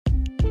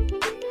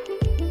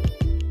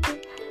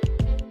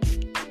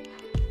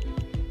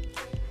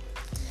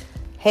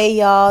Hey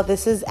y'all,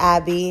 this is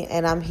Abby,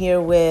 and I'm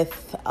here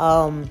with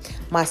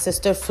my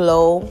sister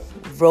Flo,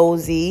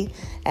 Rosie,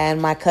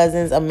 and my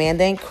cousins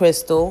Amanda and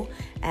Crystal.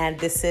 And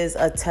this is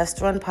a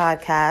test run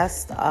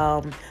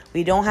podcast.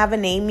 We don't have a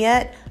name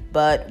yet,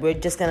 but we're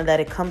just gonna let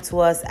it come to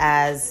us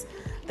as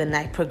the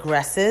night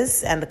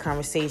progresses and the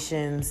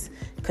conversations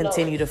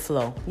continue to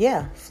flow.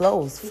 Yeah,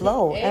 flow,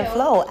 and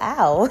flow.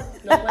 Ow.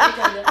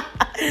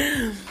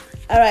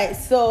 All right,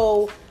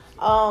 so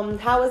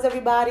how is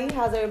everybody?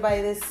 How's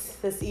everybody this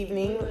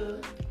evening?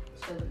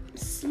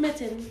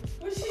 Smitten.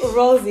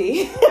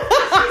 Rosie.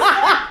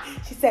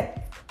 She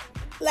said,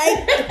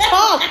 like,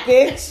 talk,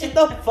 bitch.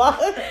 The fuck?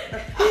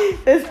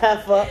 This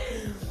heifer.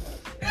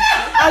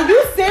 Are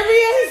you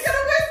serious? He's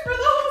gonna whisper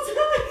the whole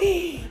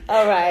time.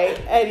 All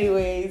right.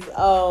 Anyways,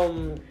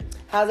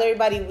 how's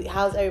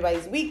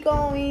everybody's week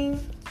going?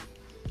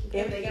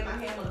 If they get my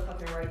hair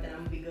motherfucking right, then I'm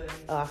gonna be good.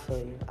 Oh, I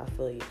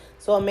feel you.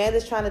 So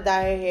Amanda's trying to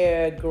dye her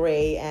hair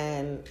gray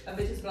and A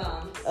bitch is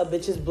blonde. a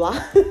bitch is blonde.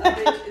 A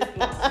bitch is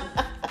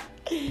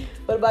blonde.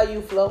 What about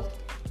you, Flo?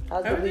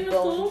 How's the Everything week is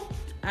going? cool.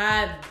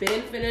 I've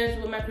been finished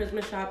with my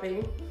Christmas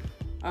shopping.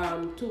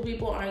 2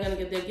 people aren't gonna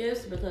get their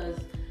gifts because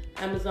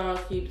Amazon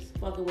keeps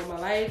fucking with my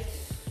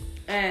life.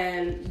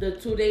 And the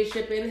 2-day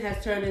shipping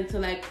has turned into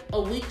like a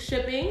week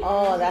shipping.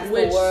 Oh, that's the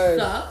which worst.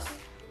 sucks.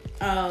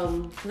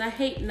 Cause I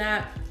hate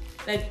not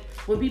like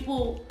when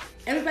people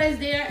everybody's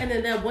there and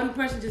then that one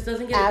person just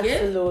doesn't get a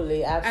gift.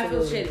 Absolutely. I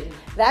feel shitty.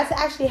 That's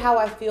actually how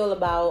I feel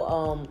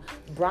about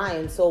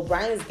Brian. So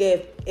Brian's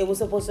gift, it was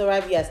supposed to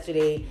arrive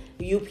yesterday.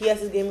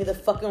 UPS is giving me the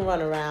fucking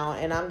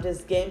runaround, and I'm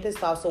just getting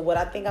pissed off. So what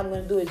I think I'm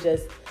gonna do is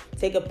just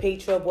take a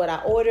picture of what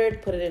I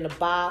ordered, put it in a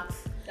box,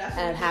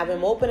 and have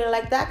him open it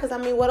like that. Cause I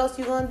mean, what else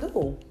you gonna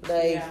do?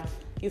 Like,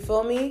 You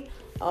feel me?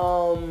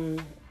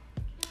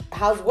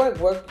 How's work?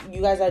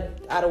 You guys are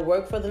out of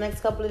work for the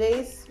next couple of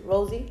days,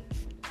 Rosie?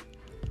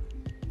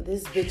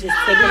 This bitch is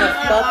taking a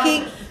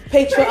fucking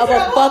picture of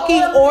a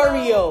fucking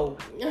Oreo.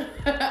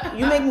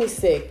 You make me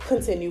sick.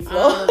 Continue,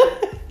 Flo.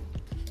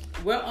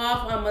 We're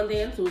off on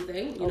Monday and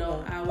Tuesday. You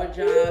know, our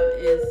job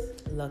is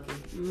lucky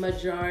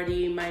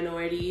majority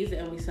minorities,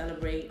 and we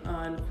celebrate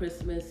on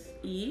Christmas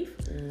Eve.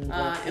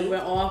 And we're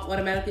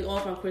automatically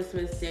off on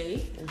Christmas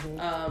Day.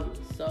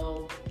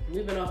 So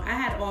we've been off. I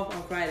had off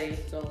on Friday,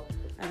 so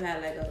I've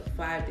had like a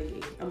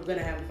 5-day. I'm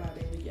gonna have a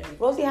 5-day weekend.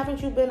 Rosie,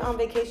 haven't you been on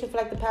vacation for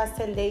like the past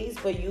 10 days,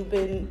 but you've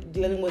been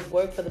dealing with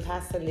work for the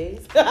past 10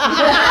 days?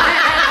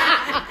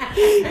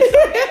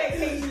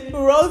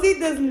 Rosie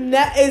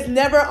is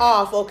never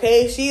off,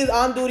 okay? She is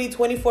on duty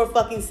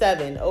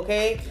 24/7,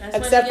 okay? That's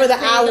except for the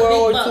hour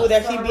or two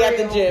that she be at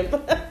the gym.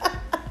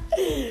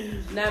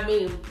 Not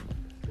me.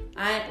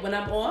 When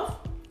I'm off,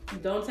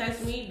 don't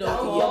text me, don't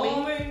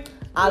call me.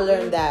 I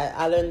learned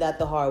that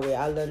the hard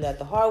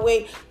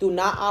way. Do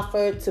not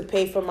offer to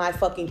pay for my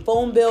fucking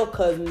phone bill,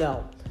 cause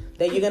no.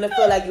 Then you're gonna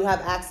feel like you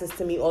have access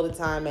to me all the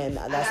time, and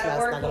that's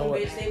not gonna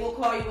work. Bitch. They will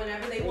call you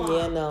whenever they want.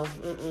 Yeah, no.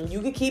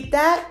 You can keep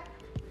that,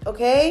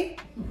 okay?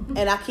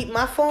 And I keep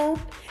my phone,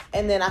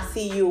 and then I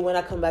see you when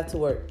I come back to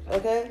work,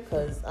 okay?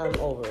 Cause I'm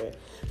over it.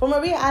 For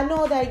Maria, I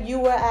know that you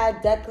were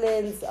at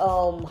Declan's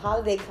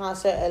holiday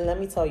concert, and let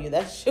me tell you,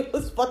 that shit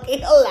was fucking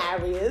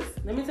hilarious.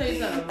 Let me tell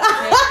you something.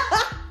 Okay?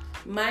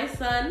 My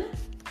son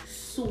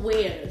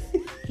swears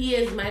he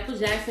is Michael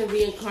Jackson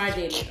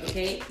reincarnated,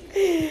 okay?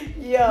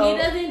 Yo. He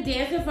doesn't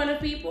dance in front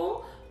of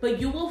people, but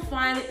you will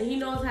find he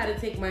knows how to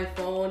take my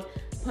phone,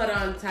 put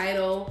on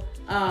Tidal,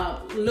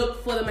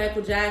 look for the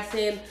Michael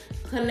Jackson,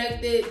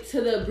 connect it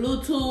to the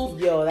Bluetooth,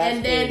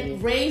 and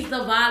then raise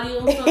the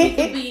volume so he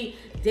could be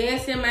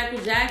dancing Michael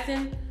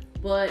Jackson.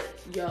 But,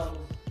 yo,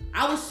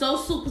 I was so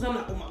super because I'm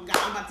like, oh my God,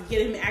 I'm about to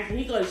get him in action.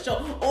 He's going to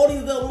show all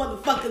these little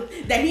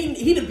motherfuckers that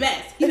he the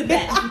best. He the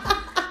best.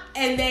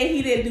 And then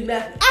he didn't do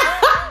nothing.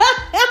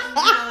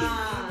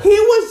 He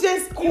was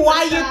just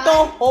quiet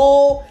the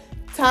whole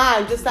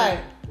time. Just like,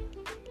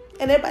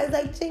 and everybody's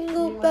like,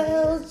 jingle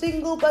bells. And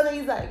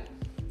he's like,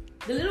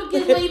 the little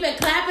kids weren't even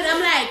clapping.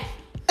 I'm like,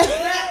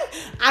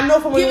 I know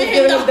from when we were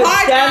giving him the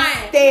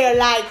death stare.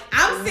 Like,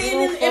 I'm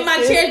sitting in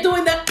my chair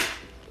doing the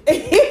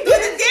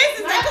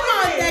dances. Like, come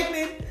on,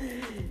 Declan.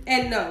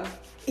 And no.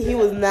 He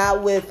was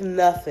not with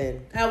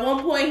nothing. At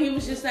one point, he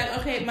was just like,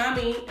 okay,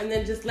 mommy, and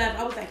then just left.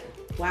 I was like,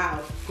 wow,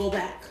 go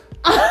back.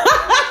 Go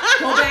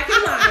back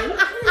in line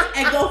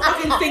and go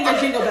fucking sing the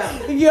jingle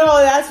bell. Yo,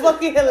 that's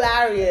fucking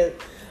hilarious.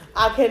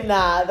 I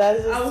cannot. That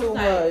is just too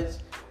much.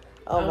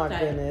 Oh my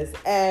goodness.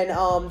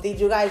 And did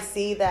you guys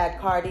see that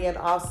Cardi and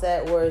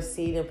Offset were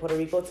seen in Puerto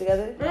Rico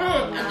together?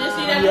 I did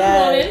see that this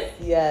morning.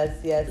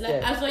 Yes.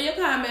 I saw your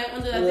comment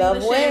under that.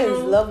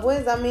 Love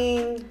wins. I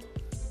mean,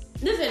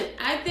 listen,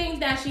 I think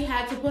that she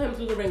had to put him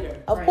through the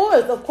ringer. Of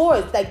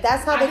course. Like,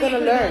 that's how they're going to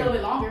learn. A little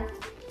bit longer.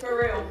 For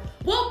real.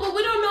 Well, but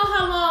we don't know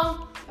how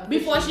long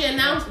before she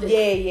announced it.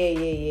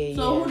 Yeah.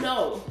 So who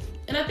knows?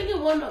 And I think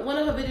in one of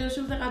her videos,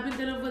 she was like, I've been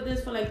dealing with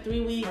this for like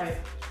 3 weeks. Right.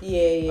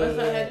 Yeah. Or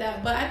something like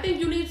that. But I think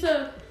you need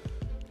to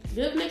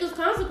give niggas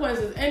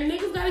consequences. And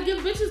niggas got to give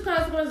bitches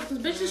consequences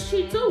because bitches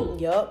cheat too.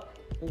 Yup.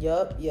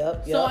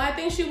 So I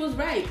think she was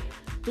right.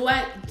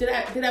 Did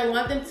I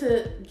want them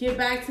to get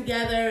back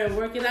together and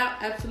work it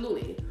out?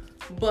 Absolutely.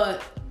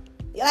 But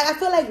I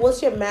feel like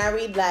once you're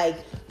married, like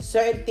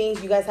certain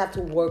things you guys have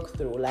to work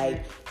through.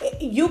 Like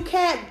you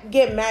can't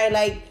get married.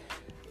 Like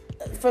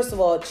first of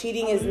all,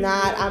 cheating is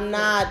not. I'm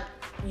not,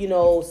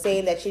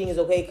 saying that cheating is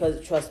okay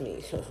because trust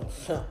me.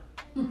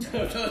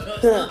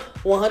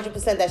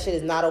 100% that shit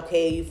is not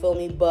okay, you feel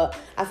me? But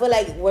I feel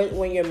like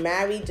when you're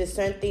married, just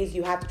certain things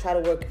you have to try to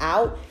work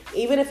out.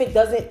 Even if it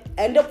doesn't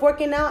end up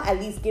working out, at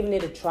least giving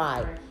it a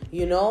try.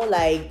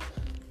 Like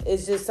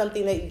it's just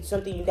something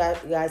you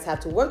guys have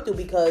to work through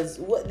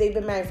because they've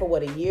been married for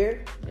a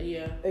year?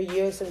 A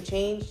year, some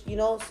change,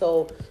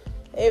 So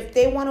if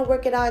they want to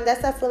work it out, and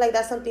I feel like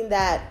that's something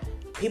that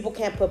people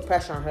can't put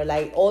pressure on her.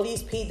 Like all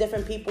these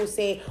different people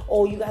saying,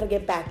 "Oh, you gotta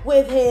get back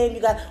with him.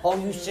 You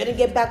shouldn't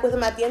get back with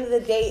him." At the end of the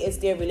day, it's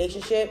their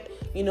relationship.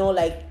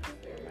 Like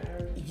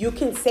you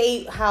can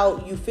say how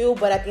you feel,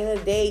 but at the end of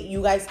the day,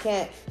 you guys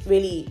can't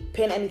really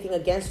pin anything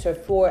against her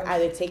for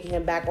either taking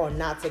him back or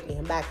not taking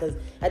him back. Because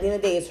at the end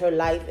of the day, it's her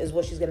life, is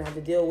what she's gonna have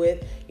to deal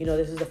with.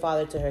 This is the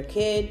father to her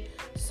kid,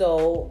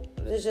 so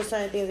there's just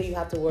certain things that you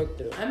have to work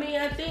through. I mean,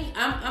 I think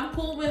I'm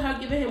cool with her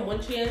giving him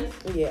one chance.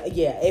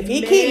 Yeah. If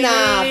he cheat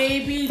now,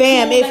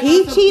 fam, if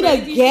he cheat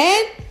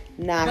again,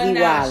 he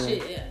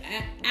wildin'.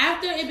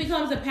 After it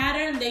becomes a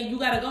pattern, then you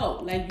gotta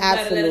go. Like you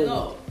gotta let it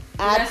go.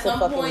 At some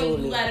point,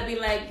 you gotta be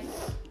like,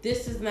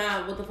 this is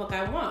not what the fuck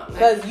I want.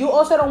 Because you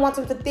also don't want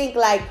them to think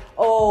like,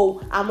 oh,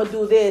 I'm going to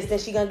do this, then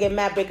she going to get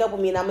mad, break up with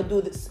me, and I'm going to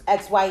do this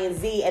X, Y, and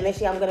Z, and then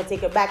I'm going to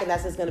take her back, and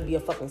that's just going to be a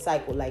fucking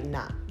cycle. Like,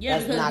 nah. Yeah,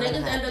 because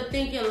niggas end up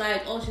thinking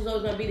like, oh, she's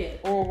always going to be there.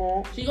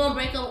 Mm-hmm. She's going to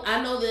break up.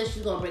 I know this.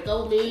 She's going to break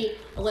up with me.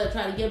 I'm going to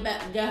try to get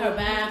her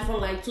back for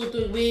like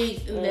 2-3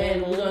 weeks, and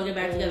then we're going to get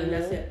back together, and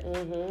that's it.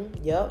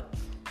 Mm-hmm. Yep.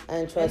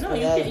 And trust me,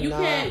 you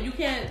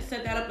can't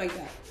set that up like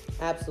that.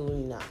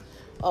 Absolutely not.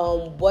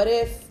 What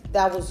if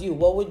that was you?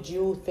 What would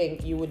you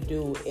think you would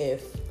do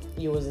if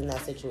you was in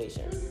that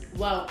situation?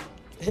 Well,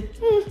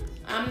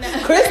 I'm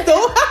not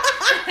Crystal.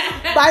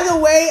 By the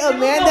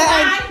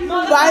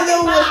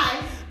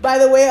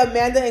way,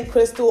 Amanda and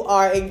Crystal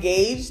are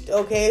engaged.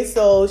 Okay,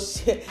 so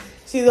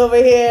she's over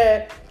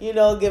here,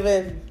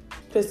 giving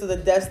Crystal the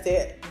death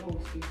stare.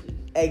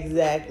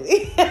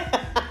 Exactly.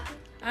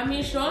 I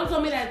mean, Sean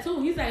told me that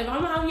too. He's like, if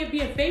I'm out here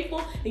being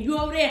faithful and you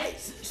over there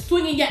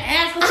swinging your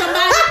ass for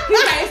somebody,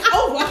 he's like, it's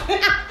over.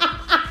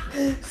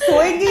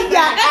 Swinging your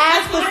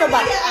ass for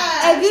somebody.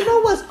 And you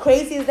know what's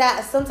crazy is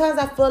that sometimes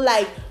I feel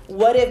like,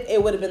 what if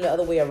it would have been the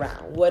other way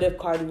around? What if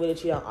Cardi would have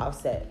cheated on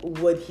Offset?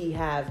 Would he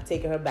have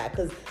taken her back?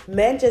 Because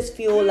men just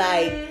feel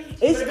like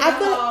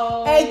exactly.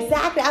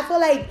 I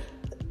feel like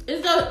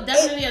it's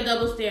definitely a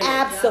double standard.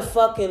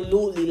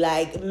 Abso-fucking-lutely.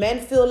 Like, men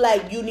feel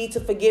like you need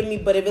to forgive me,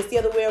 but if it's the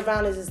other way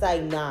around, it's just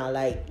like, nah,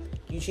 like,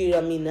 you cheated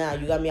on me now.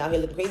 You got me out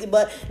here looking crazy.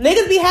 But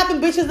niggas be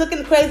having bitches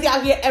looking crazy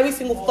out here every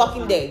single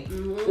fucking day.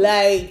 Mm-hmm.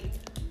 Like,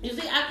 you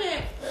see, I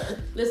can't.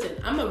 Listen,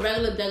 I'm a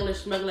regular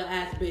smuggler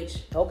ass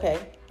bitch. Okay.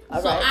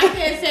 All so right. I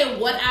can't say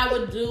what I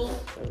would do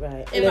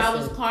if I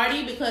was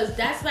Cardi, because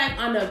that's like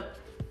on a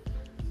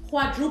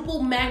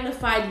quadruple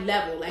magnified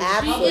level. Like,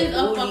 absolutely. She is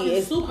a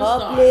fucking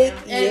superstar. Public,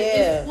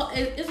 and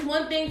it's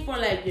one thing for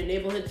like your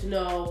neighborhood to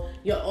know,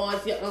 your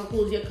aunts, your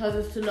uncles, your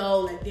cousins to know,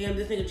 like, damn,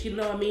 this nigga cheated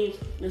on me,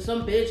 and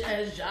some bitch at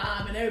his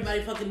job, and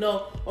everybody fucking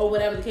know, or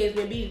whatever the case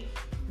may be.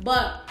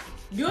 But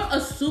you're a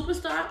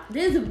superstar.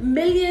 There's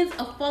millions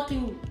of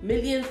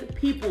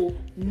people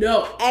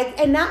know.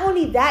 And not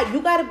only that,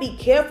 you gotta be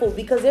careful,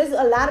 because there's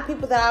a lot of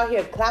people that are out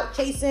here clout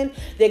chasing.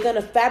 They're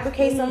gonna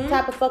fabricate some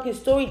type of fucking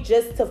story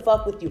just to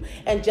fuck with you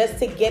and just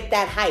to get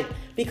that hype.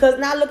 Because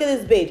now look at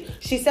this bitch.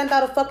 She sent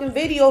out a fucking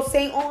video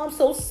saying, "Oh, I'm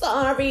so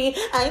sorry.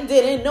 I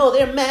didn't know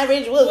their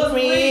marriage was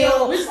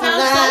real." Which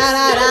sounds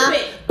so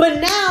stupid. But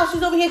now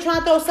she's over here trying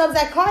to throw subs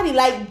at Cardi.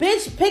 Like,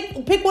 bitch, pick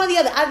one or the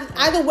other.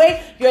 Either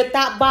way, you're a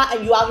thought bot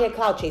and you out here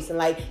clout chasing.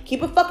 Like,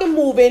 keep it fucking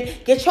moving.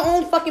 Get your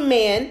own fucking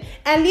man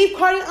and leave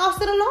Cardi and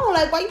Offset alone.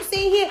 Like, why you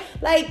sitting here?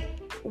 Like,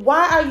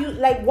 why are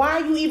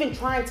you even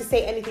trying to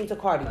say anything to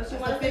Cardi? She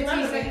wants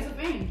 15 seconds of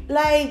fame.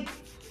 Like,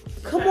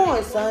 come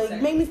on, son. You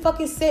make me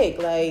fucking sick.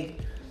 Like,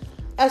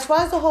 as far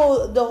as the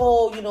whole,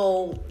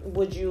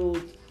 would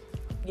you,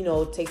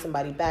 take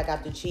somebody back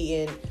after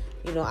cheating?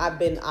 I've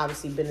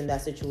obviously been in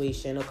that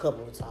situation a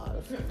couple of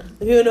times.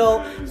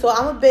 So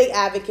I'm a big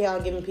advocate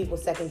on giving people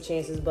second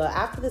chances. But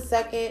after the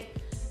second,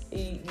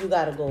 you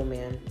gotta go,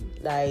 man.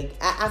 Like,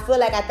 I feel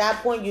like at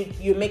that point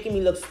you're making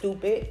me look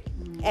stupid,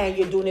 and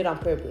you're doing it on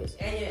purpose.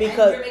 And you're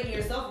making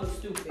yourself look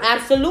stupid.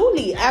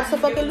 Absolutely,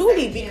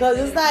 absolutely. Because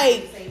it's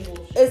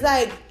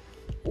like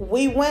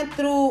we went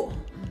through.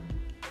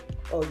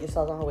 Oh, your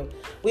son's on her way.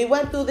 We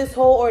went through this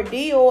whole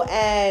ordeal,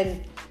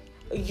 and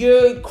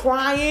you're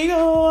crying.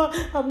 Oh,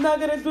 I'm not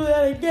gonna do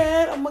that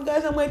again. Oh my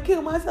gosh, I'm gonna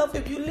kill myself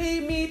if you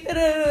leave me.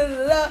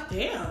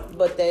 Damn.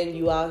 But then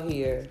you out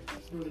here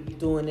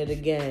doing it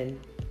again.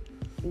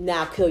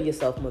 Now kill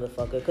yourself,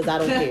 motherfucker, because I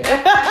don't care.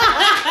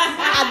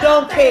 I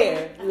don't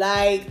care.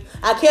 Like,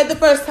 I cared the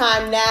first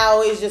time.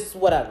 Now it's just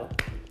whatever.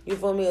 You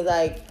feel me? It's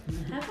like,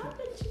 have I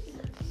been cheating?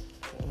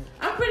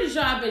 I'm I'm pretty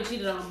sure I've been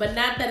cheated on, but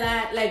not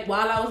that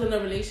while I was in a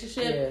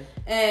relationship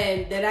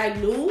and that I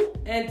knew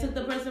and took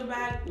the person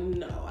back.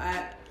 No,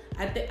 I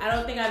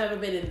don't think I've ever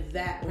been in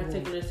that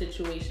particular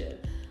situation.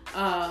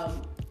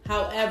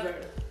 However,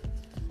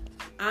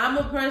 I'm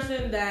a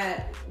person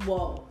that,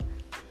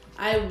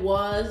 I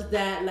was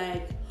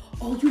that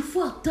oh, you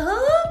fucked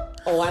up?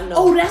 Oh, I know.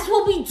 Oh, that's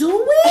what we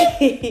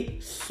doing?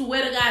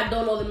 Swear to God,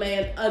 don't know the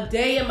man a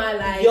day in my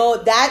life. Yo,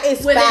 that is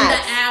within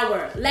facts. the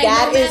hour.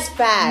 That is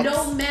facts.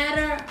 No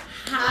matter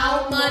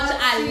how much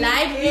I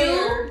like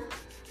you,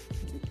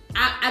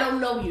 I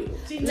don't know you.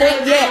 I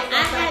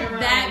had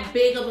that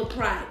big of a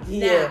pride.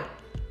 Yeah. Now,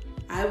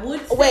 I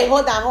would say... Wait,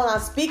 hold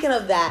on. Speaking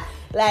of that,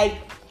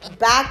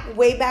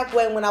 way back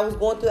when I was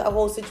going through that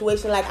whole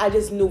situation, I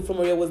just knew for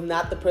Maria was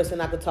not the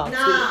person I could talk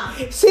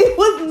to. She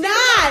was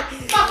not.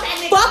 Fuck that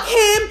nigga. Fuck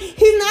him.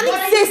 He's not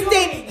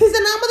existent. He's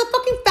a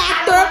non-motherfucking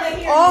factor.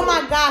 Oh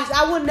my gosh,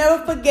 I will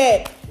never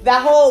forget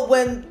that whole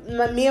when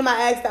me and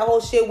my ex, that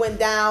whole shit went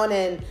down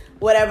and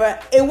whatever.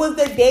 It was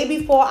the day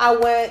before I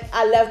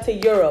left to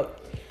Europe.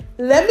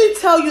 Let me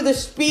tell you the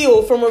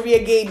spiel from Maria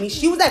gave me.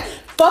 She was like,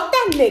 fuck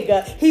that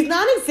nigga. He's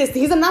non-existent.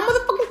 He's a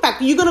non-motherfucking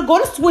factor. You're going to go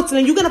to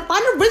Switzerland. You're going to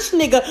find a rich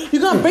nigga.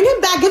 You're going to bring him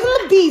back, give him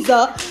a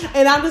visa.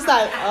 And I'm just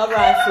like, all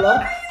right, Flo.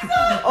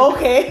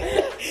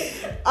 Okay.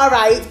 All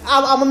right.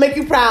 I'm going to make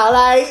you proud.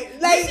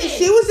 Listen,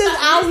 she was just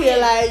out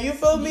here. You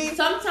feel me?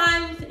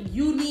 Sometimes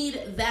you need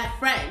that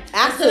friend.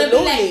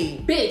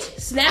 Absolutely. Bitch,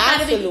 snap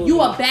out of it. You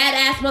a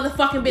badass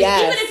motherfucking bitch.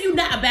 Yes. Even if you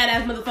not a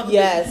badass motherfucking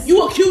yes. bitch.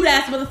 You a cute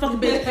ass motherfucking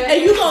bitch.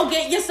 And you gonna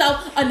get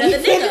yourself another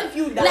nigga. If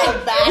you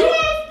not bad.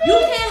 You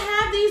can't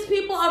have these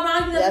people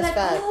around you that's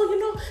fact.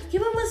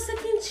 give them a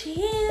second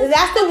chance.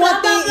 That's the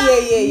one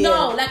thing. Yeah.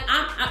 No,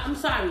 I'm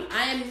sorry.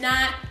 I am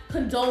not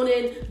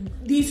condoning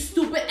these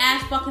stupid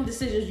ass fucking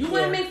decisions. You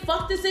want to make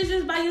fuck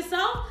decisions by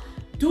yourself?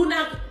 Do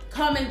not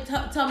come and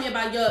tell me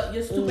about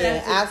your stupid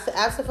ass.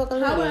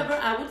 Absolutely. However,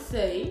 I would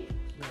say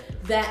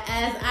that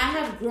as I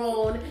have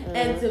grown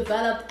and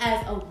developed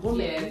as a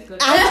woman, excuse me,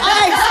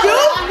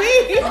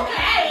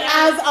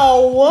 as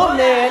a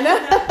woman,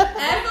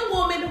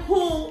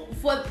 who,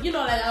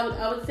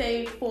 I would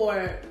say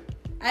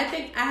I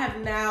think I have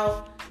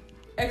now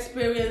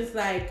experienced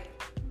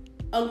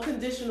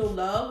unconditional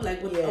love,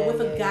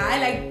 with a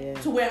guy,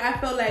 to where I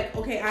feel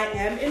okay, I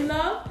am in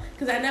love.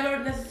 Because I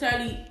never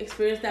necessarily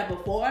experienced that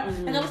before.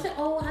 Mm-hmm. And I would say,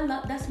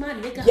 that's my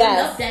nigga. Yes.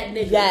 I love that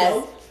nigga. Yes.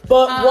 Yo.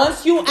 But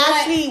once you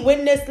actually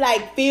witness,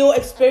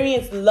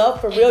 experience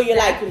love for real, you're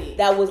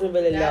that wasn't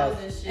really love.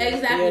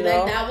 Exactly. You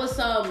know? That was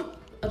some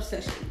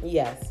obsession.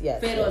 Yes.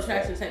 Fatal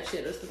attraction type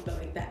shit or something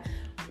like that.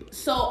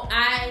 So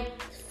I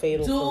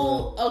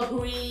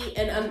agree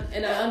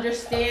and I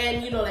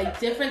understand,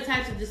 different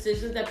types of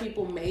decisions that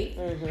people make.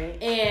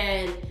 Mm-hmm.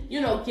 And,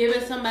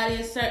 giving somebody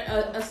a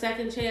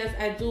second chance,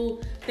 I do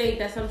think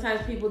that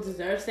sometimes people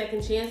deserve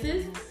second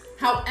chances.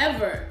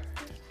 However,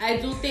 I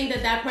do think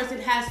that person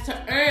has to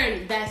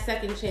earn that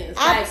second chance.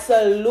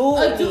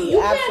 Absolutely. You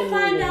can't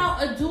find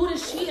out a dude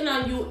is cheating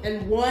on you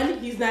and one,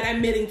 he's not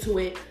admitting to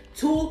it.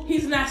 Two,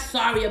 he's not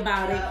sorry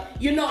about it.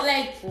 He's not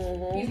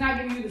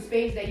giving you the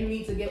space that you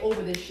need to get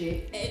over this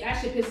shit. That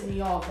shit pisses me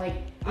off.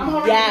 I'm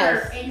already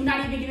hurt, and you're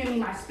not even giving me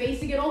my space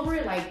to get over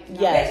it.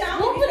 Yes. Bitch, I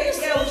don't give you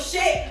space to get over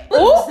shit.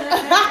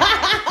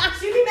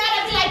 She be mad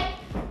at me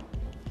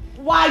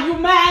why you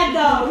mad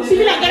though? She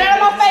be get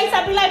out of my face.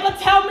 I be but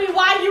tell me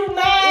why you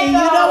mad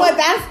though. You know what?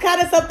 That's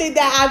kind of something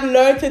that I've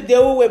learned to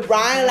deal with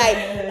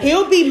Brian.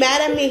 He'll be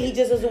mad at me. He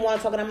just doesn't want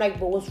to talk. And I'm like,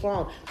 but what's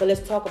wrong? But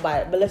let's talk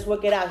about it. But let's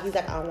work it out. He's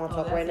like, I don't want to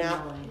talk right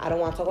now. Annoying. I don't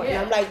want to talk right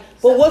now. I'm like,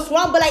 but what's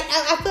wrong? But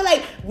I feel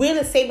like we're in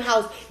the same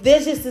house.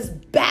 There's just this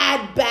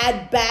bad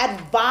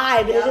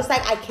vibe. And it's just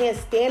I can't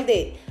stand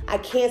it.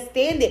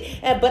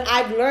 But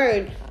I've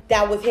learned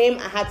that with him,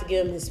 I had to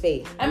give him his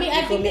space. I mean,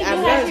 I think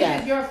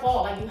it's your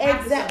fault. You have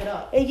to step it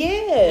up. Yeah.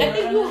 I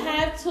think you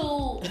have to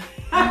know.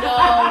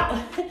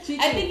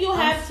 I think you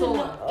have to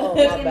know. Oh,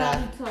 my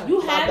bad.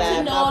 You have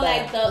to know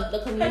the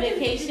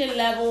communication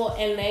level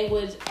and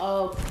language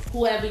of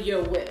whoever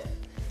you're with.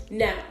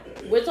 Now,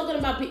 we're talking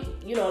about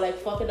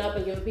fucking up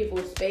and giving people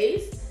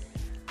space.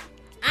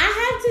 I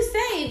have to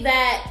say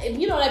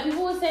that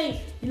people were saying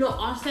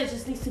Offset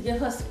just needs to give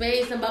her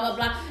space and blah blah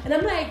blah, and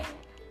I'm like,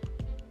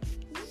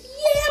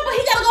 yeah, but he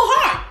gotta go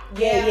hard.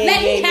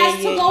 He has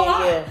to go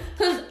hard.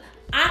 Because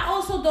I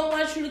also don't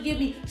want you to give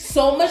me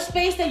so much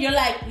space that you're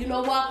like, you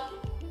know what?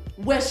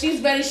 When she's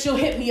ready, she'll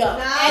hit me up.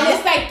 And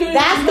it's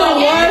that's the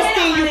worst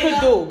thing you could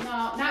do.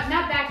 No,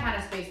 not that kind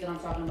of space that I'm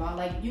talking about.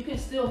 You can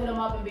still hit them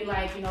up and be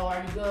like,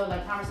 are you good?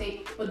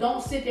 Conversate. But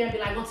don't sit there and be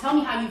like, well, tell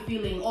me how you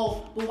feeling.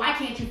 Oh, but why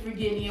can't you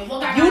forgive me? And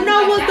what you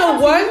know what's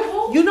the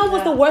worst? You know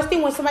what's the worst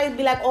thing when somebody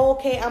be like, oh,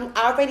 okay,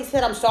 I already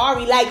said I'm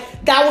sorry.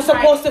 That was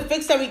supposed to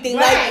fix everything.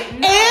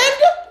 And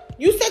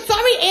you said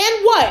sorry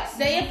and what?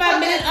 Say it 5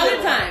 minutes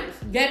other times.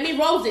 Get me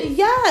roses.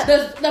 Yeah.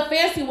 The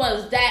fancy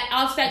ones that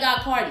Offset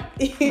got Cardi.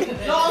 $15,000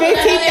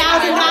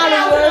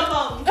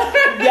 worth.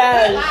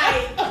 Yes.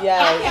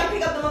 I can't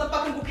pick up the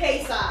motherfucking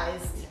bouquet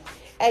size.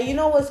 And you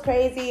know what's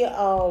crazy?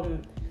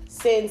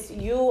 since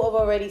you have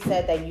already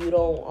said that you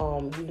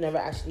don't, you've never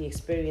actually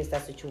experienced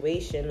that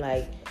situation,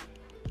 like,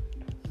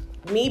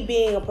 me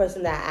being a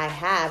person that I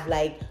have,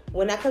 like,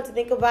 when I come to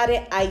think about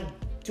it, I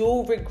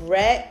do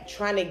regret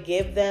trying to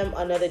give them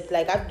another,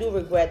 like, I do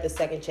regret the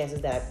second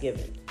chances that I've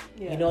given.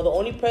 Yeah. You know, the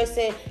only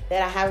person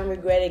that I haven't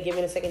regretted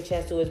giving a second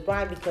chance to is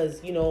Brian,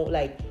 because, you know,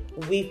 like,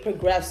 we've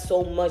progressed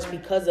so much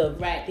because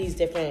of these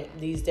different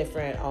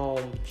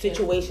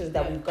situations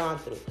that we've gone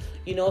through.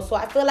 You know, so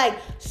I feel like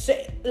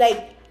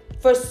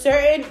for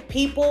certain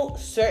people,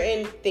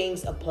 certain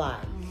things apply.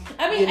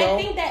 I mean, you know?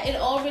 I think that it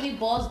already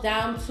boils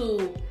down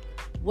to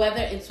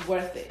whether it's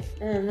worth it.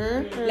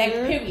 Like,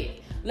 period.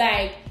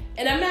 Like,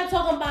 and I'm not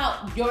talking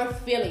about your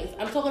feelings.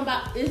 I'm talking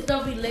about, is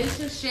the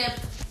relationship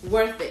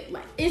worth it?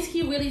 Like, is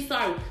he really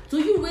sorry? Do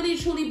you really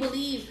truly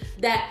believe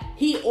that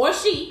he or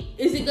she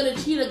isn't gonna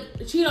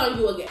cheat on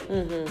you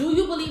again? Do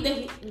you believe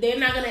that they're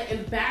not gonna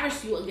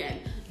embarrass you again?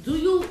 Do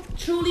you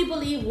truly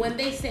believe when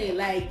they say,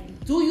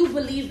 like, do you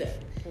believe them?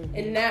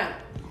 And now,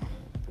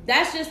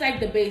 that's just like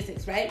the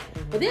basics, right?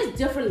 But there's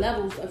different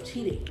levels of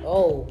cheating.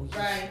 Oh,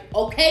 right.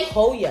 Okay.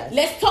 Oh yes.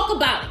 Let's talk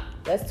about it.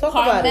 Let's talk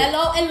about it.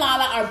 Carmelo and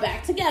Lala are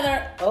back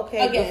together.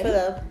 Okay, again, good for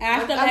them.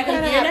 After like a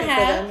year and a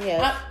half. Them,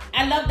 yes.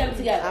 I love them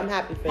together. I'm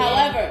happy for them.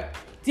 However,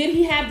 did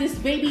he have this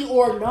baby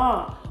or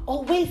not?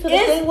 Oh wait, so the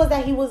thing was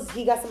that he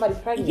got somebody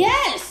pregnant.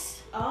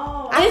 Yes.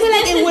 Oh. I feel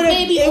like it would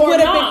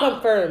have been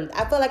confirmed.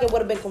 I feel like it would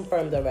have been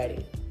confirmed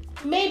already.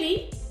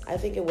 Maybe. I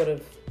think it would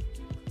have.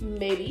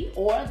 Maybe.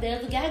 Or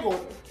there's a gag order.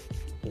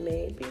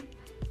 Maybe.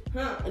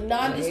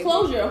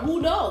 Non-disclosure. Maybe.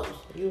 Who knows?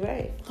 You're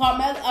right.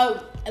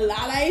 Carmelo,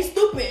 Lala ain't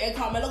stupid, and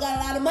Carmelo got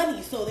a lot of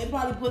money, so they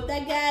probably put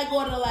that gag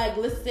order like,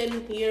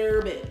 listen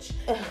here, bitch.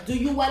 Do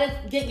you want to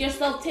get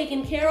yourself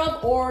taken care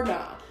of or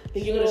not?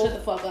 Then you're gonna shut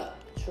the fuck up.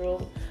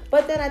 True.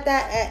 But then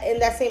in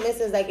that same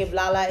instance, like, if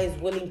Lala is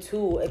willing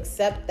to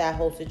accept that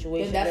whole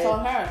situation, then that's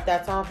on her.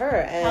 That's on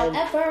her. And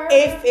however,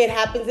 if it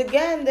happens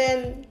again,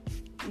 then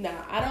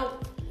now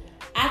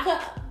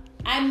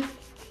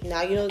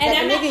you know the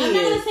type of nigga he is. I'm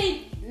not gonna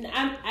say.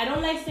 I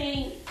don't like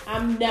saying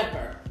I'm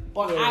never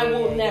or I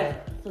will never.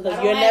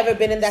 Because you've never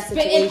been in that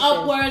situation. Spitting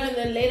upwards and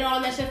then later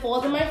on that shit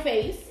falls in my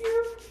face.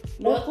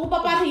 No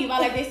culpa para arriba,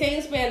 like they say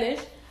in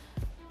Spanish.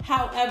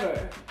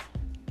 However,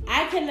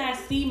 I cannot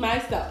see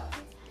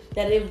myself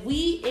that if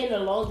we in a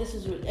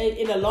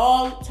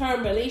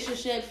long-term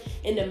relationship,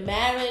 in a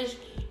marriage,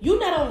 you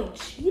not only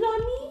cheat on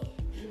me,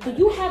 but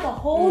you have a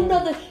whole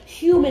nother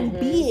human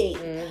being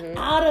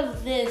out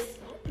of this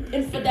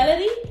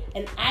infidelity,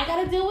 and I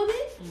gotta deal with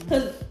it,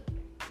 because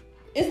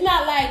it's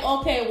not like,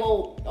 okay,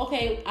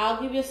 I'll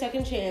give you a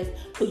second chance,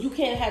 but you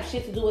can't have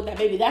shit to do with that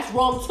baby. That's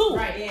wrong too.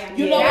 Right, yeah.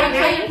 You know what I'm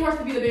saying? You're forced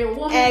to be the bigger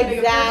woman.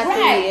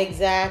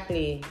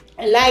 Exactly.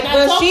 Like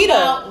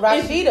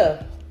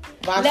Rashida.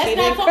 Let's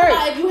not talk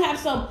about if you have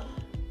some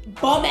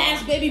bum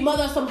ass baby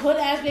mother, some hood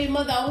ass baby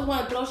mother. I always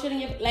want to throw shit in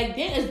your, like,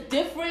 there is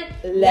different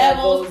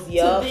levels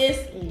to this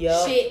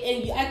shit,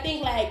 and I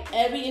think like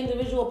every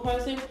individual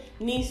person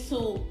needs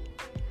to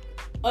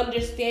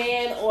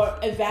understand or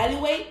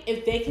evaluate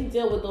if they can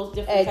deal with those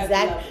different types of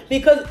levels.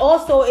 Because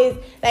also is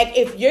like,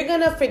 if you're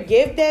gonna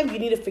forgive them, you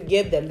need to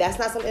forgive them. That's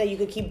not something that you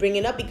could keep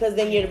bringing up, because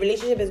then your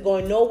relationship is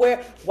going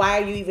nowhere. Why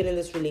are you even in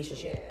this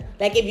relationship?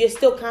 Like, if you're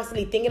still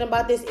constantly thinking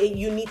about this,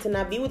 you need to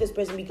not be with this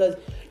person, because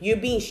you're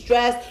being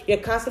stressed. You're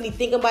constantly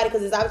thinking about it,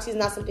 because it's obviously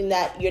not something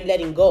that you're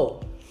letting go.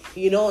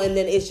 You know, and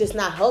then it's just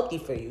not healthy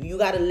for you. You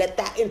got to let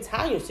that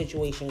entire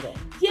situation go.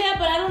 Yeah,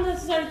 but I don't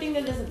necessarily think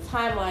that there's a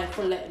timeline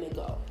for letting it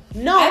go.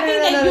 I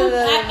think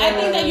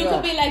that you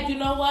could be like, you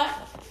know what?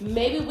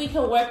 Maybe we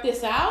can work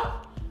this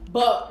out,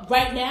 but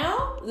right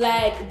now,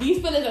 like, these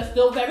feelings are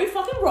still very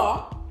fucking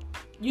raw.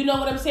 You know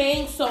what I'm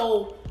saying?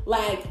 So,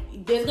 like,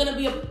 there's gonna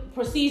be a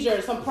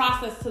procedure, some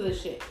process to this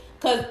shit.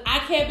 Cause I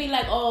can't be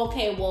like, oh,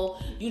 okay,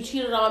 well, you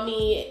cheated on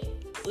me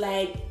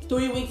like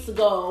 3 weeks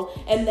ago,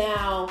 and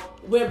now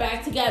we're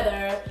back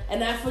together,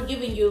 and I've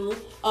forgiven you.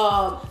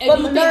 And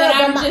you think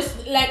that I'm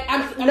just like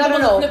I'm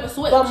gonna flip a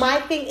switch. But my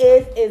thing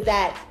is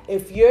that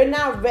if you're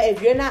not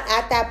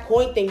at that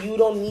point, then you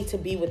don't need to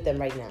be with them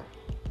right now.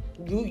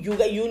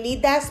 You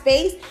need that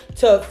space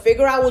to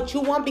figure out what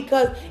you want,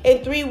 because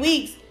in 3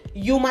 weeks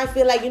you might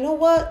feel like, you know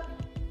what,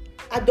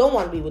 I don't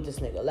want to be with this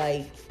nigga.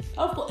 Like,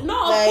 of course.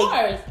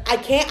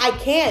 I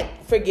can't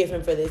forgive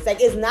him for this.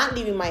 Like, it's not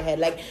leaving my head.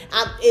 Like,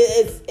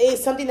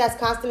 it's something that's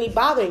constantly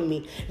bothering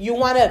me.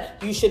 You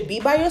should be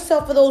by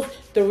yourself for those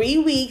 3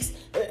 weeks.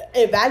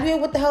 Evaluate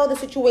what the hell the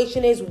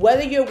situation is,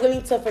 whether you're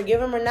willing to forgive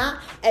him or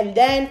not, and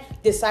then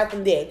decide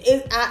from there.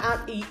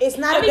 It's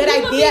not a good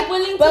idea,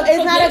 but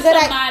it's not a good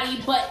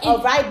idea. But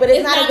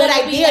it's not a good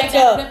idea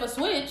to flip a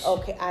switch.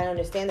 Okay, I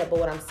understand that, but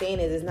what I'm saying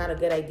is, it's not a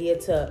good idea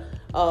to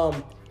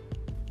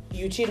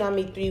you cheated on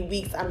me 3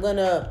 weeks.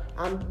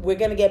 We're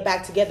gonna get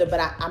back together, but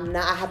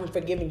I haven't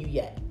forgiven you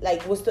yet.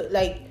 Like, you're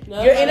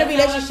in a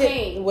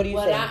relationship. What are you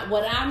saying?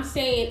 What I'm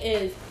saying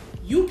is,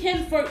 you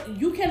can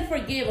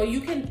forgive, or you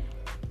can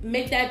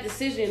make that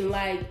decision.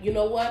 Like, you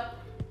know what?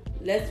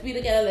 Let's be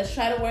together. Let's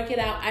try to work it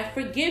out. I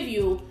forgive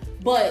you,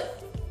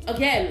 but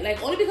again,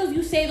 like only because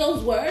you say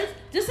those words,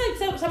 just like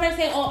somebody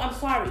saying, "Oh, I'm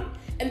sorry,"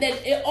 and then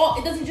it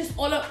doesn't just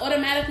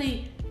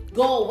automatically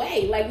go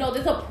away. Like, no,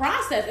 there's a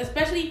process,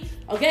 especially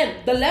again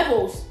the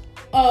levels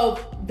of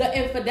the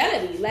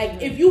infidelity.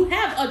 Like, if you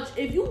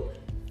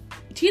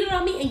cheated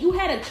on me and you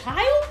had a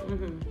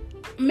child,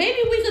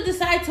 maybe we could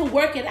decide to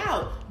work it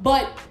out.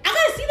 But I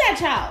gotta see that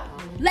child.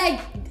 Like,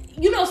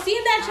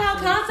 seeing that child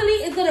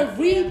constantly is gonna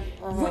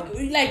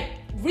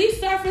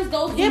resurface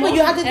those. Yeah, but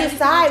you have to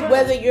decide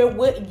whether you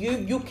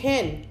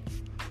can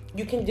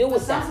deal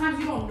with that. Sometimes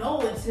you don't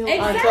know until it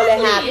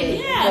happens.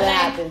 Yeah,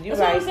 happens. You're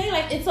that's right. what I'm saying.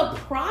 Like, it's a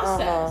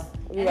process.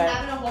 And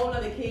having a whole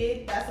other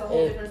kid, that's a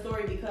whole different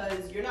story,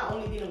 because you're not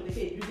only dealing with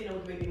the kid, you're dealing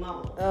with the baby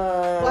mama.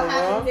 What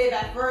happens is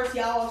at first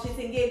y'all all shits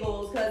and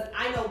giggles, because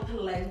I know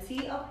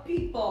plenty of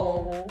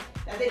people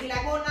that they be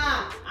like, oh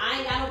nah, I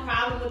ain't got no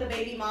problem with the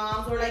baby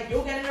moms, or like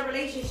you'll get in a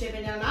relationship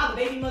and now the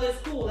baby mother's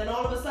cool, and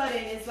all of a sudden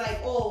it's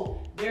like, oh,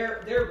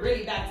 they're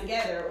really back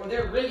together, or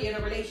they're really in a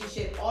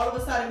relationship. All of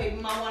a sudden baby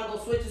mom want to go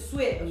switch a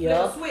switch, and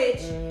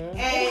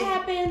it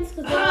happens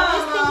because they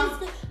always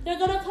think they're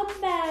gonna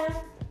come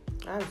back.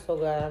 I'm so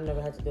glad I've never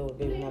had to deal with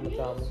baby mama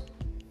trauma.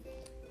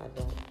 I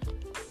don't.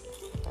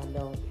 I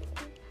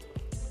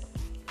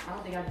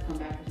don't think I could come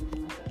back for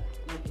something like that.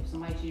 Like, if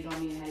somebody cheated on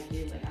me and had a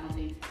kid, like, I don't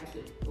think I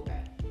could go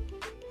back.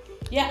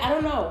 Yeah, I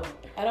don't know.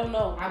 I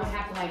would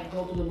have to, like,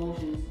 go through the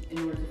motions in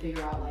order to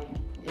figure out, like,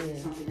 is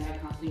it something that I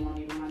constantly want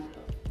to be reminded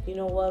of? You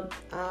know what?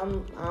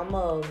 I'm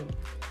a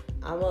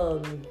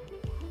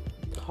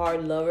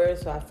hard lover,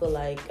 so I feel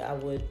like I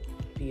would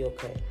be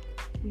okay.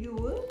 You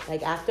would?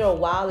 Like, after a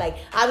while, like,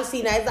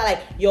 obviously, now it's not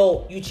like,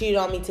 yo, you cheated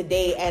on me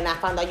today and I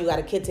found out you got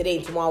a kid today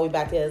and tomorrow we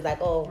back there. It's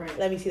like, oh,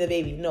 let me see the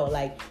baby. No,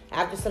 like,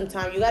 after some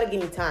time, you got to give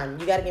me time.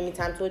 You got to give me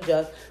time to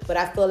adjust. But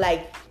I feel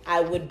like I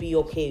would be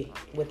okay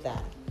with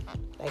that.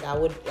 Like, I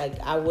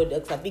would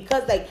accept.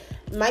 Because, like,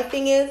 my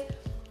thing is,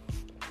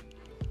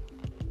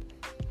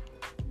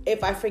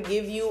 if I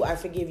forgive you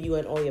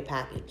and all your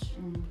package.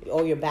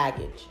 All your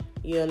baggage.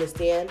 You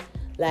understand?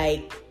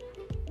 Like,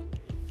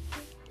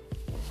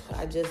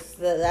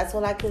 that's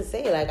all I can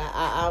say. Like,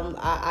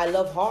 I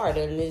love hard,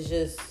 and it's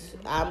just,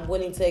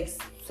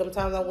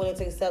 sometimes I'm willing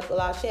to accept a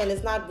lot of shit, and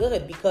it's not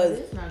good because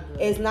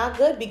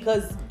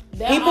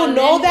people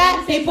know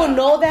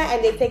that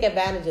and they take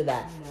advantage of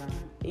that.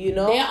 You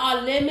know? There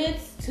are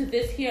limits to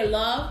this here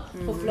love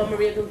for Flo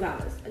Maria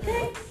Gonzalez.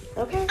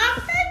 Okay.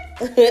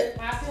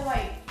 I feel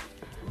like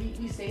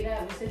we say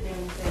that, we sit there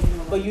and we say, you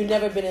know, but you've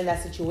never been in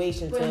that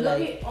situation. But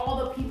look at all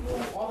the people,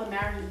 all the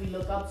marriages we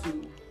look up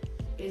to,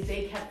 is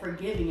they kept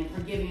forgiving,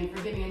 and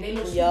they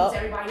look stupid to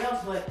everybody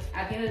else, but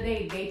at the end of the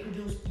day, they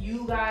produced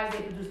you guys,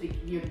 they produced their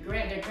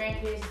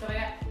grandkids and stuff like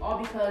that, all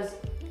because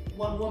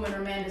one woman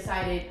or man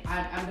decided,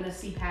 I'm gonna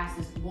see past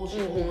this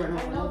bullshit over and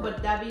over. I know,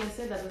 but that being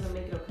said, that doesn't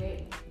make it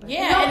okay. Like,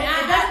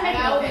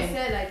 I always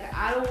said, like,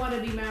 I don't want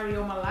to be married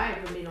all my life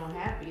and be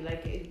unhappy.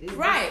 Like,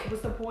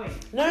 what's the point?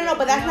 No,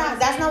 but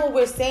that's not what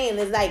we're saying.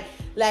 It's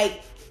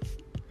like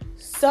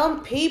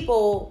some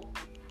people,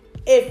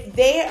 if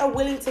they are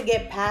willing to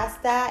get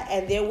past that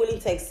and they're willing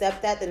to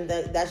accept that, then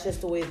that's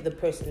just the way the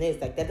person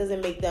is. Like, that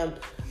doesn't make them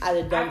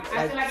either dumb.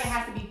 I feel like it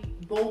has to be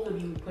both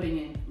of you putting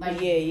in. Like,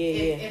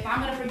 if I'm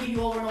gonna forgive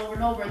you over and over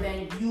and over,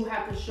 then you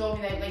have to show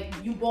me that, like,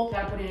 you both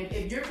gotta put in.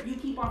 If you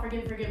keep on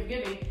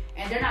forgiving,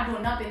 and they're not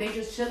doing nothing, they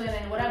just chilling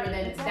and whatever,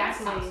 then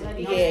that's toxic.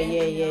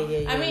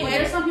 Yeah. I mean,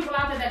 there's some people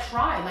out there that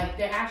try, like,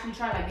 they actually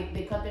try, like,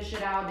 they cut their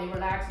shit out, they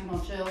relax,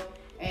 chill,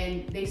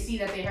 and they see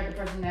that they hurt the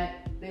person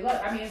that they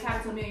love. I mean, it's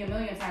happened to me a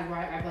million times where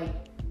I've like,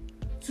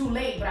 too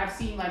late, but I've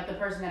seen, like, the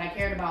person that I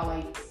cared about,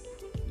 like,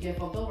 get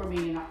fucked over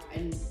me,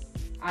 and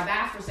I've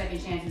asked for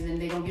second chances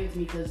and they don't give it to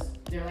me because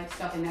they're, like,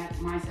 stuck in that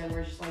mindset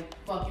where it's just like,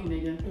 fuck you,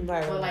 nigga.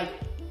 Right. But, like,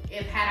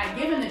 had I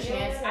given the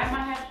chance, I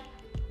might have.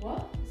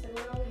 What? I said,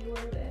 well, you were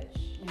a bitch.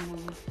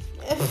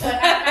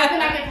 But I feel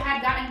like if I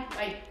had gotten,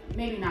 like,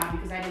 maybe not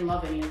because I didn't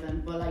love any of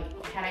them, but,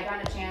 like, had I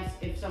gotten a chance,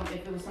 if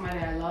it was somebody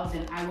that I loved,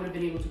 then I would have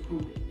been able to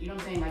prove it. You know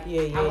what I'm saying? Like,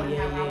 I would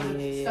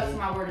have stuck to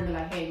my word and be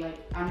like, hey, like,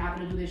 I'm not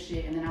gonna do this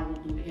shit, and then I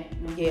won't do it again.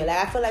 You know?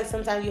 Like, I feel like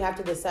sometimes you have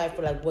to decide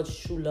for, like, what's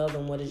true love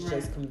and what is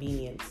just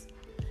convenience.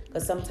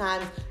 Because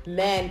sometimes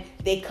men,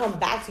 they come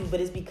back to you, but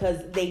it's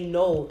because they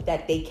know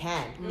that they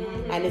can.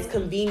 And it's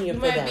convenient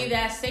for them. You might be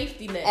that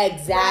safety net.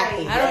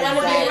 Exactly. I don't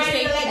want to be a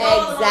safety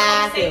net.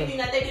 Exactly. Safety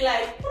net, they be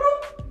like,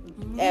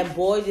 and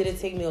boy, did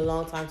it take me a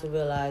long time to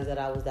realize that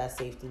I was that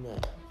safety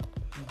net.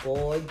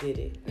 Boy, did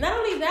it. Not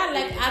only that,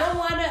 like, I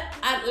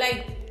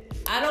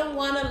don't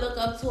want to look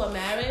up to a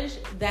marriage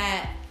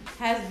that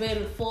has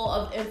been full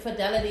of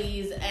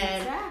infidelities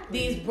and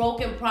these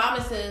broken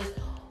promises,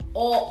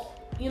 or,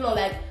 you know,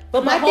 like.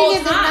 But my thing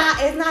is,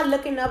 it's not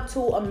looking up to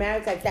a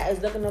marriage like that.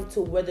 It's looking up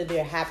to whether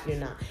they're happy or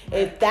not.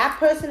 Right. If that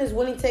person is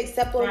willing to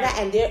accept all that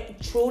and they're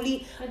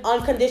truly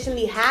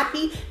unconditionally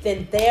happy,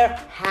 then they're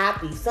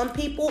happy. Some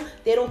people,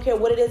 they don't care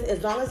what it is.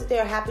 As long as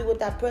they're happy with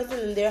that person,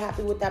 then they're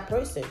happy with that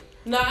person.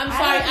 No, I'm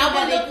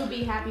sorry. They could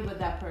be happy with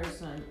that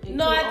person.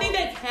 I think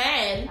they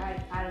can.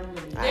 I don't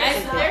believe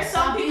there's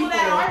some people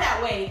that are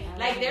that way.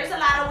 Like, there's a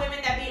lot of women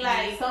that be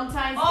like,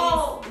 sometimes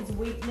it's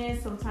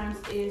weakness, sometimes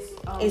it's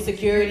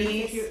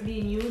insecurities,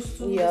 being used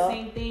to the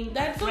same thing.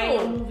 That's right,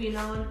 true. moving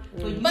on.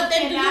 But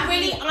then, do you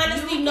really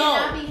honestly know? You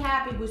cannot be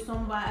happy with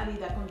somebody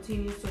that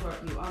continues to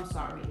hurt you. I'm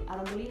sorry, I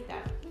don't believe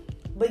that.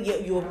 But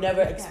you've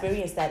never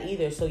experienced that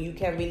either, so you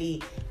can't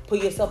really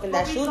put yourself in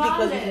that shoes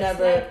because you've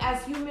never. Like,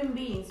 as human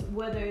beings,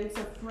 whether it's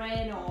a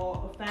friend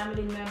or a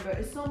family member,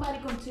 if somebody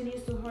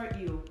continues to hurt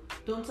you,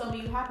 don't tell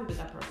me you're happy with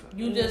that person.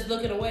 You just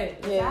look it away.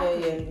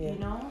 Exactly. Yeah. You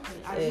know,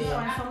 I just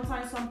find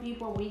sometimes some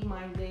people are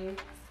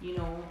weak-minded. You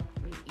know,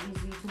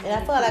 easy to. And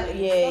I feel like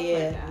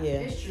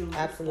It's true.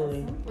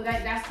 Absolutely. But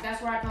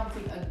that's where I come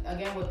to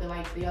again with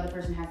the other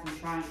person has been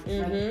trying.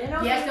 Mm-hmm.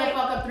 Like, yes, they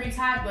fuck up 3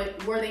 times,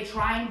 but were they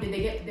trying? Did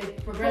they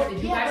progress?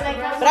 Did you guys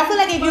progress? But I feel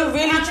like if you're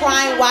really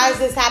trying, why has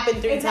this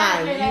happened 3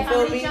 times? Like, you how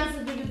feel many me?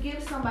 chances do you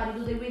give somebody?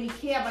 Do they really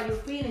care about your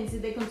feelings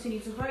if they continue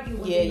to hurt you?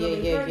 When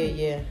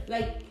Yeah.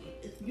 Like,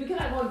 you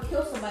cannot go and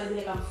kill somebody and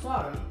be like, I'm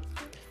sorry.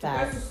 The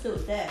person's still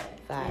dead.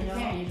 Facts. You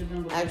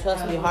know? And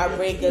trust me,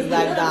 heartbreak is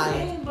like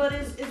dying. But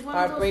it's one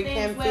heartbreak of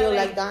those things can feel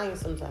where, like dying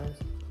sometimes.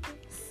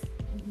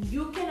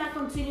 You cannot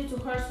continue to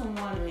hurt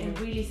someone and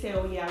really say,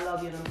 "Oh yeah, I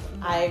love you." No,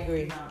 I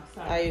agree. No,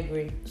 sorry. I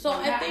agree. So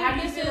I think how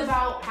do you feel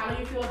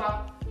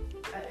about?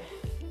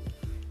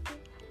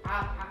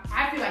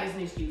 I feel like it's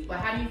an excuse, but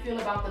how do you feel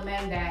about the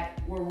men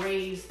that were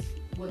raised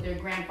with their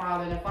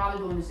grandfather, their father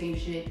doing the same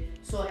shit?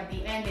 So at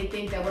the end, they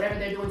think that whatever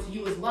they're doing to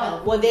you is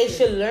love. Well, they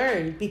should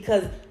learn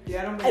because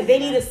they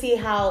need to see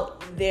how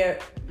their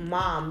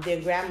mom,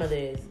 their grandmother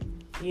is.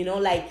 You know,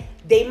 like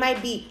they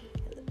might be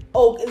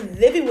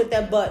living with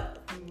them, but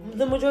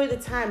the majority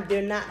of the time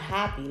they're not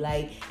happy.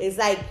 Like it's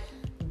like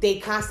they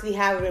constantly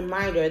have a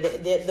reminder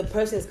that the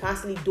person is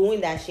constantly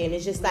doing that shit, and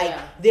it's just like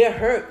they're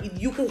hurt.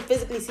 You can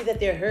physically see that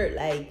they're hurt.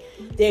 Like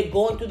they're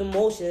going through the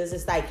motions. It's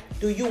just like,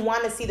 do you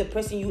want to see the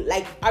person you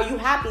like? Are you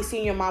happy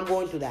seeing your mom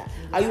going through that?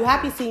 Are you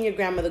happy seeing your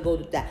grandmother go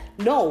through that?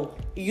 No.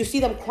 You see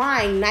them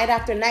crying night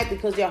after night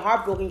because they're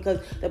heartbroken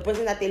because the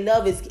person that they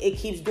love it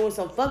keeps doing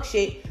some fuck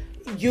shit.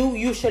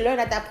 You should learn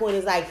at that point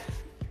is like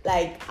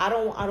I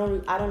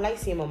don't like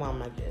seeing my mom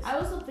like this. I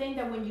also think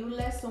that when you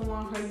let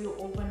someone hurt you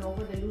over and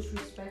over, they lose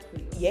respect for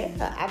you.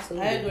 Yeah,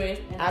 absolutely. I agree.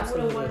 And I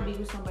wouldn't want to be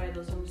with somebody that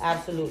doesn't respect.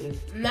 Absolutely.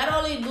 Not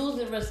only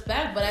losing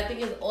respect, but I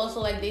think it's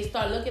also like they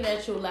start looking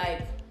at you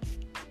like,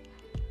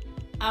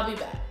 I'll be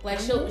back. Like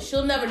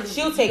she'll never.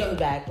 She'll take you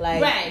back.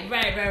 Like right.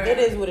 It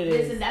is what it is.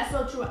 Listen, that's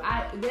so true.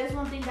 There's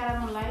one thing that I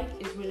don't like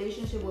is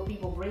relationship where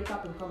people break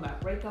up and come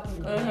back, break up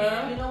and come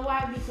back. You know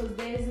why? Because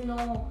there's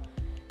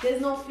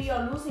no fear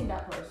of losing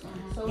that person.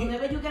 So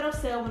whenever you get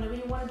upset, whenever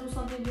you want to do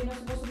something you're not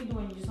supposed to be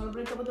doing, you just want to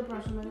break up with the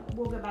person and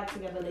we'll get back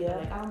together later. Yeah.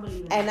 Like, I don't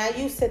believe in and that. I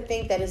used to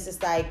think that it's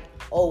just like,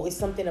 oh, it's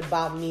something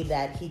about me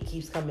that he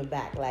keeps coming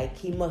back. Like,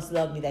 he must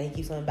love me that he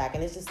keeps coming back.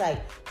 And it's just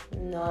like,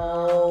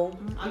 no.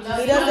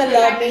 He doesn't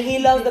love me. He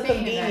loves the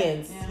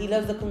convenience. Yeah. He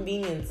loves the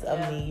convenience of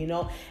me, you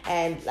know?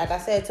 And like I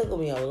said, it took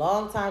me a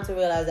long time to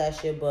realize that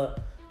shit, but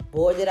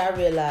boy, did I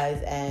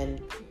realize.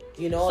 And,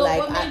 you know, so like...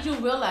 what made you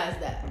realize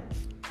that?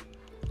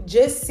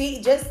 Just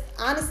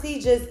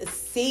honestly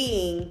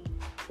seeing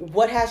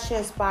what has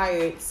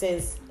transpired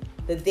since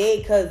the day,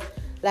 because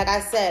like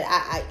I said,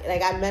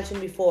 I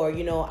mentioned before,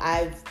 you know,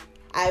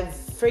 I've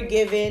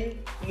forgiven,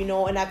 you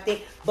know, and I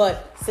think,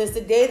 but since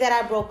the day that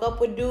I broke up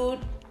with dude,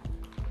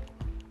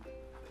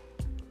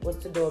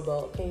 what's the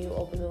doorbell? Can you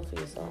open it for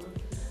yourself?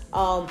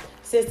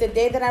 Since the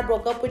day that I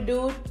broke up with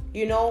dude,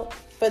 you know,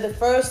 for the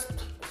first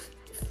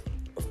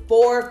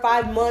 4 or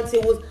 5 months,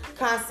 it was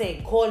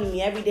constant calling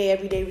me every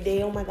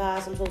day. Oh my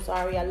gosh, I'm so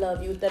sorry. I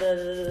love you. Da, da,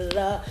 da, da,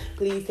 da.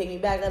 Please take me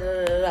back. Da,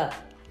 da, da, da.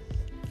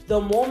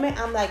 The moment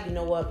I'm like, you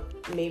know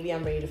what? Maybe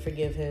I'm ready to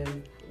forgive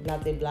him. Blah,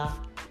 blah, blah.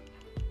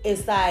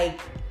 It's like,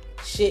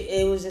 shit.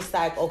 It was just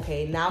like,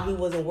 okay, now he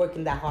wasn't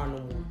working that hard no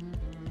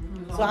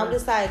more. So I'm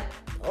just like,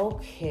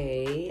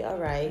 okay, all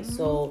right.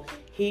 So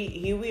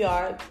here we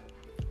are.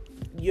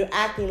 You're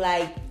acting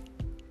like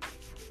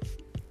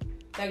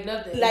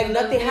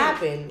nothing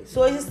happened.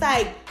 So it's just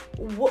like,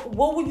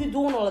 what were you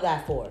doing all of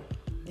that for?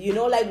 You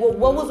know, like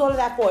what was all of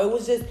that for? It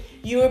was just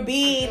you were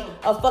being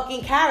a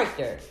fucking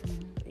character.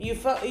 You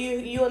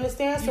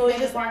understand? So it's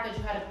just the part that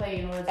you had to play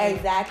in order to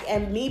exactly.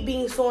 And me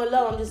being so in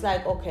love, I'm just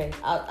like, okay,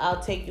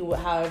 I'll take you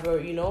however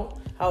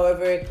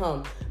it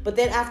comes. But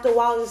then after a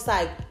while, it's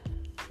like,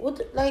 what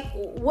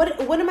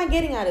am I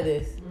getting out of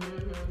this?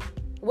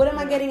 What am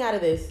I getting out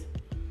of this?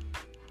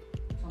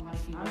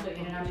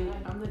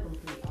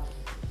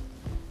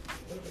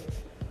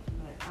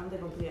 I'm the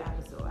complete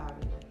opposite of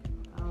Abby.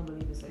 I don't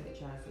believe in second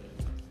chances.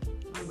 I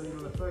don't believe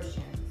in the first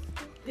chance.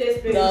 The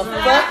fuck? What?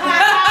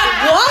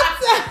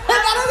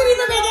 That doesn't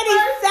even make any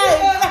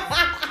sense.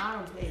 I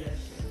don't play that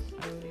shit.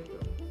 I really do.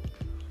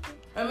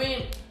 I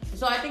mean,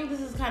 so I think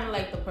this is kind of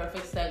like the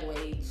perfect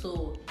segue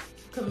to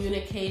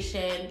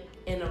communication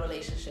in a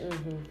relationship,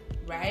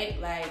 right?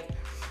 Like,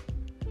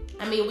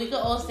 I mean, we could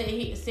all sit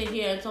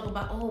here and talk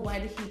about, oh, why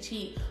did he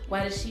cheat?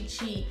 Why did she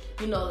cheat?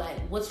 You know, like,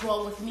 what's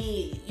wrong with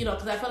me? You know,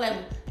 because I feel like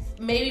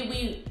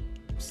maybe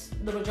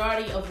the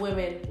majority of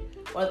women,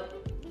 or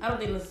I don't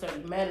think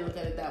necessarily men look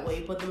at it that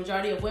way, but the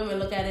majority of women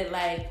look at it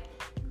like,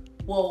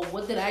 well,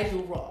 what did I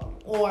do wrong?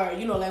 Or,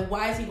 you know, like,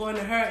 why is he going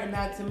to her and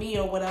not to me,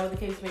 or whatever the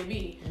case may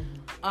be.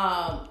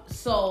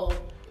 So,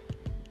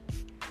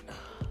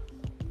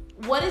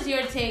 what is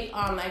your take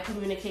on, like,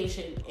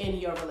 communication in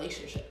your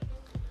relationship?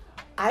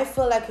 I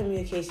feel like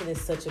communication is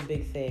such a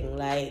big thing.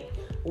 Like,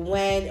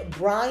 when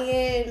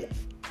Brian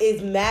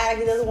is mad,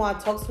 he doesn't want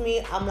to talk to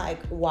me, I'm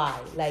like, why?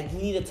 Like, we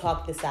need to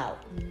talk this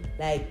out.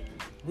 Like,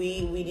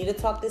 we need to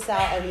talk this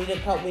out, and we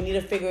need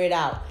to figure it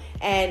out.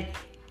 And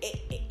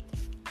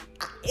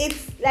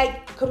it's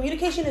like,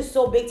 communication is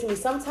so big to me.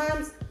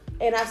 Sometimes,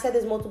 and I've said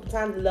this multiple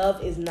times,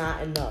 love is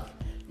not enough.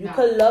 You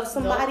could love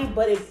somebody,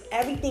 but if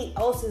everything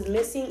else is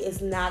missing,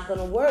 it's not going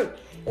to work.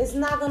 It's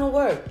not going to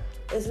work.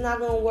 It's not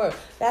going to work.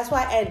 That's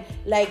why, and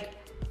like,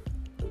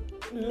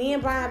 me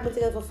and Brian have been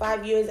together for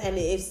 5 years, and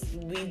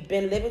we've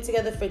been living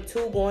together for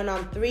 2, going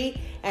on 3,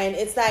 and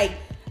it's like,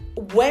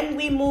 when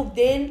we moved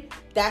in,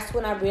 that's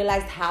when I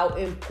realized how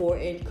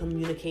important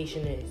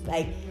communication is.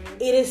 Like,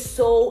 it is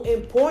so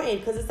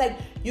important, because it's like,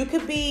 you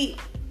could be,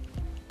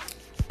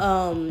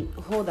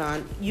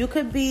 you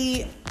could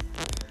be,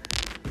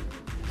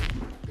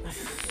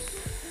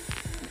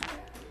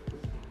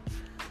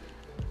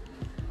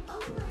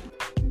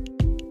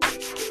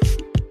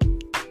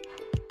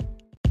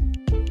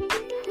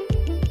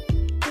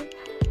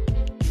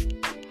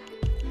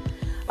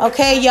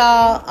 Okay,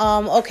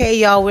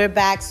 y'all, we're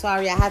back.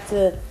 Sorry, I had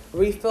to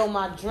refill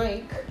my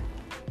drink.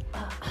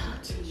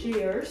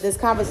 Cheers. This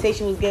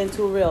conversation was getting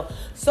too real.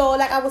 So,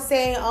 like I was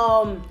saying,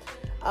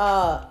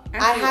 I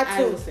had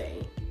to. was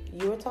saying.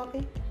 You were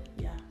talking?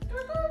 Yeah.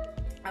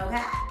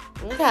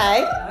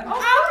 Okay.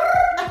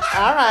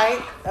 All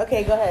right.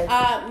 Okay, go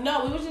ahead.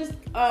 No, we were just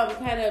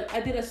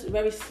I did a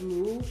very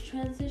smooth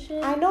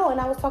transition. I know, and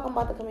I was talking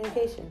about the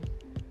communication.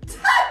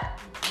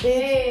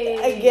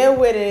 Hey. Get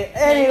with it.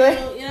 Anyway.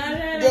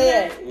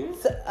 Yeah.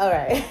 So, all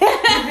right.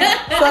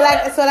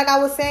 so like I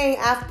was saying,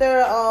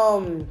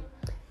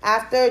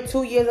 after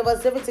 2 years of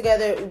us living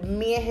together,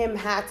 me and him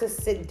had to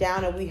sit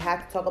down and we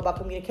had to talk about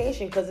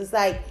communication, because it's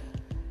like,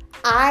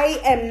 I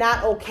am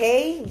not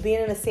okay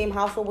being in the same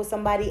household with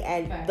somebody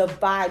and the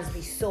vibes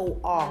be so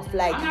off.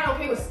 Like, I'm not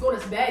okay with going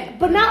to bed.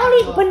 But not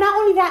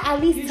only that, at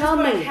least tell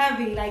me.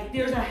 Heavy, like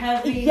there's a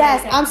heavy.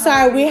 Yes, I'm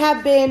sorry. We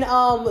have been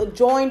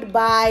joined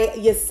by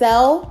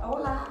Yesel.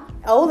 Hola.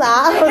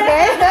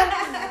 Okay.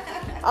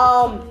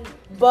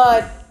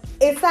 But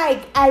it's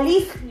like, at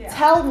least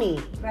tell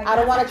me. Like, I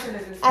don't want to.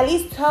 At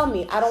least tell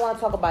me. I don't want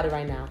to talk about it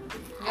right now.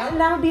 And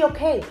that'll be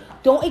okay.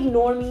 Don't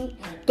ignore me.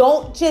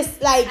 Don't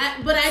just like.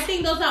 But I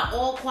think those are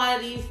all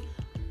qualities,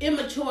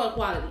 immature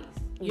qualities.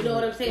 You know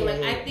what I'm saying?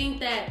 Like, I think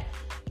that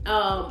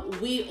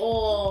we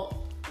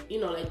all,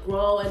 like,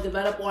 grow and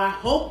develop, or I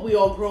hope we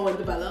all grow and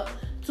develop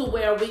to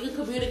where we can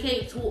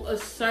communicate to a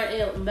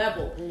certain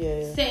level.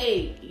 Yeah.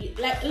 Say,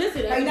 like,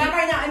 listen. Like, not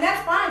right now. And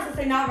that's fine to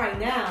say not right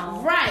now.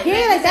 Right.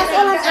 Yeah, like, that's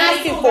all I'm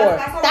asking for.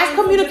 That's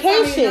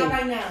communication. Not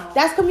right now.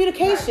 That's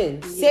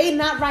communication. Right. Say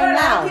not right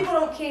now. A lot of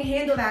people can't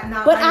handle that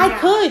now. But right I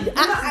could.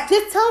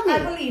 Just tell me. I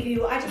believe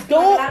you. I just feel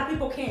like a lot of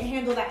people can't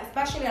handle that,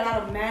 especially a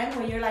lot of men.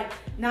 When you're like,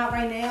 not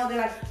right now, they're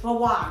like, but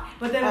why?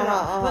 But then,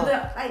 but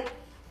they're like,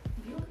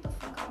 you get the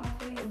fuck out my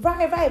face.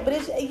 Right. But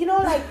it's,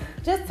 like,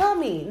 just tell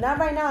me, not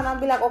right now, and I'll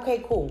be like,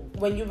 okay, cool.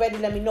 When you're ready,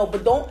 let me know.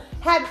 But don't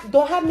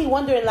have me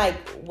wondering, like,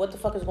 what the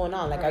fuck is going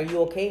on? Like, are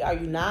you okay? Are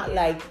you not?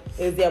 Like,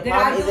 is there a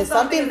problem? Is there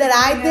something that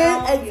I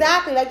did?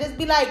 Exactly. Like, just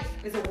be like,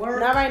 is it work?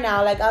 Not right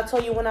now. Like, I'll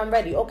tell you when I'm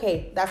ready.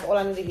 Okay, that's all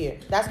I need to hear.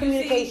 That's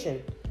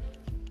communication.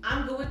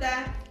 I'm good with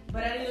that,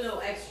 but I need a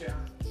little extra.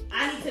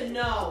 I need to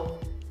know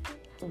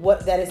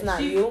that it's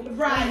not you.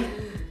 Right.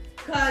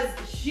 Because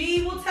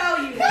she will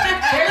tell you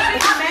that there's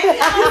been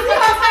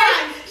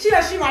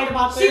she right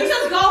about this. She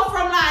just go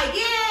from like,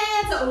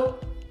 yeah, to,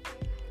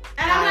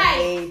 and I'm like,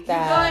 you good?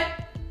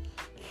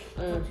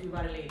 I'll talk to you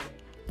about it later.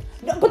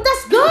 No, but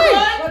that's good.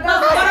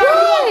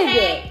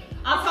 Okay?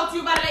 I'll talk to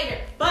you about it later.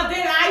 But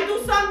then I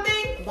do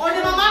something, or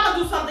then my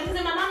mama do something. Because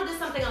if my mama did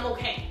something, I'm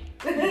okay.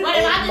 But if I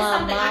did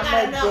something, I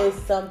gotta know. Did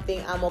something,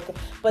 I'm okay.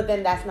 But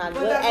then that's not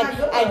good.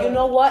 And you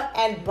know what?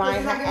 And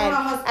Brian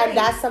and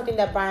that's something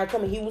that Brian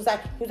told me. He was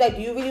like, do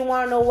you really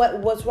want to know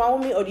what's wrong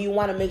with me, or do you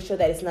want to make sure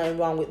that it's nothing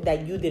wrong with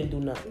that you didn't do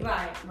nothing?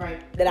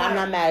 Right. That I'm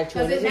not mad at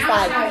you. Because it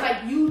now sounds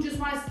like you just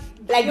want to.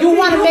 Like, you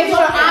want to make sure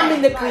I'm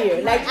in the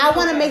clear. Like, I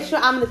want to make sure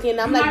I'm in the clear.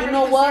 And I'm like, you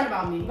know what?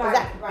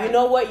 You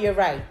know what? You're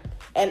right.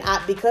 And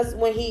because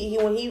when he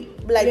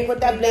like put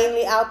that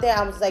blatantly out there,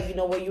 I was like, you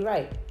know what? You're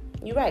right.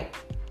 You're right.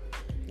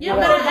 Yeah,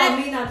 but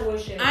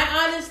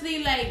I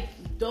honestly, like,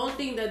 don't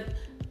think that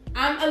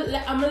I'm a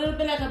little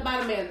bit like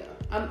about Amanda.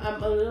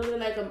 I'm a little bit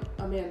like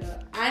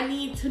Amanda. I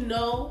need to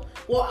know,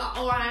 or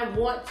I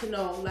want to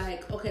know,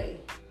 like, okay,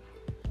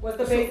 what's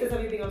the basis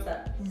of you being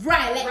upset?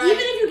 Right. Like, even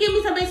if you give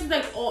me some basis,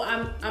 like, oh,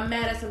 I'm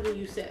mad at something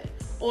you said,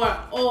 or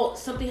oh,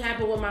 something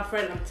happened with my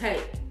friend, I'm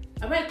tight.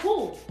 All right,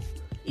 cool.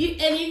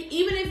 And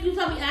even if you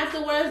tell me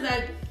afterwards,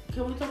 like,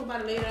 can we talk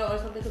about it later or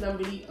something? Because I'm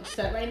really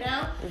upset right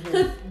now.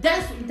 Because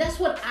that's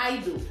what I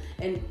do.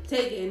 And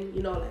taking,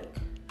 you know, like,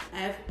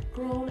 I've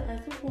grown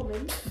as a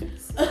woman.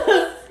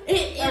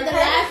 in the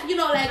last, you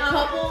know, like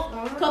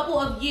couple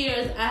of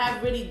years, I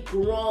have really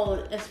grown,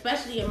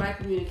 especially in my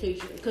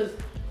communication. Because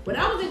when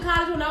I was in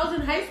college, when I was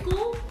in high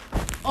school,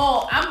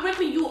 I'm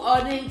ripping you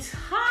an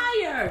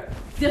entire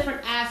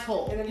different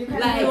asshole. And then you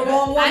kind of do the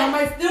wrong one, I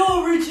might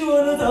still reach you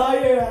an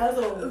entire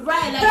asshole.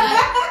 Right,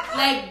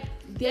 like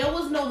there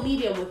was no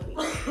medium with me.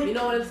 You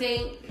know what I'm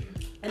saying?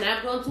 And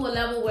I've grown to a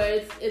level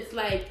where it's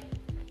like,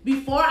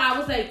 before I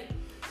was like,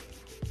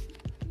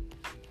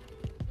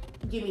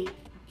 give me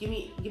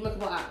a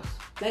couple hours.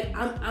 Like,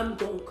 I'm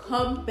gonna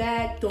come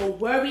back. Don't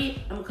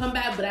worry, I'm gonna come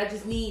back. But I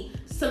just need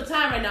some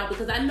time right now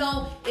because I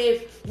know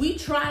if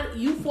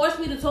you force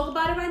me to talk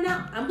about it right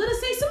now, I'm gonna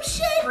say some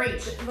shit.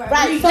 Right. So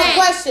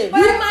question. You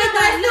might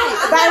not know.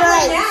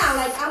 Right now.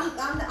 Like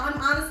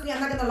I'm honestly, I'm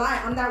not gonna lie.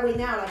 I'm that way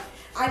now.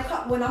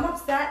 Like when I'm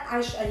upset,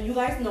 and you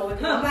guys know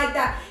it. I'm like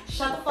that.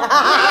 Shut the fuck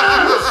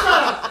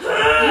up.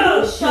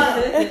 You shut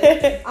up.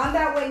 I'm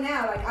that way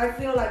now. Like I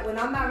feel like when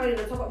I'm not ready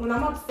to talk, when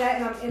I'm upset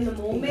and I'm in the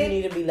moment, you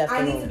need to be left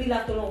alone. I need to be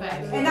left alone.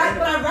 And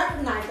I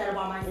recognize that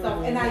about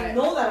myself, and I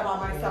know that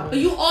about myself. But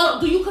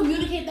do you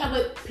communicate that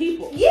with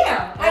people?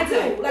 Yeah, I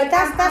do. Like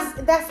that's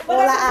all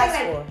I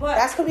ask for.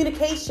 That's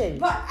communication.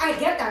 But I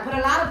get that. But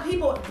a lot of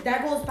people,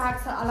 that goes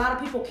back to a lot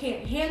of people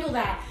can't handle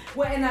that.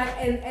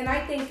 And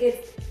I think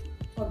it's,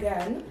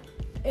 again,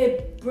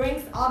 it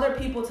brings other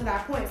people to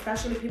that point,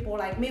 especially people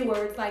like me,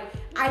 where it's like,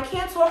 I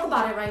can't talk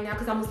about it right now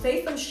because I'm gonna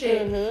say some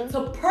shit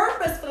to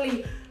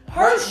purposefully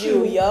hurt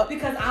you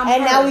because I'm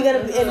and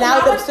hurt.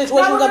 Now the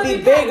situation is gonna be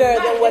bigger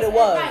than what it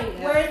was. Right.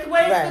 Where it's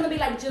gonna be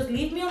like, just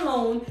leave me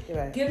alone,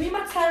 give me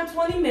my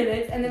 10-20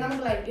 minutes, and then I'm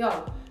gonna be like,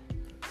 yo,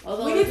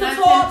 although we need to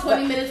talk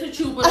 20 minutes with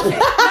you, but okay.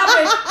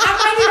 I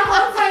might need a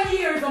whole 10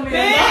 years, Amanda.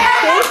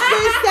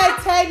 This said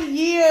 10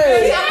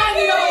 years. I might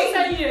need a whole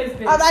 10 years,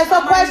 bitch. All right,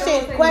 so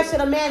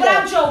question, Amanda. But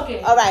I'm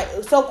joking. All right,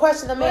 so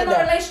question, Amanda.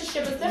 But in a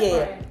relationship, it's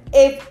different.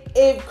 Yeah.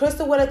 If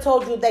Crystal would have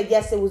told you that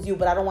yes, it was you,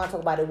 but I don't want to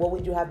talk about it, what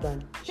would you have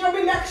done? You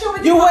would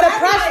have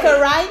pressed her,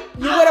 right?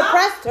 You would have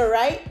pressed her,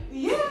 right?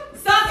 Yeah.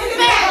 Stop it.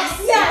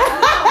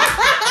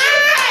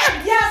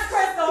 Yes,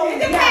 Crystal. It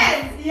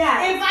depends.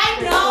 Yeah. If I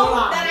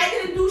know that I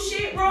didn't do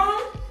shit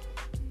wrong,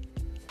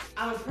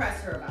 I'm gonna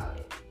press her about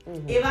it.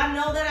 Mm-hmm. If I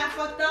know that I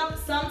fucked up,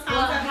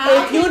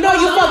 sometimes if you know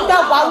you fucked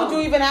up, why would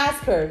you even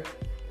ask her?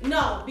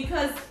 No,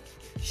 because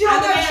she know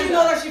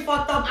that she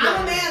fucked up.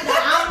 I'm Amanda. I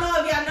don't know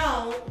if y'all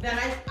know that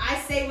I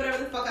say whatever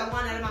the fuck I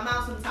want out of my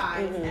mouth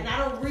sometimes, and I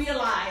don't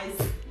realize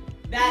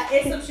that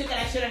it's some shit that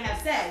I shouldn't have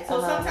said.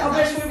 So sometimes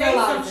I just say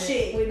some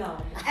shit. We know.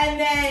 And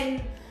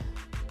then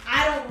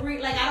I don't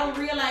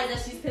realize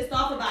that she's pissed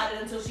off about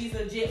it until she's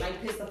legit like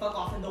pissed the fuck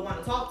off and don't want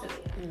to talk to me.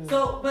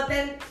 So, but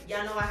then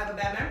y'all know I have a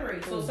bad memory.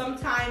 So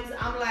sometimes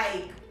I'm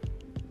like,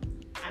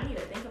 I need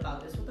to think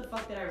about this. What the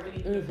fuck did I really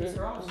do to piss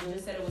her off? She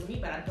just said it was me,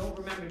 but I don't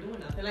remember doing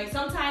nothing. Like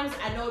sometimes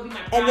I know it'd be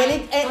my pride. And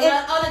then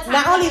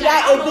not only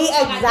that, it'd be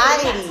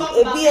anxiety.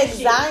 It'd be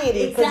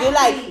anxiety because you're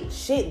like,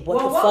 shit,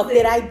 what the fuck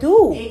did I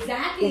do?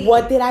 Exactly.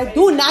 What did I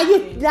do? Now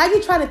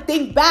you're trying to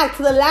think back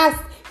to the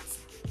last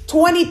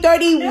 20,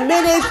 30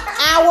 minutes,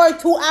 hour,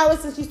 2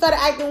 hours since you started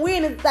acting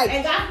weird. And it's like,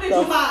 and that's been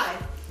July.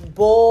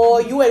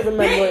 Boy, you ain't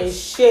remembering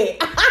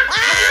shit.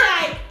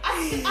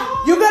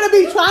 You're gonna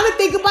be trying to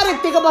think about it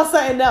and think about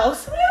something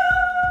else.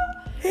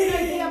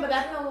 Yeah, but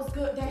that show was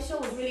good. That show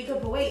was really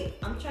good. But wait,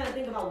 I'm trying to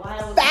think about why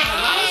I was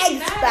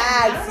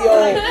facts,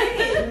 yo.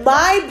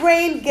 My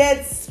brain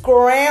gets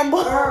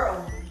scrambled.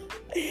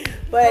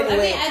 But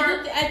anyway,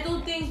 I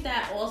do think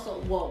that also.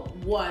 Well,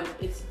 one,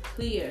 it's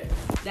clear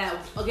that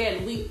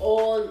again we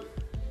all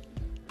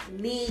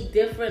need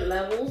different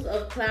levels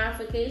of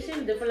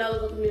clarification, different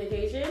levels of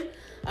communication.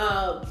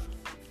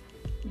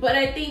 But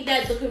I think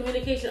that the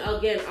communication,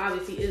 again,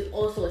 obviously, is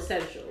also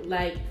essential.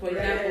 Like, for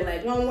example,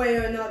 like... one way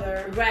or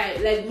another. Right.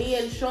 Like, me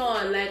and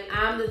Sean, like,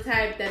 I'm the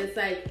type that it's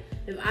like,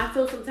 if I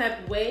feel some type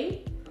of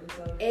way,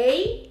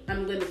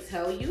 I'm going to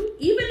tell you.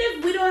 Even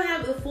if we don't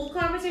have a full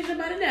conversation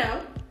about it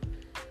now,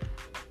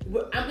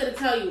 I'm going to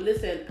tell you,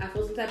 listen, I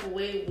feel some type of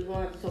way, we're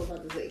going to have to talk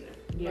about this later.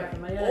 Yeah.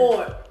 Right.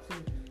 Or...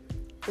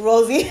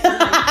 Rosie. Too much.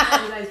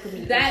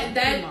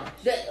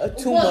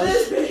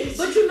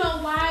 But you know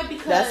why?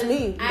 Because that's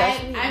me.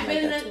 I've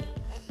been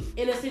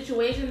in a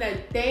situation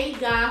that thank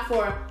God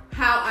for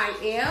how I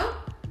am,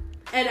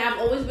 and I've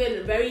always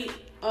been very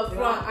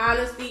upfront.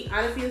 Honesty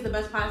is the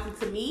best policy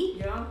to me.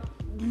 Yeah.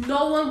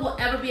 No one will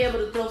ever be able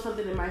to throw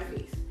something in my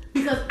face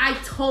because I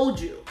told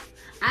you.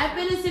 I've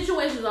been in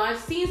situations, or I've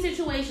seen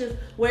situations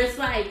where it's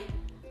like,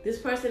 this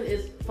person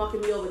is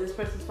fucking me over, this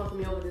person's fucking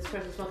me over, this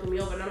person's fucking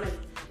me over, and I'm like,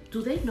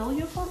 do they know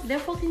they're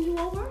fucking you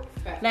over?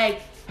 Right.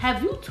 Like,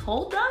 have you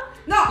told them?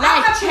 No, like,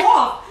 I cut you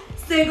off.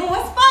 Single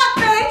as fuck,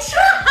 bitch.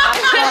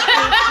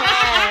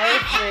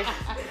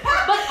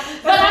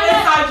 but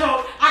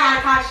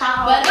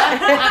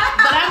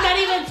I'm not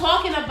even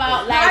talking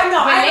about like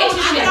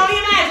relationships. I can only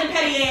imagine,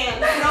 Petty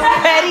Ann.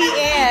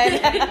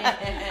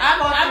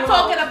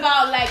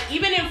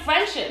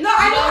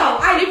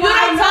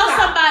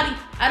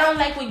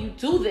 like when you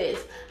do this.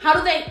 How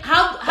do they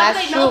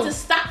know to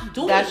stop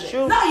doing That's this?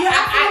 true. No, you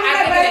have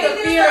I think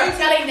the fear of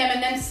telling them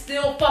and then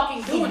still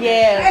fucking doing it.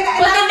 Yeah.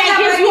 But then that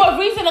gives you a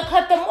reason to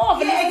cut them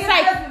off. And it's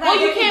like, well,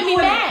 you can't be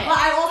mad. But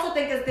I also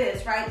think it's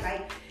this, right?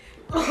 Like,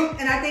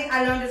 and I think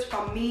I learned this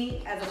from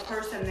me as a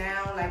person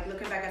now, like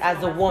looking back at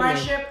as a woman,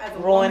 friendship, as a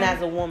growing woman,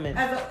 as a woman,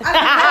 as a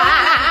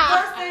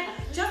person,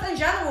 just in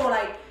general.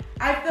 Like,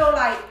 I feel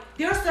like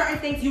there are certain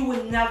things you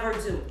would never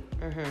do.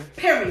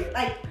 Period.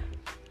 Like,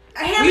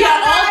 we are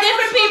all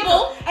different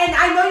people, and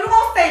I know you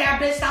won't say that,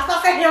 bitch. Stop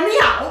saying, hear me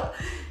out.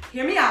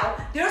 Hear me out.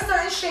 There are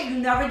certain shit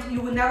you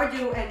would never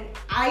do, and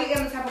I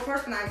am the type of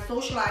person I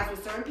socialize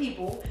with certain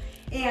people,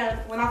 and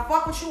when I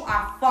fuck with you,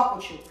 I fuck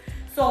with you.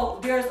 So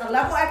there's a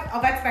level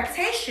of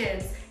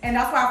expectations, and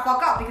that's why I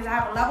fuck up, because I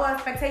have a level of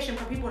expectation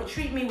for people to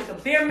treat me with the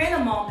bare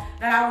minimum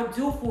that I would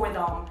do for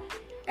them.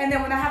 And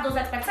then when I have those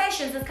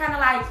expectations, it's kind of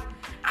like,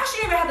 I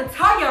shouldn't even have to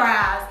tell your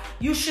ass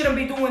you shouldn't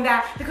be doing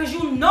that, because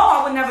you know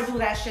I would never do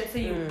that shit to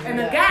you. And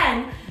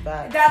again,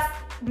 that's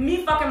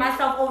me fucking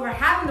myself over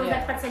having those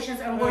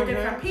expectations, and we're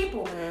different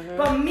people.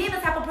 But me, the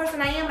type of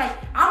person I am, like,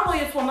 I'm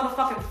loyal to a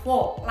motherfucking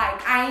fault.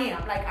 Like, I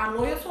am. Like, I'm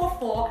loyal to a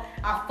fault.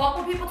 I fuck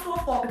with people to a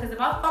fault, because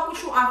if I fuck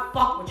with you, I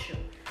fuck with you.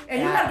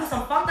 And you gotta do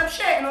some fucked up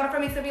shit in order for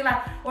me to be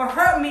like, or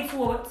hurt me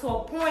to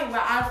a point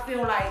where I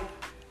feel like,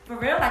 for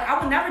real, like, I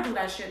would never do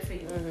that shit to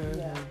you.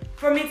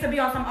 For me to be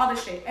on some other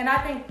shit. And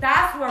I think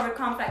that's where it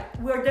comes, like,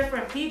 we're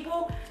different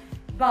people,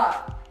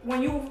 but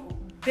when you've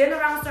been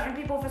around certain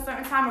people for a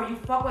certain time, or you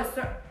fuck with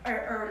certain,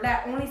 or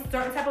let only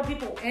certain type of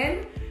people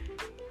in,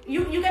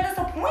 you get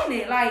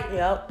disappointed, like,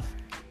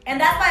 and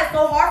that's why it's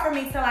so hard for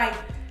me to, like,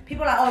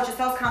 people are like, oh,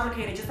 Giselle's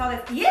complicated, Giselle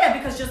this. Yeah,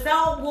 because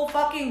Giselle will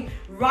fucking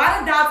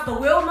ride or die to the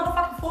wheel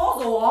motherfucking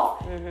falls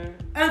off.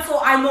 And so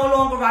I no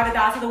longer ride or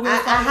die to the wheel.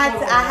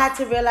 I had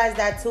to realize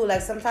that too.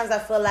 Like, sometimes I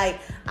feel like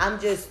I'm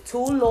just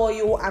too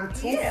loyal, I'm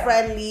too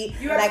friendly.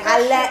 Like,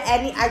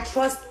 I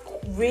trust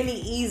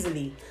really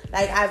easily.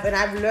 Like, I've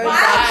learned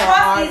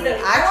that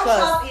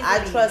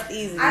I trust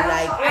easily.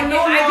 Like, I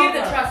give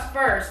the trust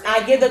first.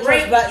 I give the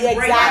trust, but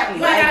exactly.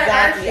 Like,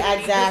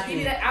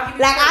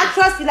 I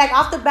trust you. Like,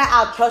 off the bat,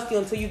 I'll trust you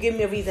until you give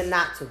me a reason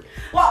not to.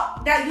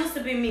 Well, that used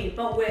to be me,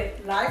 but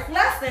with life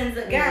lessons,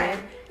 again,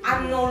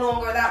 I'm no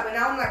longer that way.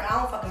 Now I'm like, I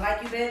don't fucking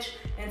like you, bitch,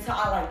 until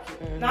I like you.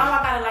 Now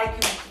I gotta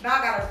like you.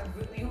 Now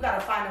you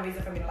gotta find a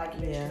reason for me to like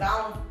you, bitch.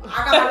 Cause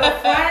I got my little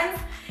friends,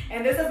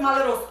 and this is my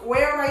little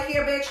square right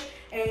here, bitch.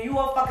 And you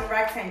a fucking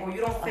rectangle.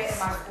 You don't fit in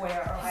my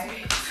square, alright?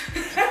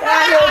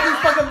 I know this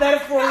fucking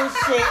metaphor and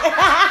shit.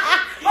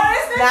 I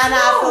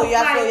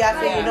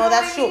feel you. You know,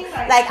 that's true.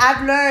 Like,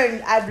 I've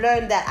learned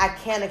that I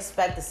can't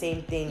expect the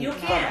same thing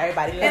from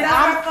everybody. And that's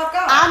where I fuck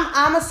up.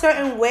 I'm a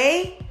certain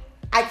way.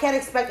 I can't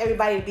expect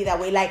everybody to be that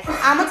way. Like,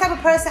 I'm a type of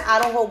person, I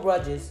don't hold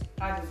grudges.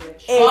 I do,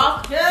 bitch. I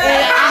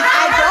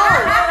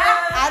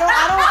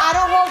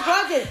don't hold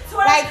grudges.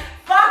 Like,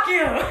 fuck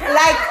you.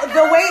 Like,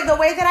 the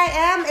way that I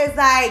am is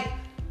like,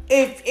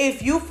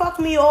 if you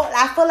fuck me off,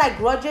 I feel like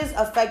grudges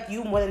affect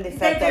you more than they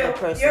affect the other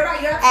person. You're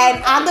right.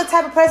 And I'm the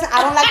type of person,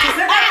 I don't like to.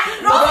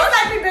 No, you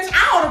like me, bitch.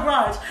 I hold a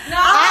grudge.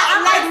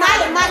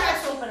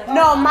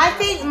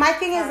 My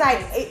thing is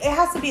like, it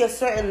has to be a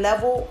certain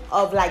level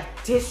of like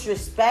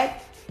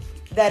disrespect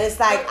that it's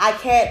like I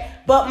can't.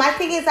 But my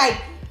thing is like.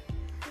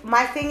 You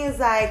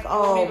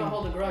don't even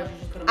hold a grudge. You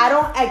just I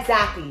don't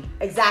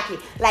exactly.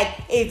 Like,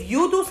 if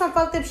you do some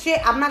fucked up shit,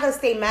 I'm not gonna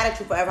stay mad at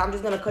you forever. I'm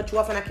just gonna cut you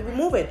off and I keep it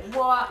moving.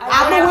 Well,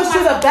 I'm gonna wish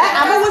you the best.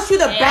 I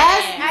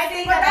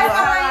think that's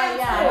how I am.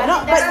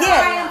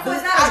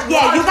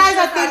 You guys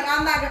are thinking.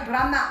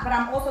 But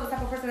I'm also the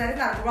type of person that is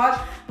not a grudge.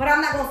 But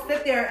I'm not gonna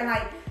sit there and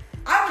like.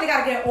 I really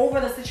gotta get over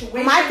the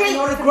situation. My thing is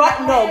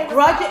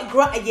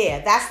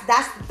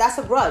that's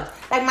a grudge.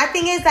 Like, my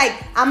thing is like,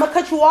 I'm gonna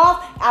cut you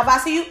off. If I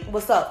see you,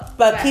 what's up?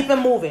 But keep it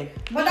moving.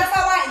 But that's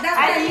how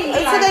I mean.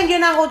 So then you're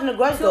not holding a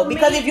grudge though,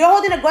 because if you're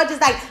holding a grudge,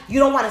 it's like you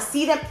don't want to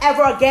see them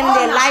ever again in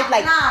their life.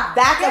 Like,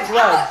 that's a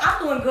grudge. I'm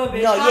doing good,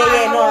 bitch. No,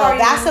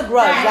 that's a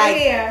grudge.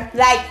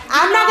 Like,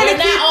 I'm not gonna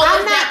keep.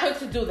 I'm not quick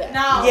to do that.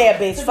 No. Yeah,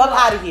 bitch. Fuck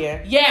out of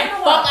here. Yeah,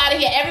 fuck out of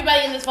here.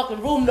 Everybody in this fucking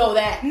room know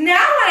that.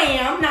 Now I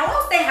am. Now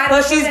I'll stay high.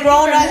 But she's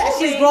grown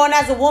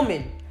as a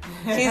woman.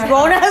 She's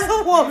grown as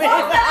a woman.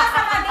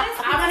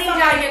 I'm gonna need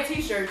y'all to get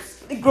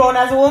t-shirts. Grown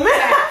as a woman.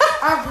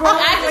 I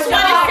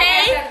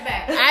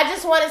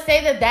just want to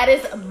say that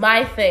is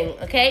my thing.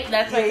 Okay,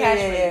 that's my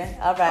catchphrase.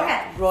 All right.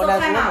 Okay. Grown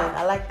as a woman.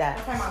 I like that.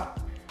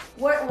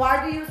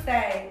 Why do you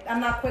say I'm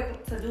not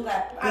quick to do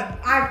that?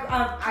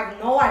 I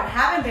know I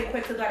haven't been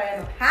quick to do that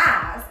in the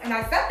past, and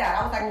I said that.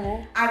 I was like,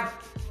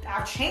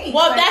 I've changed.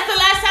 Well, that's the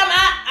last time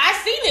I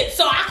seen it,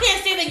 so I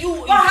can't say that you.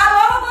 Well, how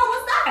long ago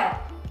was that?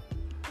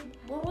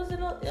 What was it?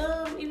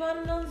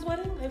 Ivana Nolan's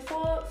wedding? Like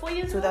 4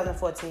 years ago?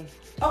 2014.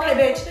 Okay,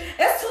 bitch.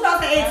 It's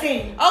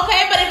 2018.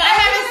 Okay, but if I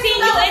haven't seen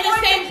you in the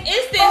same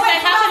instance,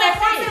 like how can I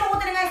say it? Who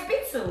did I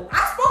speak to? I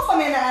spoke to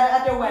him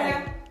at their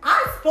wedding. I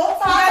spoke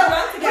to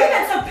her. We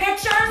went to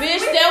pictures.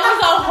 Bitch, there was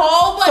a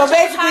whole bunch of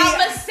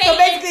conversation. So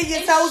basically, you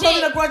tell who's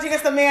holding a grudge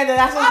against Amanda.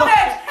 That's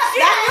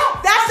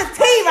the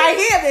tea right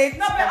here, bitch.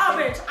 No, but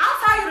bitch, I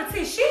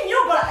she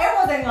knew, but it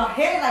wasn't a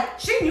hit. Like,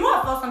 she knew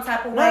I felt some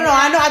type of way. No,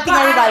 I know. I think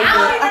everybody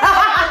did.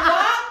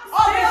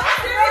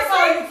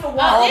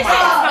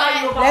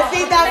 Let's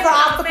leave that for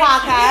off the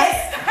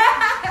podcast.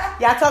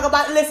 Y'all talk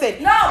about,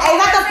 listen. No, it's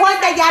not the point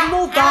that y'all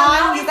moved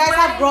on. You guys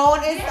have grown.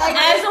 It's like,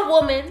 as a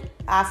woman.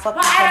 But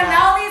at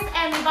Annalise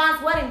and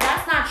Yvonne's wedding,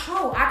 that's not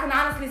true. I can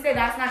honestly say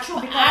that's not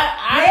true because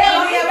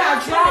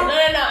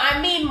I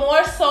mean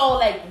more so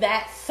like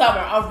that summer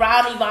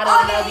around Yvonne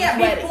and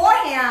Annalise's wedding.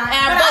 Beforehand.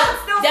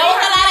 There was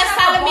a lot of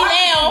telling me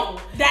now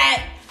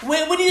that we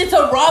needed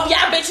to rub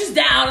y'all bitches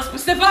down,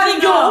 specifically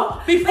you,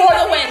 before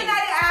the wedding.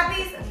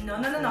 No.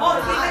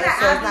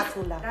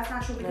 That's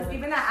not true because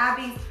even at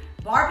Abby's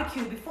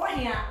barbecue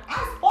beforehand,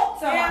 I spoke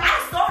to her.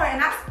 I saw her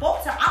and I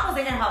spoke to her. I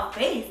wasn't in her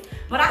face,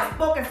 but I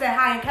spoke and said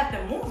hi and kept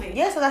it moving.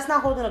 Yeah, so that's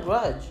not holding a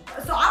grudge.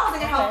 So I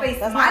wasn't in her face,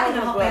 smiling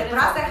in her face, but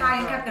I said hi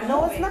and kept it moving.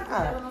 No, it's not.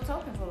 They were not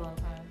talking for a long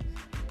time.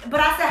 But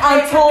I said hi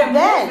and kept it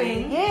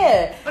moving.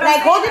 Yeah. But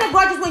like holding a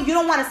grudge is when you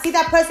don't want to see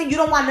that person, you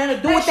don't want nothing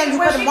to do with them, you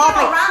put them off,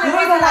 like, you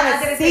don't even want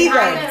to see them.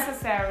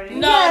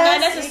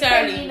 Not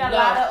necessarily.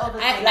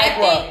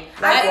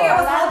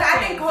 I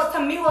think to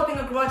me holding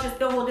a grudge is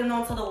still holding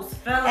on to those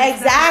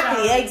feelings.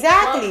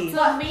 Exactly.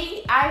 To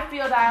me, I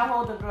feel that I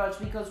hold a grudge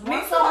because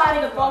once somebody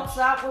fucks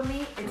up with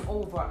me, it's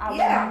over. I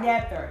will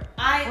never.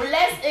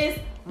 Unless it's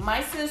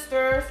my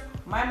sisters,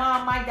 my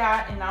mom, my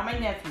dad, and now my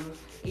nephews.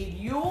 If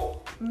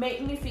you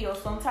make me feel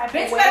some type of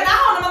way, bitch, better not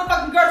hold a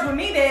motherfucking grudge with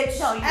me, bitch.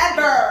 No,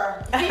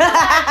 ever.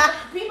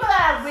 People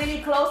that are really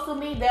close to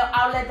me,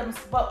 I'll let them.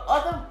 But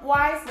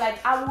otherwise,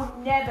 like, I would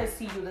never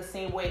see you the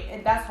same way,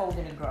 and that's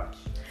holding a grudge.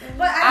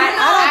 But I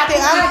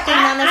don't think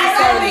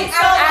necessarily.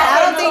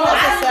 I don't think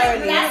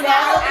necessarily.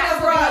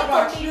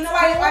 You know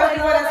why?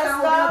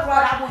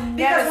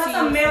 Because once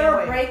a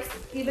mirror breaks,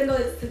 even though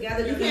it's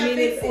together, doesn't mean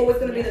it's always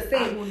going to be the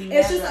same.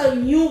 It's just a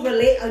new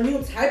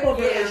type of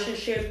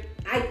relationship.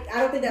 I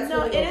don't think that's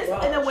no. It is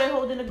in a way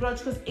holding a grudge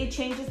because it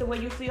changes the way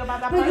you feel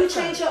about that person. But you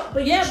change your,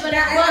 but yeah, but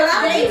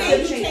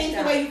you change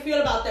the way you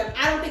feel about them.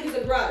 I don't think it's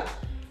a grudge.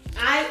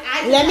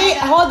 Let me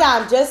hold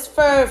on, just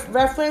for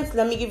reference.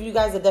 Let me give you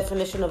guys a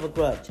definition of a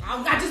grudge.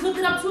 I just looked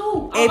it up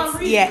too.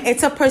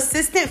 It's a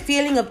persistent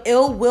feeling of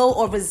ill will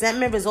or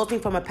resentment resulting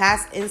from a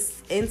past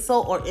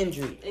insult or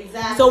injury.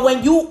 Exactly. So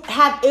when you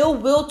have ill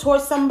will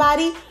towards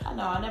somebody, I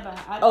never.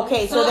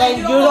 Okay, so then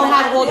you don't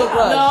have to hold a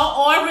grudge. No,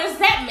 or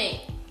resentment.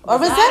 Or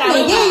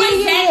resentment,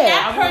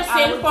 that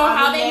person for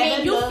how they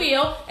made you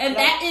feel. In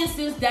that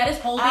instance, that is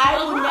holding a grudge.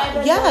 I would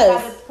never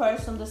look at a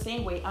person the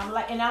same way.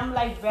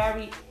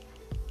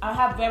 I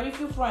have very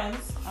few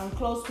friends. I'm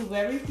close to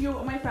very few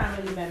of my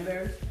family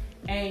members.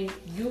 And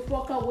you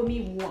fuck up with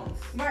me once.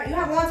 Right, you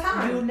have one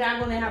time. You're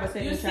not gonna have a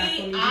second chance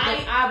for me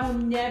because I will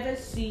never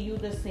see you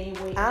the same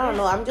way. I don't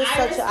know. I'm just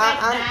I respect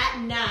that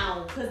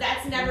now because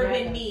that's never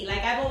been me.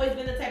 Like I've always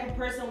been the type of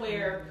person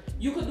where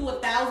you could do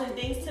 1,000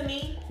 things to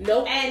me.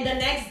 Nope. And the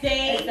next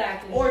day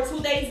or 2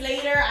 days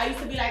later, I used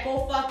to be like,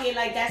 oh fuck it,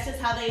 like that's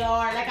just how they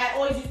are. Like I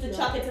always used to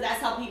chuck it to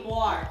that's how people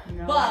are.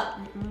 No. But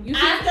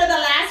after the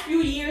last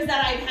few years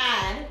that I've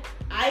had,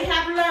 I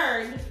have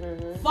learned,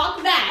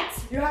 fuck that.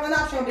 You have an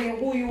option of being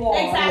who you are.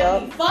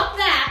 Exactly. Yep. Fuck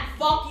that.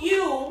 Fuck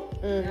you.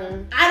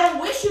 Mm-hmm. I don't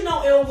wish you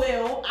no ill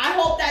will. I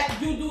hope that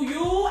you do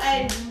you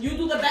and you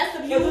do the best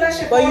of you.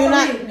 But you're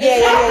not.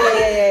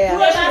 Yeah.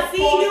 If I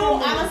see you,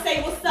 I'ma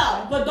say what's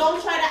up. But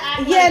don't try to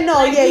act like. And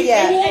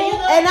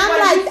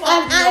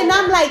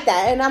I'm like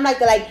that. And I'm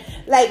like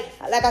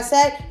I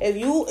said, if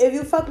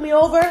you fuck me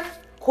over,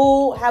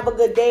 cool, have a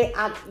good day.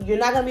 You're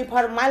not going to be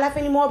part of my life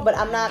anymore, but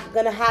I'm not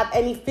going to have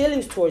any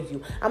feelings towards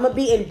you. I'm going to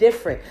be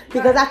indifferent.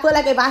 Because I feel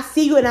like if I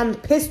see you and I'm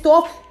pissed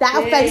off, that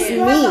affects me.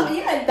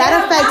 That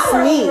affects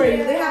me.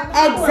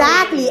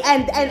 Exactly.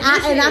 And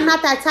I'm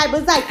not that type.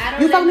 It's like,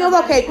 you fuck me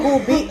over, okay, cool,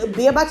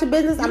 be about your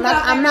business. I'm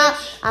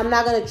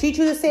not going to treat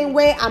you the same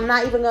way. I'm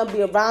not even going to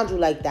be around you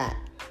like that.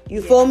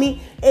 You feel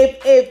me?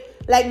 If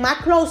like my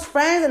close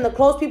friends and the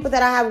close people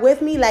that I have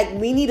with me, like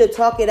we need to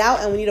talk it out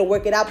and we need to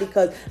work it out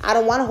because I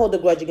don't want to hold a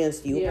grudge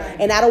against you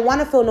and I don't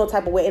want to feel no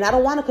type of way and I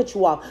don't want to cut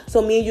you off.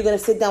 So me and you're going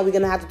to sit down, we're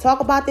going to have to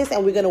talk about this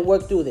and we're going to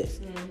work through this.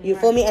 You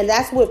feel me? And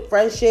that's with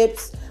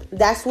friendships.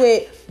 That's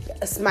with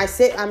my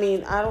I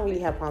mean, I don't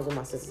really have problems with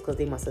my sisters because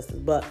they're my sisters,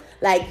 but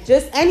like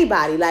just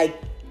anybody, like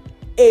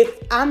if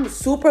I'm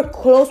super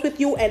close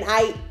with you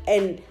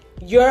and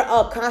you're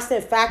a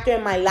constant factor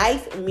in my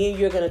life, me and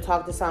you're going to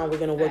talk this out and we're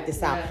going to work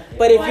this out.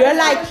 But if you're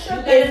like...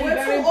 If we're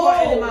very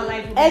important in my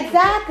life.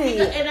 Exactly.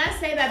 And I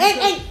say that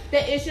because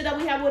the issue that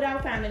we have with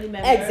our family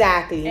members.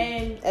 Exactly.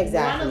 And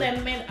one of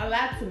them meant a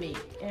lot to me.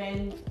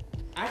 And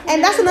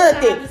that's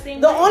another thing.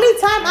 The only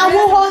time I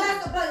will hold...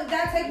 But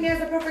that takes me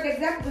as a perfect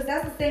example because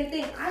that's the same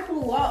thing. I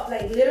grew up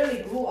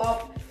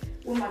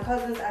with my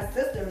cousins as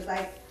sisters.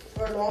 Like,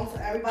 for a long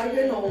time, everybody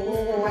here knows.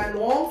 For a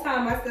long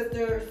time, my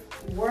sisters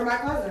were my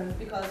cousins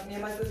because me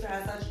and my sister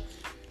had such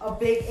a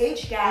big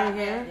age gap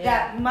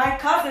that my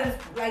cousins,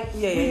 like,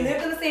 we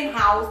lived in the same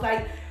house.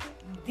 Like,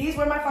 these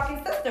were my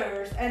fucking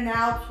sisters. And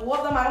now 2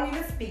 of them I don't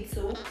even speak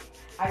to.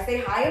 I say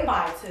hi and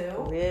bye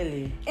to.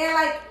 Really? And,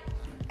 like,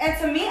 And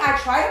to me, I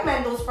try to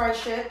mend those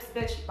friendships.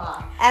 Bitch,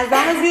 bye. As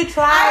long as you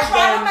try. I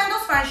try to mend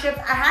those friendships.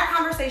 I had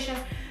conversations.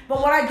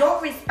 But what I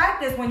don't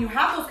respect is when you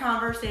have those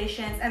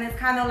conversations and it's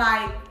kind of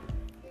like,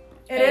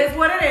 it is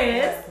what it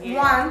is,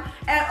 yeah. One.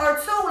 Or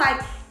two,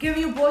 like, give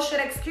you bullshit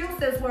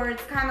excuses where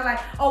it's kind of like,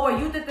 oh, well,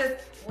 you did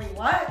this. Wait,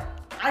 what?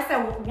 I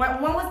said,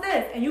 when was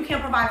this? And you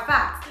can't provide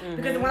facts. Mm-hmm.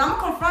 Because when I'm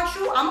going to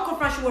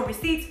confront you with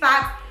receipts,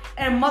 facts,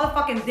 and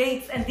motherfucking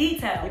dates and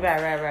details.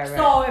 Right.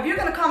 So if you're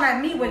going to come at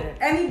me with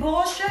any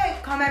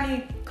bullshit, come at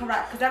me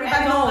correct. Because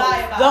everybody knows.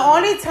 The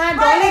only time.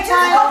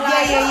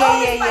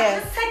 Yeah.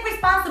 Just take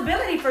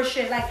responsibility for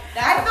shit. Like,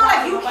 I feel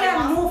like you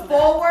can't move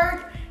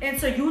forward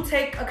until you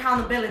take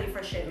accountability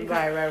for shit.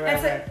 Right.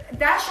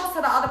 That shows to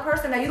the other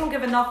person that you don't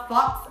give enough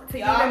fucks to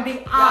even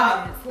be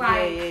honest.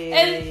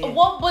 Like,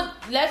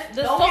 let's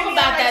talk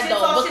about that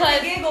though,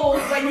 because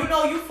giggles when you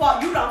know you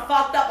done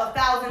fucked up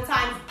 1,000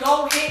 times.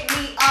 Don't hit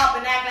me up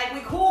and act like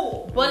we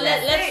cool. But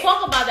let's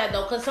talk about that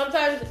though, because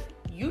sometimes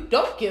you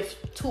don't give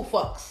two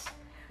fucks.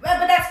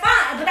 But that's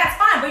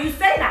fine. But you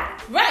say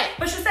that. Right.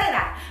 But you say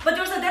that. But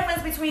there's a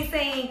difference between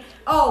saying,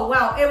 oh,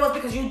 well, it was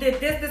because you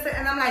did this,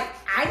 and I'm like,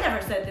 I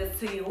never said this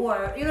to you.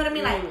 Or, you know what I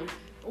mean? Like,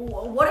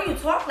 what are you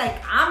talking?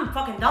 Like, I'm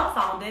fucking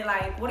dumbfounded.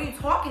 Like, what are you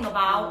talking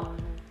about?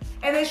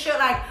 And then shit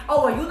like,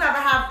 oh, well, you never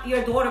have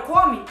your daughter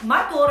call me.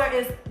 My daughter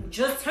is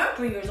just turned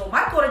 3 years old.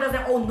 My daughter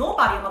doesn't owe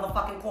nobody a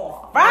motherfucking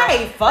call.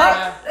 Right, fuck.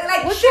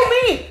 Like what shit, you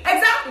mean?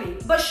 Exactly.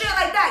 But shit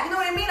like that, you know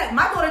what I mean? Like,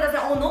 my daughter doesn't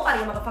owe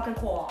nobody a motherfucking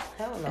call.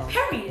 Hell no.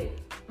 Period.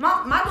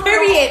 My daughter.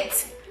 Period.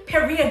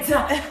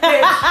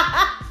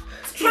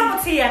 Triple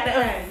T at the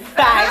end.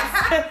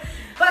 Facts.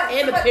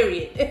 And a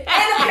period. And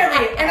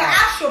an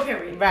actual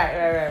period.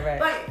 Right.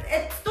 But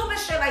it's stupid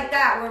shit like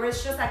that where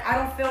it's just like, I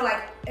don't feel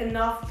like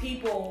enough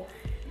people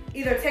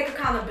either take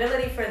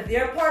accountability for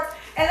their parts.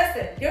 And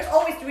listen, there's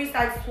always three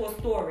sides to a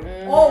story.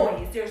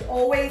 Always. There's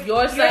always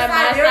your side,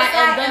 my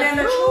side, and then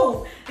the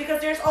truth. Because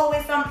there's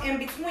always some in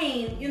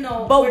between, you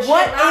know. But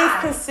what is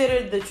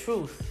considered the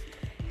truth?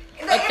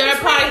 A third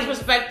party's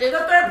perspective.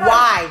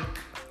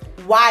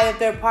 Why a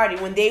third party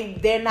when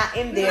they're not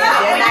in there?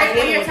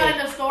 When you're telling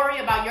the story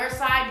about your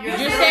side, you're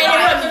saying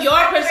it from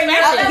your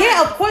perspective.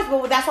 Yeah, of course,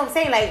 but that's what I'm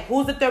saying. Like,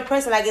 who's the third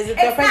person? Like, is the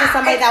third person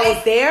somebody that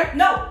was there?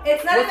 No,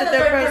 it's not even the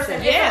third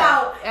person.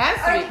 Yeah,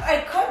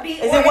 it could be.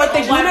 Is it what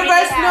the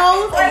universe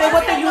knows? Is it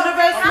what the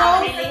universe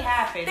knows?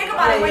 Think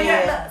about it when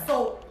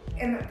you're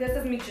and this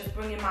is me just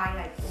bringing my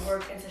like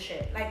work into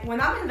shit. Like when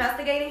I'm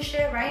investigating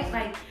shit, right?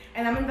 Like,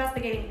 and I'm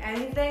investigating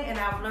anything, and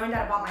I've learned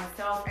that about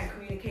myself and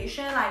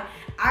communication. Like,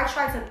 I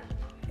try to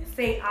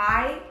say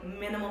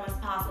minimum as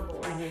possible.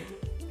 Like,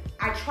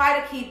 I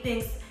try to keep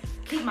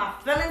my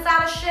feelings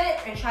out of shit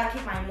and try to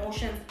keep my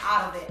emotions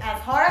out of it. As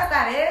hard as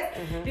that is,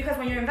 because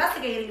when you're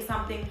investigating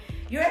something,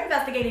 you're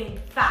investigating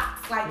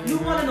facts. Like, you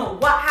want to know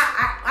what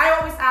I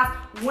always ask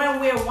when,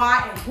 where,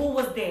 why, and who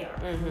was there.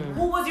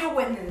 Who was your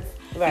witness?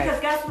 Right.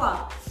 Because guess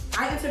what?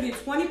 I interviewed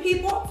 20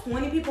 people.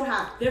 20 people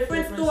have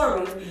different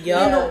stories.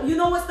 Yep. You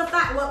know what's the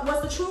fact?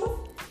 What's the truth?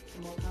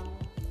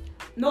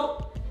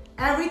 Nope.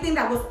 Everything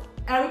that was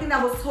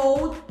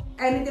told,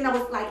 anything that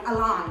was like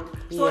aligned.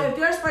 So if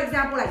there's, for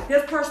example, like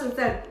this person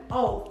said,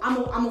 "Oh,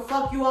 I'm gonna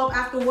fuck you up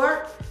after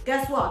work,"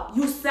 guess what?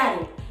 You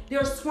said it.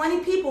 There's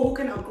 20 people who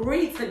can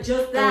agree to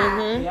just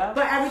that,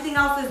 but everything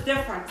else is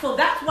different. So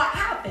that's what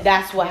happened.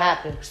 That's what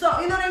happened. So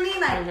you know what I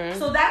mean? Like,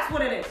 so that's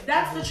what it is.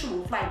 That's the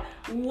truth. Like,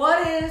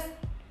 what is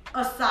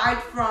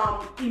aside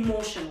from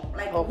emotional?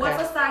 Like,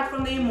 what's aside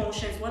from the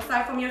emotions? What's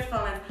aside from your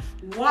feelings?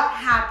 What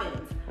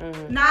happened?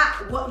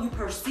 Not what you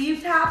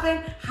perceived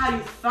happened, how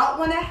you felt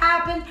when it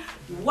happened,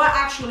 what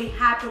actually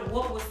happened,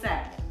 what was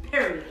said.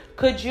 Period.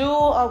 Could you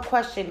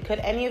question? Could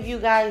any of you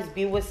guys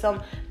be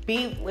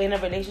in a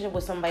relationship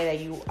with somebody that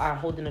you are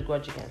holding a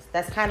grudge against?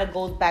 That kind of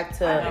goes back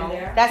to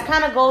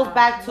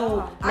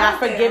not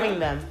forgiving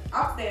them.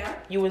 I was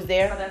there. You was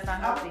there? So that's not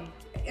healthy.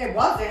 It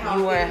wasn't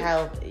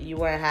healthy. You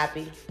weren't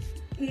happy.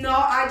 No,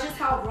 I just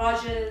held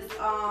grudges.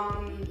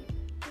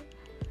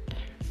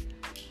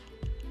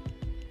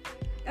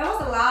 It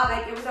was a lot.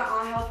 Like, it was an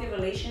unhealthy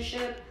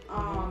relationship.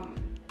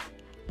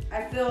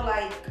 I feel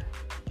like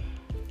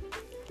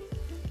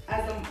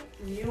as a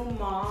new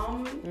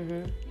mom,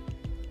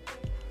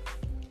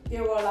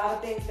 there were a lot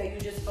of things that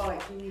you just felt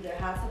like you either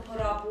had to put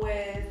up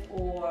with,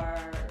 or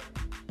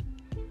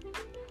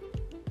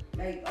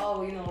like,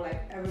 oh, you know,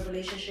 like every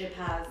relationship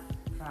has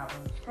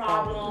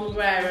problems.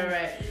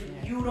 Right.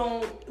 You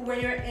don't, when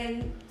you're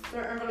in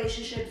certain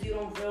relationships, you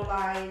don't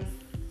realize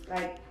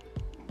like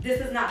this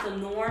is not the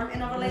norm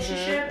in a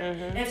relationship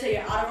until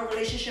you're out of a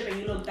relationship and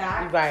you look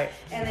back. Right.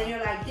 And then you're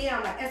like,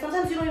 damn. Like, and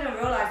sometimes you don't even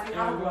realize you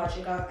have a grudge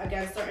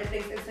against certain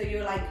things until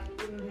you're like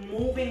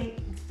moving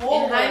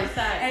forward. In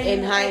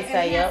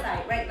hindsight,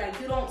 right? Like,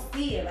 you don't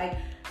see it. Like,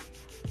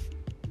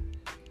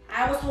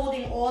 I was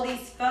holding all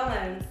these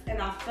feelings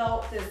and I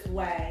felt this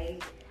way.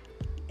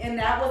 And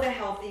that wasn't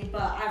healthy,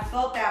 but I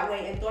felt that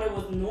way and thought it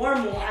was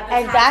normal at the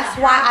time. And that's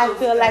why I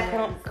feel like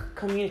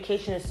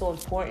communication is so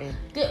important.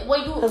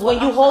 Because when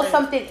you hold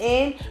something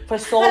in for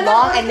so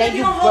long and then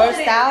you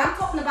burst out. I'm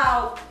talking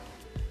about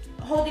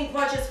holding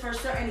grudges for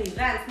certain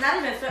events, not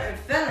even certain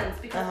feelings,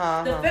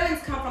 because the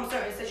feelings come from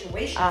certain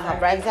situations.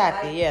 Right,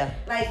 exactly,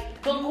 Like,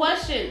 but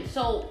question,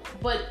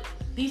 but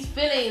these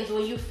feelings,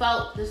 when you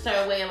felt this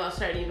certain way about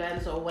certain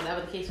events or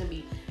whatever the case may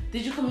be,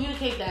 did you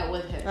communicate that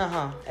with him?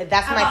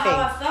 That's my thing.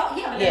 How I felt?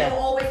 Yeah, but then it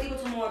will always equal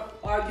to more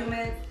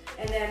arguments,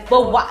 and then.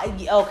 But why?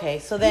 Okay,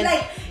 so then.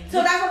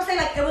 So that's what I'm saying.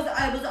 Like, it was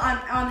an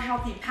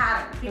unhealthy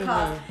pattern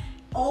because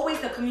always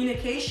the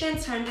communication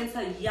turned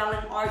into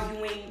yelling,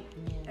 arguing,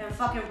 and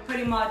fucking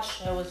pretty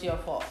much. It was your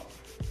fault.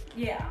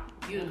 Yeah.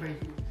 You agree.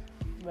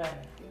 Right.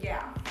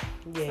 Yeah.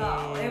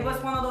 So it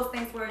was one of those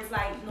things where it's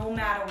like, no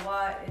matter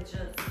what, it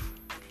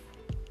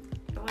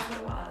was what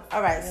it was.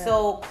 All right. Yeah.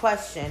 So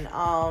question.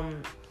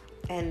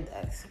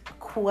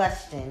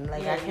 Question.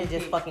 Like I can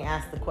just fucking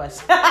ask the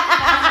question.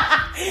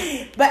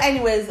 But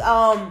anyways,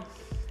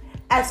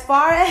 as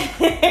far as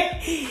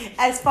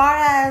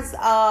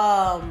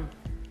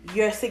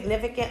your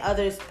significant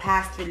other's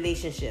past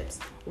relationships,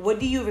 what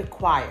do you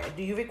require?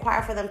 Do you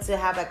require for them to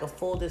have like a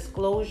full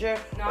disclosure,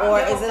 or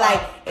is it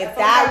like if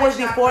that was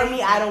before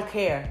me, I don't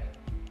care?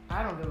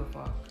 I don't give a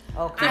fuck.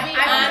 Okay.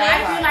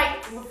 I feel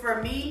like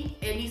for me,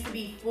 it needs to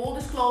be full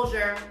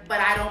disclosure, but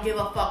I don't give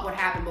a fuck what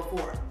happened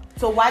before.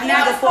 So why do you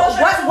need the full?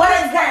 What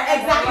is that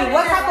exactly?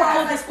 What type of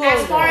full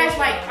disclosure? As far as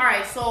like, all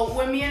right, so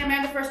when me and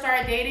Amanda first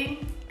started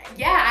dating,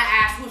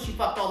 I asked who she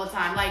fucked all the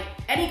time. Like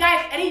any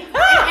person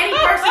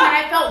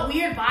that I felt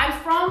weird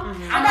vibes from,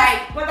 I'm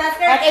like, but that's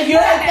if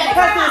that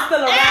person is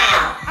still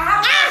around. I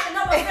have a question.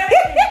 No, but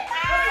seriously.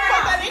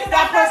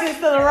 That person is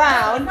still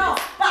around. No,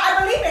 but I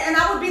believe it, and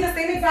I would be the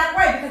same exact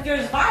way because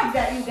there's vibes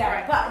that you get.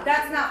 Right. But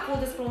that's not full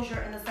disclosure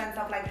in the sense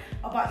of like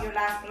about your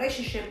last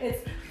relationship.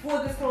 It's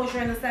full disclosure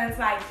in the sense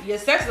like your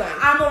sex life.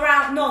 I'm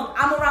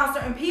around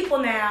certain people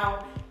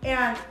now,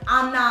 and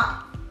I'm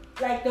not.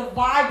 Like the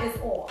vibe is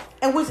off,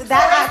 and which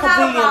that I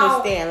completely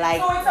understand.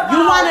 Like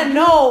you want to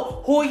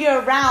know who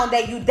you're around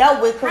that you dealt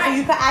with, so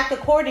you can act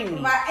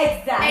accordingly. Right,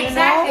 exactly.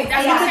 Exactly.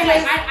 That's what I'm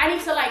saying. Like, I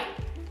need to like.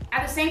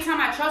 At the same time,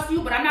 I trust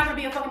you, but I'm not gonna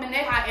be a fucking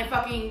bandeja and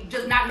fucking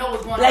just not know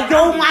what's going on. Like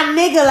you're my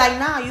nigga. Like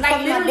nah, you like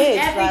fucking my bitch.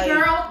 Every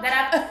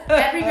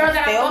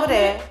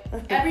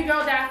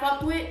girl that I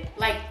fucked with,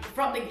 like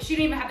she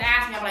didn't even have to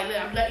ask me. I'm like,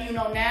 I'm letting you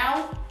know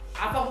now.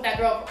 I fucked with that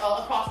girl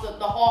across the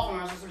hall from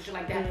her or some shit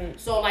like that. Mm-hmm.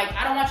 So like,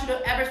 I don't want you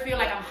to ever feel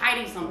like I'm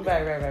hiding something.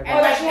 Right.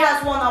 And like she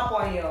has one up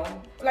on you.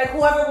 Like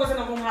whoever was in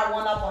the room had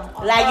one up on.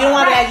 Like you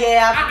want that?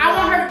 Yeah. I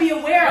want her to be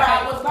aware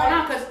of what's going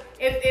on because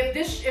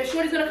if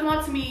Shorty's gonna come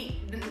up to me.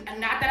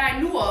 Not that I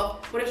knew of,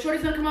 but if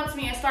Shorty's gonna come up to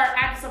me and start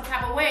acting some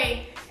type of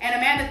way, and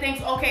Amanda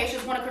thinks, okay, it's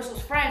just one of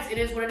Crystal's friends, it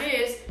is what it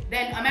is,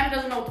 then Amanda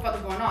doesn't know what the fuck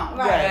is going on.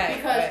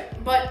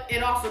 But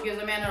it also gives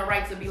Amanda a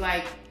right to be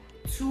like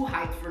too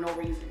hyped for no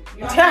reason.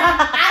 You know what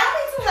I don't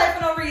be too hyped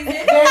for no reason.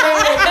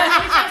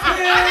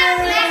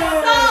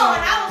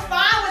 I was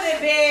fine with it,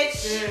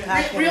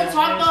 bitch. Real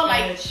talk though,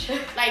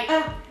 like.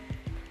 I'm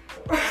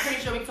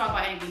pretty sure we can talk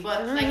about anything,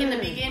 but like in the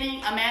beginning,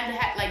 Amanda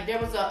had like there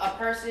was a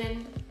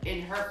person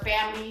in her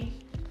family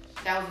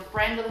that was a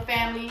friend of the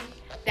family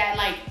that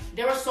like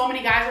there were so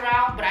many guys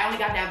around, but I only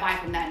got that vibe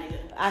from that nigga.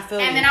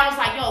 Then I was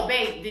like, yo,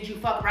 babe, did you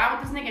fuck around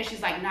with this nigga? And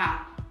she's like, nah.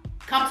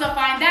 Come to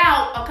find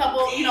out a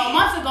couple,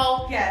 months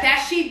ago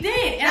that she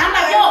did. And I'm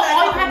like, yo,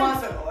 I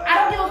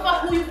don't give a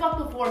fuck who you fucked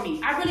before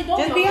me. I really don't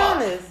give a fuck. Just be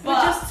honest.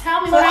 But just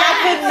tell me so what I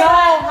could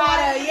know how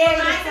to,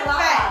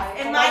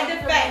 in my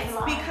defense,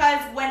 because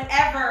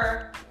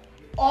whenever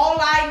all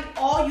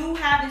you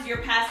have is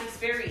your past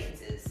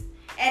experiences.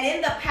 And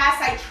in the past,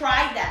 I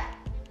tried that.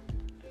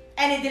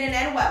 And it didn't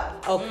end well.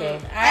 Okay.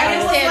 I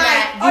understand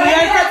that.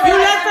 You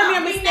learned from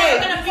your mistakes.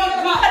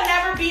 We could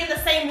never be in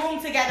the same room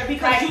together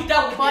because you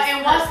dealt with this.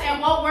 In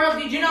what world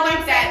did you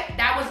think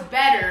that was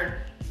better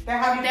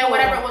than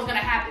whatever was going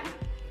to happen?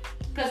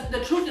 Because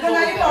the truth is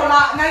always better.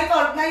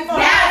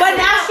 But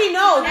now she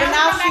knows.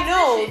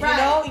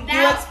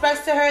 You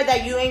expressed to her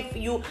that you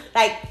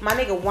like my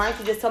nigga. Why don't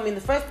you just tell me in the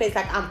first place?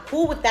 Like I'm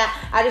cool with that.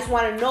 I just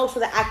want to know so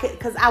that I could,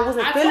 because I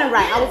wasn't feeling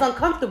right. I was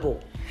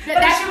uncomfortable.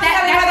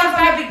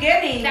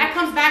 That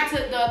comes back to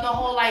the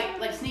whole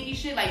like sneaky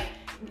shit. Like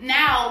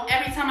now,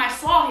 every time I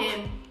saw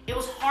him, it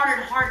was harder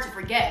and harder to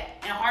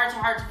forget and harder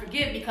to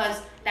forgive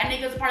because that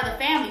nigga's part of the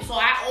family. So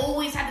I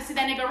always had to see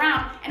that nigga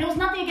around, and it was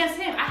nothing against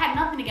him. I had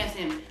nothing against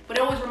him, but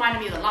it always reminded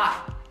me of the lie.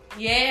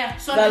 Yeah.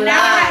 So now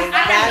I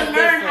had to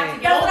learn how to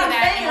get over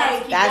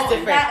that. That's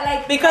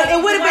different. Because it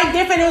would have been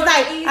different. It was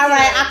like, all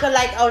right, I could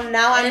like, oh,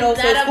 now I know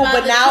so it's cool,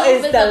 but now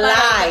it's the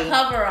lie.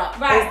 Cover up.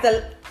 Right. It's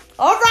the.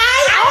 All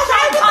right, with the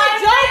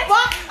joke,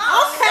 but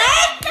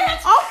okay,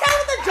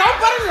 with the joke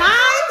button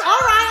lines.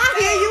 All right, I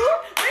hear you.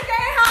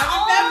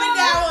 I remember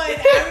that one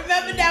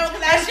because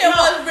that shit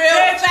was real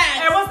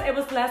fast. It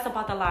was less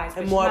about the lies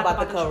and more about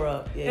the cover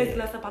up. It's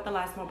less about the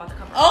lies, more about the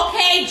cover up.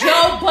 Okay,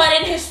 Joe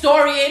Budden,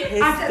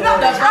 historian.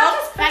 I'm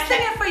just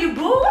fixing it for you,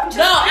 boo.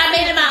 I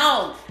made it my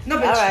own. No,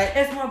 bitch. All right.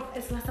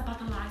 It's less about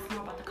the lies,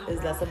 more about the cover up.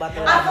 It's less about the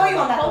lies. I feel you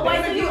on that. But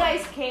why do you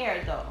guys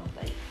care though?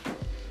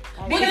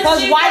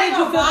 Because why did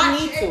you feel the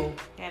need to?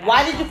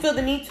 Why did you feel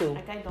the need to?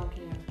 Like I don't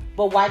care.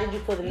 But why did you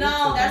feel the need to?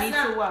 No, that's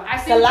not.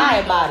 I to lie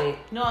about it.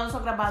 No, I'm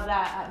talking about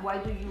that. Why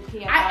do you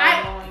care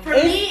about For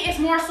me, it's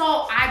more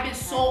so I've been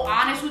so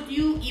honest with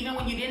you, even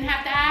when you didn't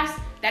have to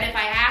ask, that if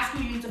I ask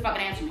you, you need to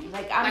fucking answer me.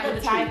 Like, I'm the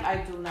type, I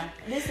do not.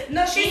 Listen,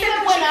 no, she even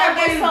said when I'm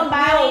with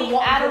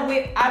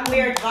somebody, I'm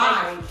weird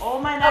vibes. Oh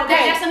my God.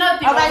 Okay, that's another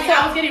thing. Okay, so,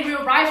 I was getting real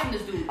vibes from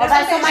this dude.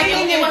 Okay, so my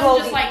thing is,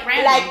 Rosie,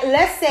 like,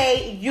 let's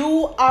say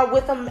you are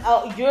with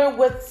you're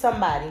with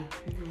somebody.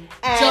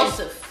 And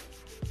Joseph.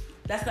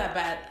 That's not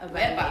bad.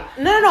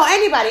 No,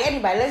 anybody.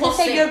 Let's just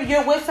say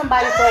you're with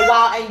somebody for a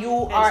while and you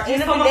are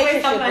in a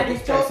relationship with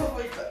this person.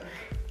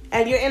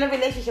 And you're in a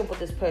relationship with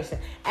this person.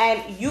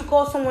 And you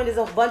go somewhere, there's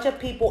a bunch of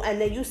people,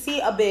 and then you see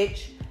a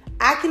bitch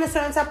acting a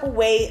certain type of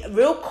way,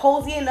 real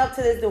cozy enough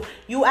to this dude.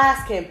 You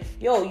ask him,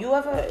 yo, you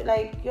ever,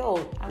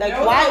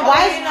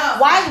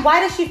 why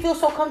does she feel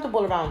so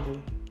comfortable around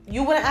you?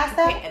 You wouldn't ask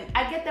that? Okay, and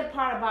I get the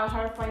part about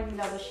her finding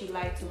out that she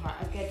lied to her.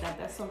 I get that.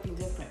 That's something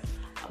different.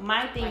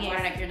 My thing is,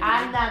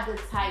 I'm not the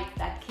type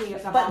that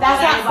cares about.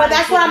 But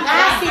that's what I'm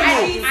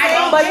asking you.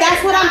 But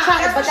that's what I'm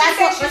trying. But that's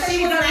what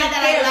she was mad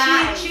that I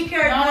lied. She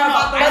cared more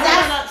about the. But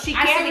that's she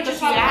cared because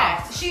she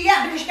asked.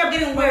 Because she kept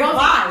getting weird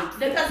vibes.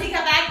 Because he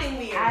kept acting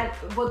weird.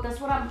 But that's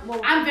what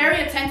I'm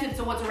very attentive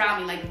to what's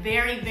around me. Like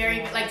very,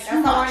 very, like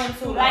too much.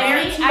 But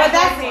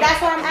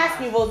that's what I'm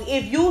asking you, Rosie.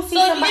 If you see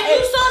somebody,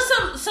 if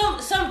you saw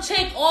some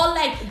chick all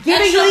like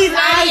giving you these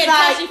eyes,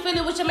 touchy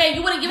feely with your man,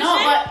 you wouldn't give a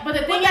shit. No, but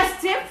the thing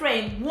that's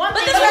different. One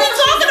thing. What are you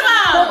talking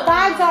about? The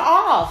vibes are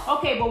off.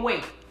 Okay, but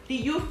wait. Do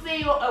you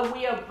feel a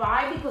weird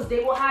vibe because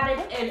they were having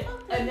an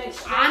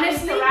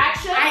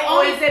interaction?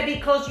 Or is it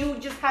because you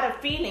just had a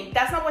feeling?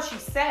 That's not what she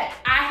said.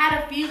 I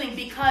had a feeling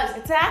because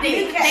exactly.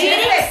 They didn't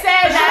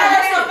say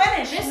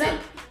that. Listen,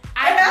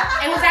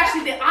 it was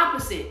actually the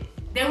opposite.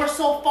 They were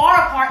so far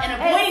apart and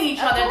avoiding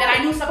each other that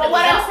I knew something was up. But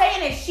what I'm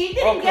saying is she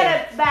didn't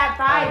get a bad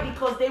vibe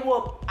because they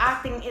were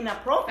acting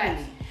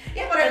inappropriately.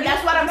 Yeah, but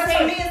that's what I'm saying.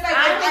 For me, it's like,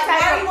 why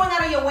are you going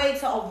out of your way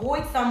to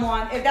avoid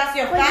someone if that's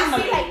your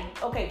family? You see,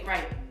 okay,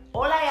 right.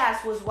 All I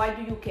asked was, why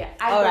do you care?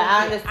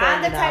 I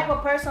understand. I'm the type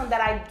of person that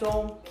I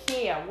don't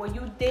care. What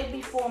you did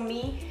before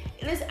me,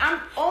 listen,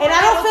 and I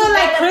don't feel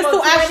like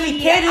Crystal actually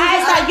cared. It's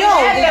just like, yo,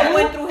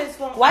 went through his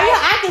phone. Why you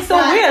acting so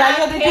weird? Like,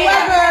 yo, did you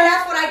ever?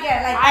 That's what I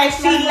get. Like, and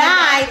she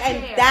lied,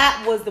 and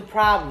that was the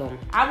problem.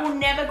 I will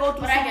never go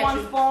through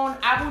someone's phone.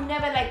 I will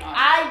never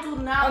I do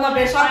not want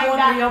to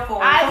find out your phone.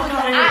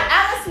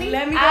 Honestly,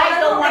 I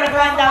don't want to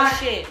find out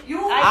shit.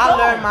 I'll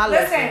learn my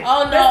lesson.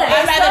 Oh no,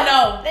 I'd rather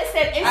know.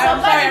 Listen, if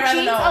somebody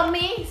cheats on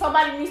me,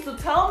 somebody needs to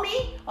tell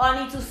me, or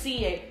I need to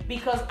see it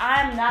because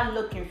I'm not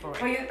looking for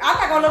it. I'm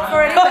not gonna look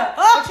for it either.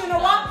 But you know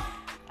what?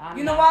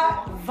 You know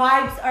what?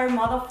 Vibes are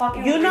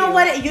motherfucking. You know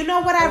what? You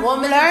know what I've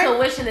learned? Woman's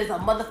intuition is a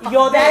motherfucker.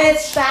 Yo, that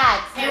is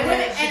fact.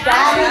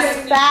 That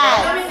is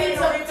fact. Women need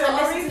to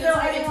listen to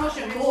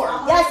intuition more.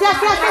 Yes. Here.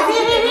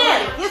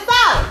 Yes,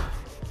 out.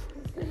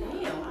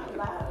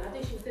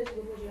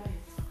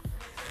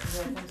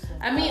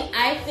 I mean,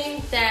 I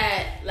think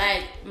that,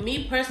 like,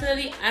 me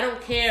personally, I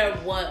don't care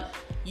what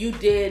you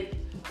did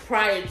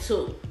prior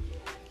to.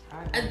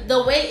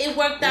 The way it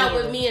worked out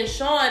with me and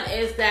Sean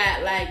is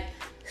that, like,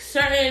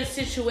 certain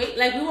situations,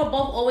 like, we were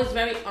both always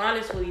very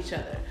honest with each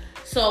other.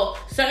 So,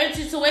 certain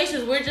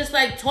situations, we're just,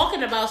 like,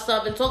 talking about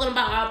stuff and talking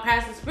about our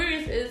past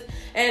experiences,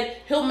 and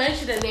he'll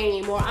mention a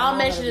name, or I'll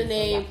mention a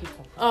name,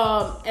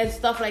 and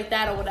stuff like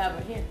that, or whatever.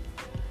 Here.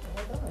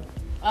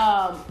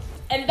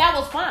 And that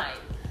was fine.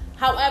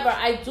 However,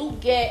 I do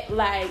get,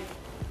 like,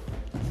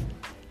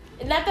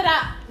 not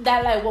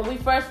that like when we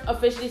first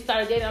officially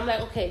started dating, I'm like,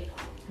 okay,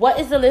 what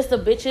is the list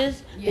of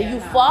bitches that you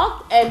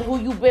fucked and who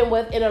you've been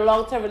with in a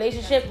long-term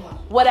relationship?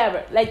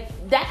 Whatever. Like,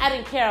 that I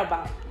didn't care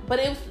about. But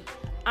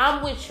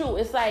I'm with you.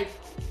 It's like,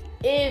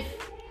 if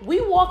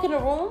we walk in a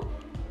room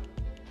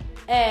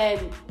and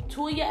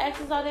two of your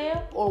exes are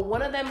there, or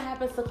one of them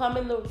happens to come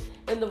in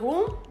the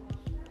room,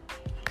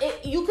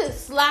 you could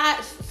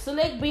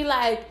slick be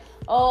like,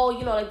 oh,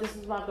 you know, like, this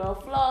is my girl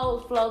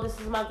Flo, this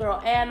is my girl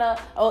Anna,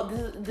 oh,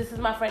 this is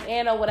my friend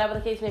Anna, whatever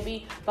the case may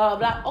be, blah,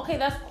 blah, blah. Okay,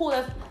 that's cool,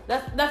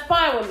 that's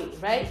fine with me,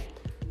 right?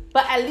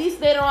 But at least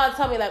they don't have to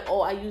tell me, like,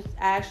 oh, I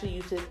actually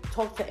used to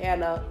talk to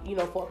Anna, you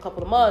know, for a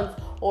couple of months,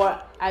 or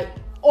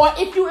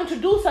if you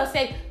introduce her,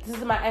 say, this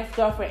is my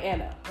ex-girlfriend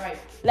Anna. Right.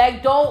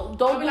 Like, don't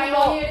be like,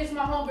 oh, yeah, this is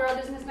my homegirl,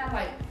 this is not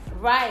like.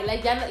 Right,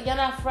 like, y'all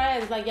not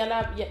friends, like, y'all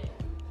not,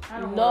 I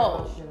don't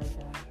no.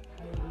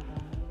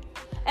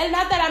 And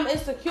not that I'm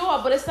insecure,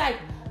 but it's like,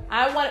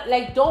 I want,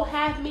 like, don't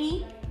have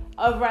me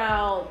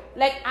around,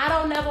 like, I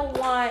don't never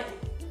want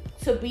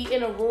to be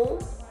in a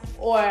room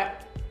or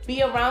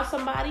be around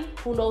somebody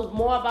who knows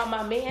more about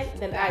my man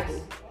than I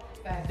do.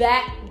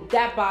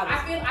 That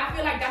bothers me. I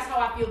feel like that's how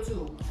I feel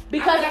too.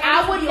 Because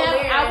I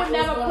would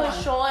never put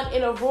Sean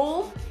in a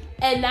room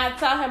and not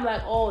tell him,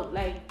 like, oh,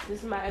 like, this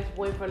is my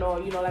ex-boyfriend, or,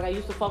 you know, like, I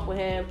used to fuck with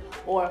him,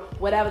 or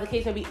whatever the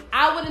case may be.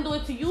 I wouldn't do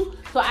it to you,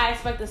 so I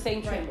expect the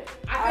same treatment.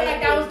 I feel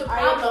like that was the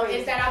problem,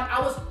 is that I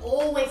was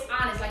always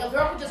honest. Like, a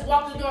girl could just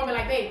walk through the door and be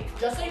like, babe,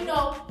 just so you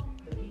know,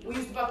 we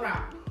used to fuck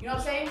around. You know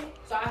what I'm saying?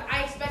 So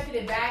I expected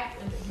it back.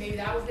 maybe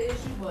that was the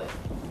issue, but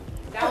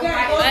that was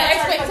my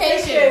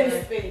expectations.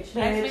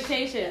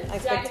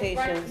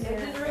 Expectations.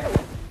 Yeah.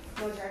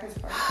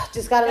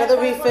 Just got another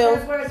refill.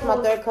 That's It's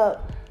my third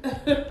cup.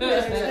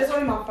 This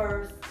only my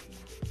first.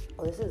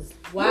 Oh, this is.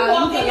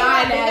 Wow, you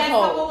lying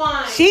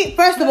asshole. She,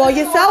 first of all,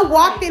 Yesel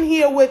walked in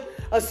here with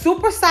a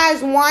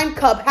supersized wine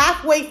cup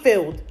halfway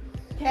filled.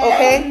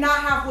 Okay? Not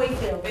halfway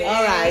filled.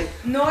 All right.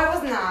 No, it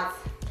was not.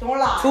 Don't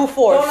lie. 2/4.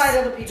 Don't lie to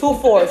other people.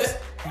 2/4.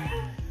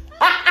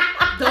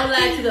 Don't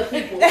lie to the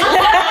people.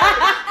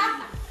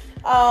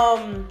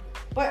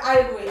 But I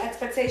agree.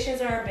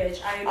 Expectations are a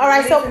bitch. I All right.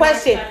 really So, do not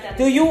question: expect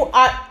do anything. you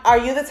are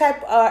you the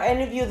type?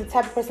 Any of you the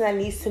type of person that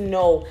needs to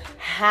know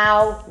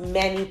how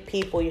many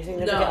people your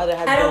significant other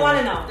has? I don't want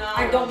to been know. No.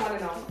 I don't want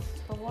to know.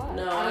 For what?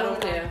 No, I don't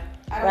care.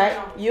 I don't Right?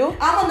 know. You?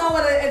 I'm gonna know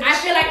whether it's I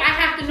feel like I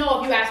have to know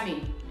if you ask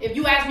me. If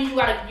you ask me, you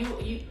gotta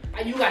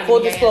Full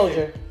give me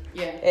disclosure. Answer.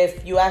 Yeah.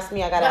 If you ask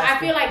me, I gotta. But ask I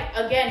feel you. like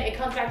again, it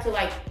comes back to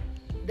like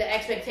the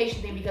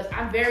expectation thing because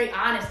I'm very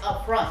honest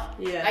up front.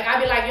 Yeah. Like I'd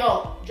be like,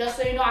 yo, just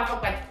so you know, I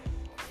fuck like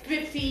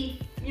 50,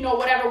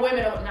 whatever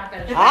women or not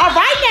that. All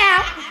right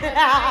now.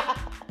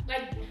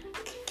 Like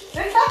I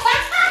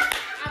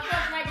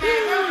fuck like that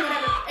girl or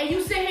whatever. And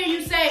you sit here,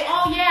 you say,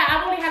 oh yeah,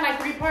 I've only had like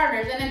 3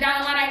 partners, and then down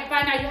the line I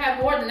find out you have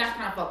more, then that's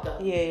kind of fucked up.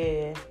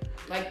 Yeah.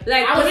 Like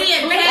I was 3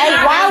 and 10.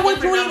 And why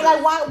would you even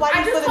like? Why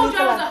I do you just feel told the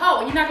you I need was to a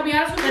hoe. You're not gonna be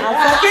honest with me? I'm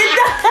fucking.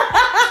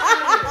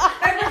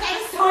 I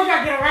just told you I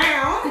get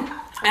around.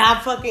 I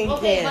fucking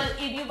Okay, can't.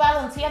 but if you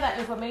volunteer that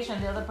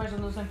information, the other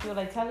person doesn't feel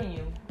like telling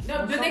you. No,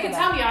 What's but up they can with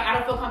tell that? me I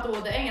don't feel comfortable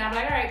with the A, and I'm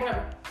like, all right,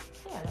 whatever.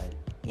 Yeah, like.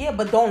 Yeah,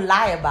 but don't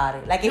lie about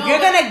it. Like if No, you're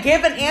but- gonna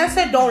give an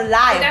answer, don't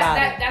lie about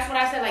it. That's what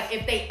I said. Like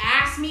if they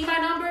ask me my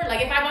number,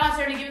 like if I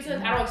voluntarily give it to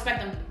them, I don't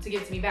expect them to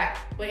give it to me back.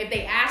 But if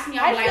they ask me,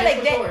 I I'm like, feel let's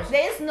like push yours.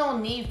 there's no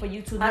need for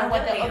you to I know don't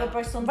what the think other they-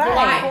 person Right. did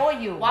Why? for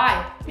you.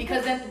 Why?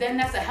 Because then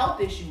that's a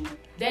health issue.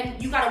 Then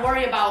you gotta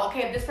worry about,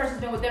 okay, if this person's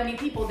been with that many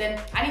people, then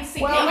I need to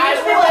see. Well, hey, I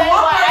guys, would But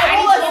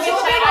assume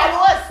you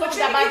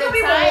that by could the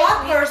be with one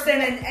time.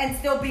 person and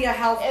still be a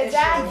health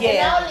Exactly. issue.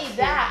 Yeah. And not only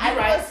that, I You're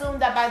would right. assume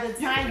that by the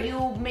time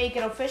you make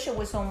it official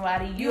with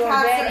somebody, you You've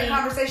had certain already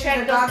conversations checked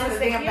and those gone to the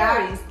damn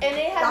insecurities. back And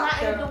it has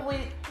nothing doctor. to do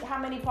with how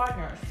many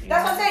partners.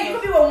 That's what I'm saying. You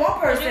could be with one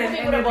person You could be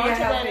and with a it'll be a bunch of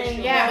health them and-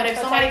 issue. Yeah, but if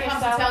Protect somebody comes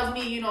and yourself. tells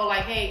me,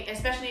 like, hey,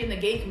 especially in the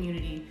gay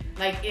community,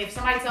 like if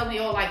somebody tells me,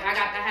 oh, like I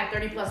had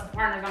 30 plus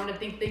partners, I'm gonna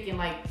thinking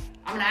like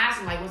I'm gonna ask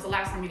them like, when's the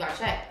last time you got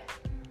checked?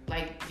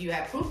 Like, do you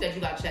have proof that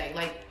you got checked?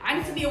 Like, I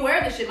need to be aware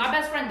of this shit. My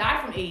best friend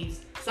died from AIDS,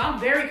 so I'm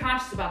very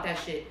conscious about that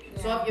shit.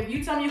 Yeah. So if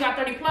you tell me you got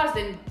 30 plus,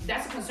 then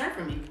that's a concern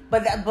for me.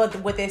 But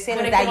what they're saying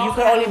But is it that can you also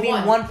could only happen be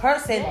once. one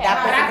person. Yeah.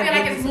 That But person I feel can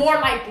like give it's you more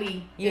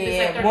likely. Yeah, if it's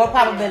like 30 more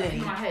plus, probability.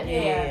 in my head.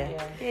 Yeah.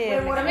 Wait,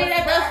 I mean,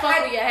 that does fuck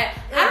with your head.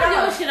 I don't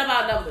give a shit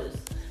about numbers.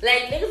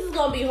 Like, niggas is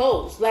gonna be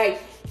hoes.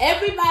 Like,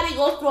 everybody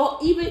goes through,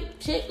 even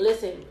chicks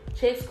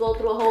go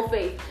through a whole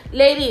phase.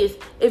 Ladies,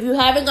 if you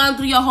haven't gone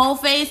through your whole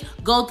phase,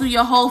 go through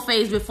your whole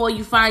phase before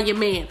you find your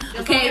man. Just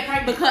don't Okay? get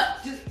pregnant. Because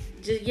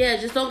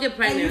just don't get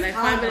pregnant. Like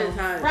 5 minutes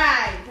time.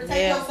 Right. Protect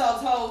Yeah.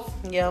 yourself, hoes.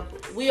 Yep.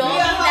 We all need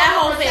that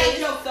whole Protect phase.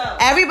 yourself.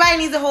 Everybody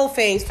needs a whole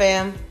phase,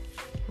 fam.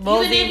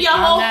 Even if your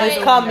whole It's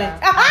phase. coming.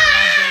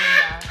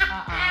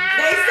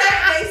 They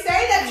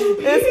say that you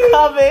be It's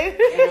coming.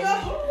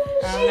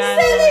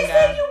 They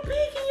said you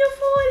peak in your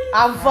 40s.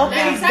 I'm Let me fucking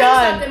tell you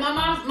done. something. My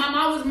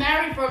mom was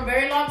married for a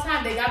very long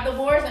time. They got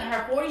divorced, and in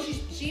her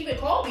 40s, she even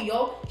called me,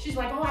 yo. She's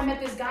like, oh, I met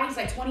this guy. He's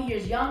like 20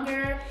 years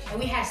younger, and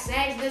we had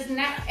sex, this and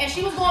that. And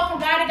she was going from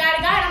guy to guy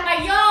to guy. And I'm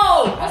like,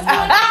 yo, what's going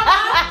on,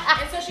 mom?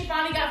 And so she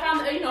finally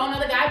found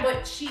another guy,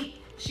 but she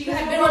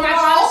had been with my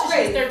father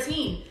since she was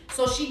 13.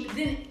 So she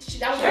didn't.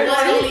 That was her one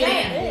and only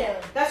man.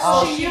 That's Oh.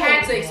 all She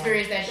had to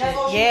experience that shit. That's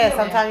all she Yeah, did.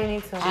 sometimes you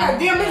need to. God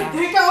damn this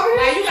dick out here.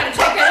 Now you gotta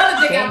check that other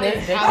dick out there.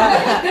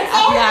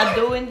 I'm not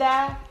doing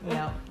that.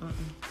 No.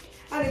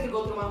 I need to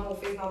go through my whole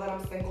phase now that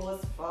I'm single as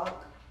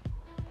fuck.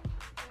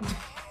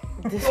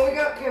 Can we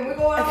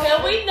go out?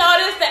 Can we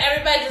notice that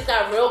everybody just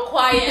got real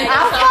quiet? And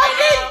I'm stuff right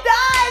fucking now?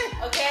 done.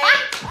 Okay?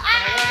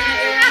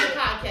 That wasn't a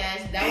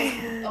podcast. That was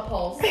a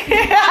pulse.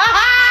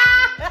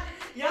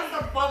 Y'all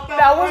some fucked up.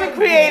 That wasn't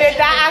created.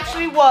 That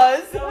actually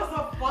was. That was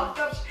a fucked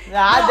up.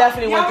 Nah, I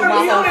definitely went through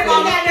my whole phase.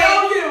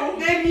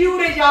 They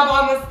muted y'all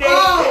by mistake.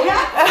 Okay.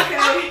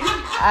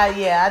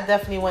 Yeah, I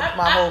definitely went through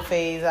my whole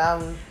phase.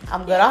 I'm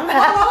good on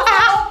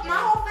that. My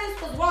whole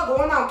face was what?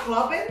 Going out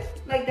clubbing?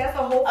 Like that's a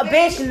whole A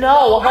phase? bitch,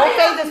 no. A whole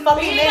phase is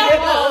fucking Being a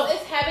hoe nigga.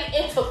 is having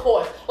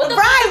intercourse. What the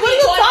Right, fuck what you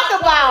you going talking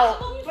out-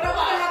 about? But I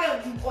wasn't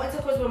having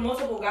intercourse with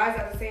multiple guys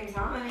at the same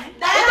time.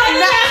 That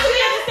doesn't have to be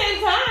at the same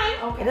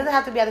time. It doesn't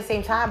have to be at the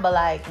same time, but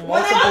like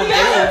Well, multiple then you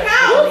days.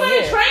 count. You of the been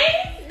year. trained?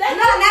 Not at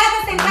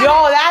the same time. Yo,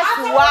 that's I'm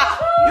talking why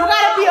about- you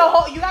gotta be a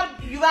hoe.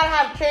 You gotta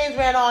have trains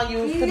ran on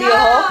you to be a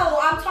hoe No,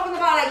 I'm talking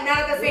about like not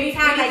at the same We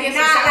time, need like to get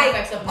some not sound like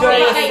effects up during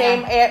the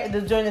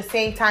there. during the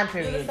same time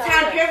period.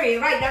 time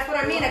period, right? That's what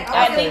I mean. Like, I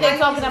was think like, they're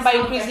talking need about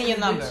some increasing your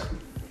sound number. effects.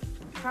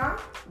 Huh?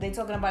 They're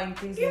talking about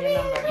increasing your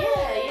number.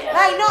 Yeah.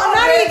 Like no, Oh,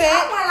 not bitch, even. I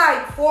went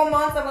like 4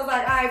 months. I was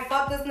like, alright,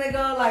 fuck this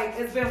nigga. Like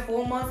it's been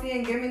 4 months. He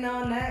ain't give me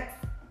none next.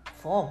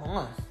 4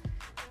 months.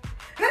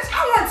 Bitch,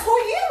 I went 2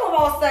 years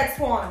without sex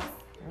once.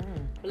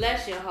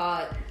 Bless your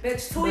heart.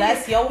 Bitch, 2 Bless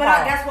years. your but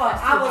heart. guess what?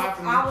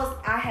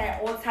 That's I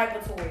had all type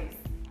of toys.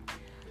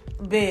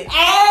 Bitch.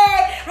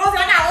 Hey, Rosie,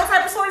 I got all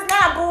type of toys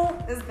now, boo.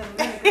 It's been a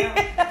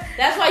minute.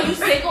 That's why you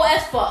single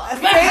as fuck.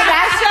 See,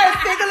 that shirt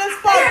single as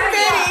fuck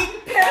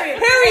fitting.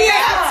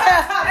 Period.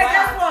 And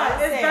guess what?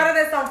 It's better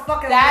than some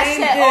fucking That lame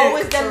shit dick.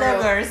 always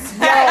delivers.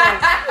 Yo,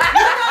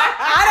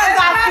 I done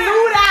got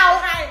flued out.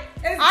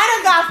 I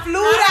done got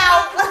flued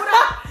out.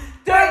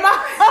 During my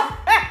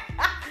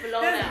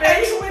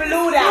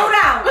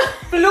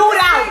flued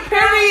out.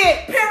 Period.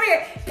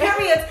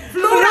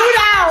 Flued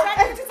out.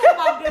 What you talking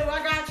about, dude? I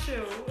got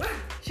you.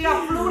 She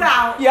got flued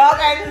out. Yup,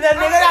 and the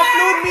nigga that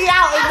flew me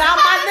out is now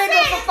my nigga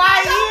for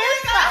 5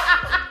 years.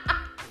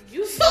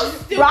 You so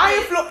stupid.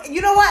 Brian flew.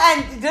 You know what?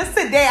 And just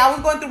today, I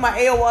was going through my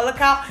AOL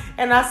account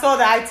and I saw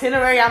the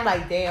itinerary. I'm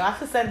like, damn, I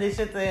should send this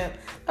shit to him.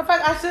 In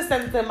fact, I should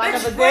send it to him. I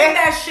never did. Bring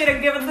that shit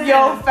and give it to him.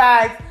 Yo,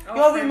 facts.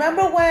 Yo,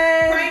 remember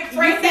when Frank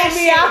you that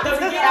threw me shit. out? The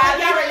beginning of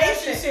your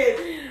relationship.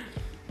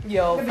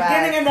 Yo, The facts.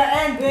 beginning and the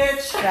end,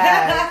 bitch.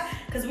 Facts.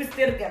 Because we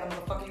still together,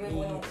 motherfucker. You ain't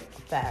going nowhere.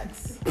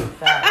 Facts.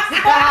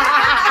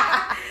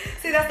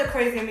 See, that's the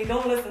crazy in me.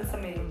 Don't listen to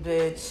me.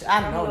 Bitch,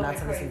 I know I'm not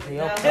to listen crazy.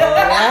 to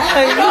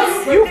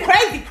you. You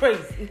crazy.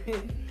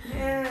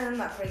 Yeah, I'm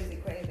not crazy.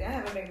 I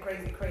haven't been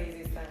crazy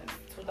since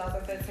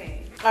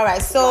 2015. All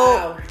right,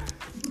 so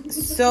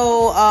Bitch,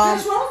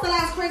 what was the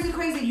last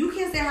crazy? You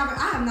can't say I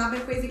have not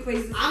been crazy.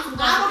 I'm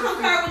gonna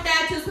concur with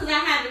that just because I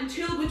haven't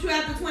chilled with you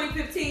after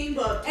 2015,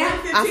 but I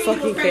 2015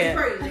 fucking was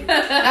crazy.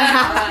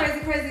 I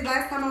was crazy.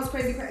 Last time I was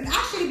crazy. And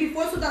actually,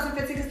 before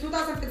 2015, because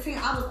 2015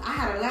 I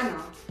had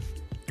Atlanta.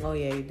 Oh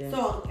yeah, you did.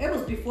 So it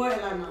was before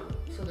Atlanta.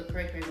 So the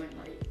cray went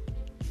right.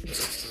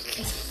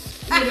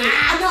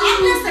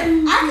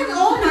 Listen, I can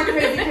own that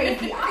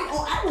crazy.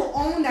 I will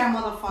own that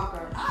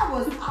motherfucker. I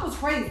was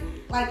crazy.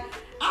 Like,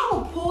 I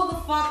will pull the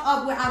fuck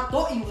up where I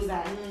thought you was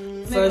at.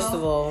 First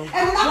of all, and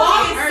when I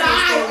Walk was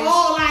inside,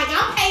 like,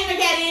 I'm paying to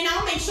get in.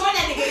 I'll make sure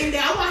that nigga in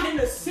there. I want him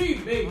to see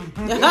me.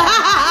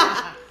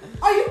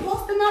 are you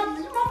posting up?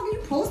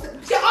 You posted?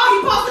 He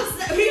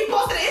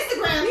posted an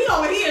Instagram. He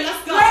over here.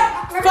 Let's go.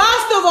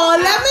 first of all,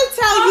 let me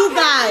tell you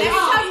guys. Let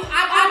me tell you,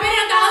 I've been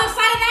on the other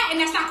side of that, and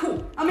that's not cool.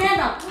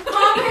 Amanda,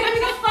 come pick me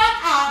the fuck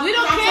up. We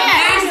don't That's care. the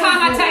last time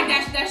I tagged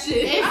that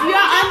shit. If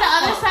you're on the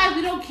other side,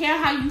 we don't care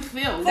how you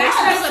feel. That's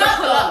That's just gonna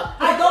pull up.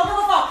 I don't give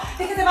a fuck.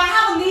 Because if I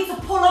have a need to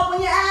pull up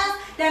on your ass,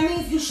 that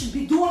means you should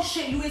be doing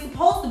shit you ain't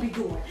supposed to be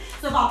doing.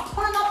 So if I'm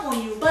pulling up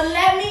on you, But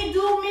let me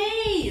do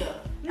me. you're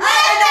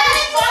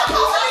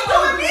supposed to be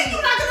doing me.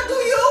 You're not gonna do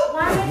you.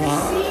 Why let me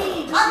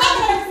see? I'm not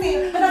gonna make a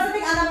scene, but that's the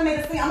thing. I never made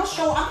a scene. I'm gonna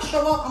show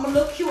up. I'm gonna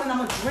look cute, and I'm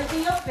gonna drink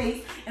in your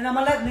face, and I'm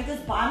gonna let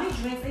niggas buy me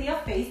drinks in your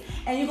face,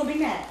 and you're gonna be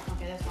mad.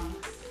 Okay, that's fine.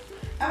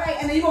 All right,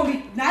 and then you're gonna make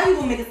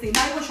a scene.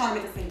 Now you're gonna try to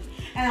make a scene,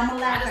 and I'm gonna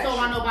I laugh just at don't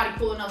you. want nobody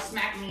pulling up,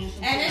 smack me and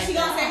shit. And then she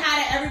gonna say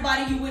hi to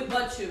everybody you with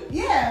but you.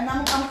 Yeah, and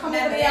I'm gonna come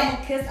over there. I'm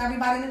gonna kiss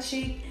everybody in the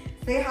cheek,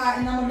 say hi,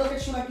 and I'm gonna look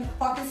at you like you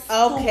fucking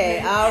stupid. Okay,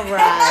 all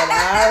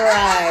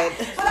right.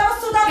 But that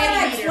was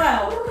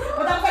 2012.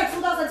 But that was like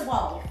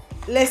 2012.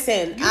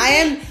 Listen,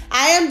 I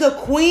am the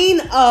queen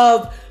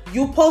of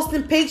you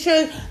posting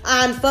pictures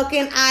on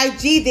fucking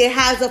IG. There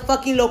has a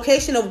fucking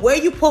location of where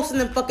you posting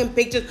them fucking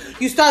pictures.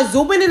 You start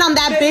zooming in on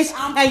that bitch,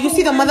 and you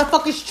see the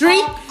motherfucking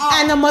street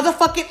and the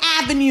motherfucking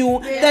avenue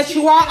that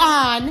you are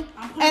on,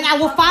 and I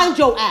will find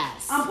your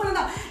ass. I'm putting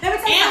up. Let me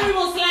tell you And we something.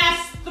 will slash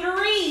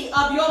 3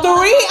 of your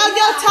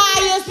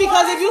Tires,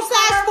 because if you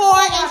slash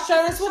 4,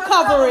 insurance will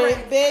cover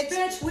it, bitch.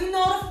 Bitch, we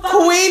know the fucking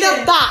Queen shit.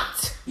 of thought.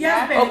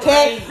 Yes, bitch.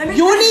 Okay, Let me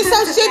you tell need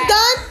some shit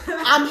done?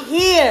 I'm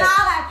here.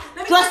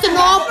 Let me Dressed tell in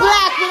you all something.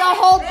 black with a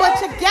whole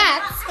bunch of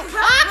gats. Let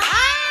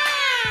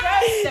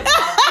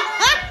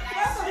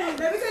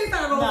me tell you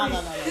something, Rosie.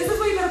 No. This is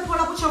where you gotta pull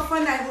up with your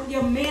friend that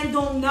your man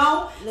don't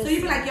know. So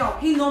you be like, yo,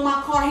 he know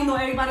my car, he know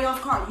everybody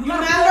else's car. You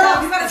gotta pull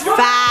up, you gotta drop.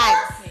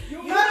 Facts.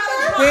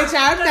 Bitch,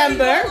 I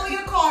remember. Know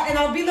your car, and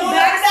I'll be in the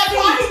That's back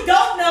why seat. he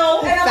don't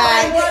know. And I'm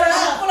Facts. like, what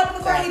up? Pull up in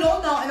the car, he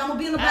don't know, and I'm gonna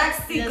be in the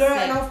back seat, girl,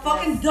 and I'm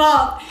fucking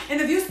dog. And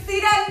if you see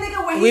that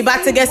nigga when We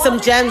about to get some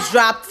gems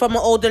dropped from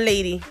an older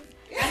lady.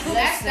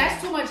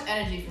 That's too much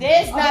energy.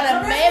 There's not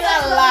a man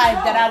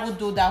alive that I would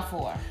do that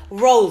for.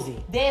 Rosie.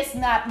 There's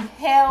not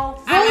hell.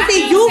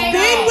 Rosie, you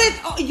were with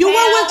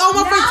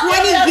Omar for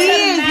 20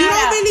 years. You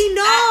don't really I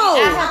know.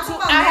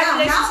 have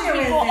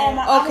relationships before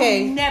Omar. I Okay.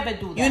 would never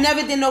do that. You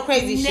never did no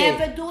crazy shit.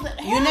 Never do that.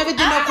 You never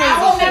did no I crazy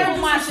will shit. never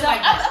do myself.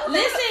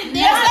 Listen,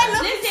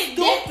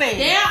 stupid.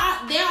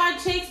 there are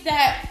chicks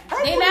that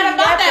they not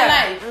about that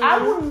life. I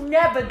would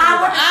never do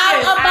I'm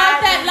that. about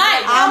that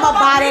life. I'm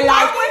about it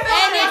like.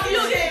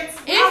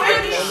 And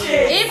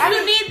if you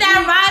need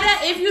that rider,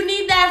 if you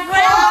need that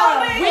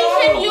friend, we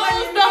can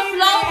use the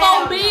Flow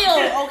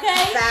Mobile,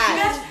 okay?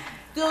 Facts.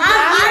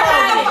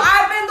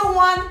 I've been the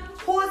one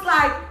who is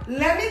like,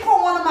 let me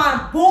call one of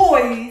my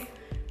boys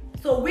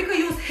so we could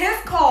use his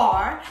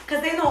car,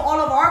 because they know all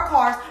of our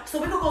cars, so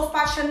we could go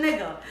spot your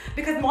nigga.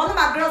 Because one of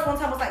my girls one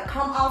time was like,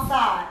 come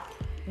outside.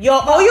 Yo,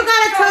 all you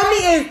gotta tell me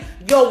is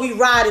yo, we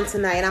riding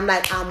tonight. And I'm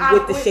like, I'm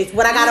with the shits.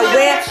 What I gotta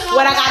wear,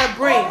 what I gotta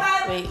bring.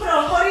 Wait. Put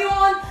a hoodie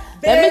on.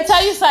 Let me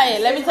tell you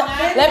something. Let me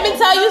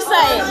tell you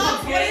something.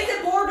 What is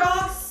it,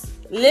 Bulldogs?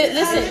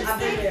 Listen.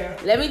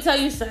 Let me tell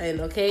you something,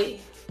 okay?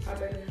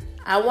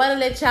 I want to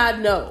let y'all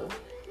know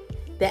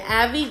that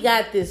Abby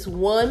got this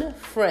one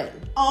friend.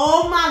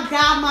 Oh my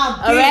God, my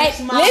bitch. All right?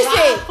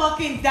 Listen.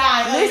 Fucking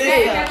die.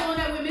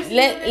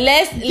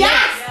 Let's He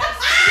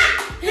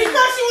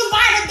thought she was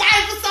buying a guy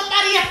for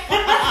somebody else.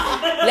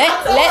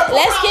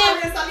 let's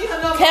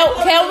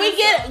can we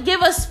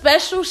give a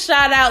special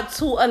shout out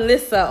to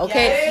Alyssa,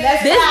 okay?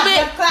 Let's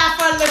clap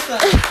for Alyssa.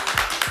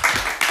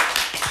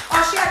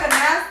 Oh, she had a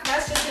mask.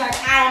 That's just like,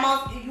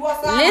 you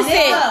want something?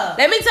 Listen,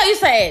 let me tell you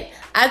something.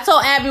 I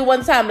told Abby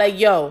one time, like,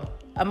 yo,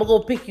 I'm gonna go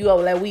pick you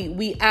up. Like,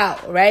 we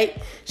out, right?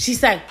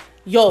 She's like,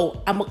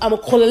 yo, I'm gonna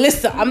call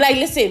Alyssa. I'm like,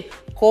 listen,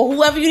 call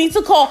whoever you need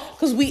to call,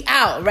 cause we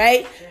out,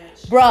 right?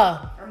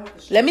 Bruh,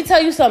 let me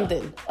tell you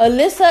something.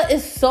 Alyssa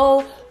is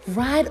so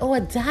ride or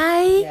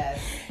die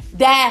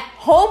that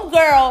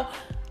homegirl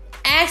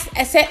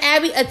sent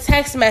Abby a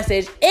text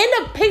message in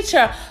a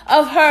picture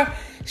of her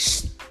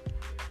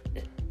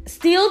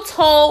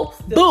steel-toe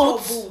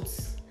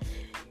boots.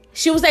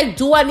 She was like,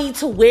 do I need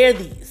to wear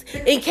these?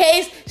 In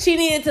case she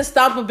needed to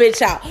stomp a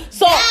bitch out.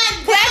 So,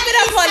 clap it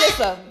up for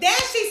Alyssa. Then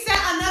she sent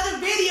another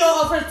video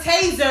of her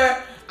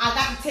taser. I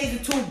got the taser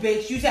too,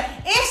 bitch. You said,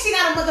 and she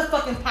got a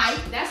motherfucking pipe.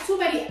 That's too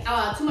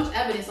much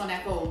evidence on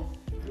that phone.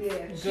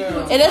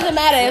 Yeah. It doesn't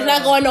matter. It's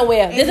not going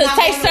nowhere. There's a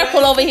tight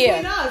circle over here.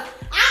 I'm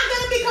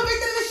gonna be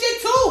convicted of this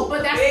shit too.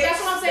 But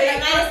that's what I'm saying.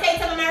 The United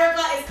States of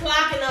America is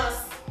clocking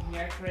us.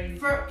 You're crazy.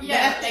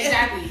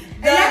 Exactly.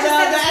 The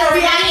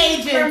FBI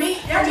agent. For me,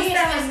 it's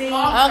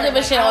long term. I don't give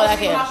a shit all I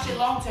care. Shit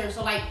long term.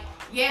 So like,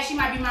 yeah, she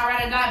might be my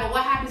ride or die, but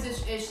what happens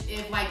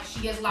if like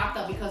she gets locked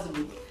up because of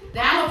me?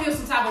 Then I'm gonna feel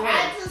some type of way.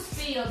 I just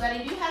feel that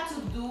if you have to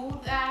do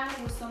that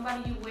with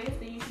somebody you with,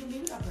 then you should be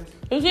with that person.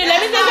 You see, let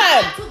me say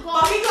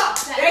something.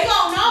 They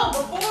gonna know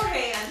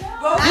beforehand.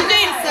 You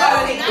think?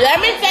 Let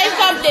me say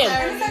something.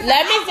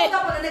 Let me say.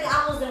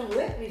 I wasn't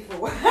with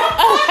before.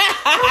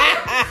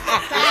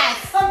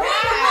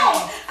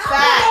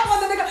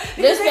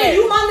 Listen.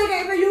 You my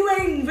nigga, even you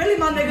ain't really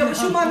my nigga, but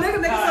you my nigga.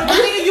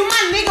 You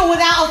my nigga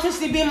without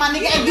officially being my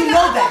nigga, and you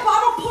know that.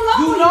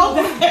 You know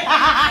that.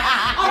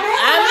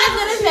 I'm just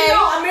gonna say.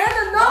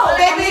 Amanda, no.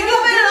 Baby, you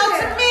belong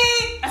to me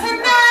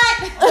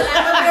tonight.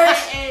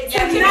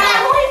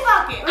 Who he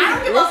fucking? I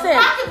don't give a Listen.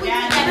 fuck if we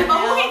together, but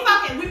who he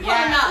fucking? We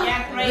pulling up.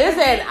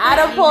 Listen, I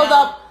done pulled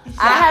up.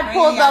 I had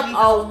pulled up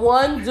on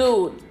one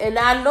dude, and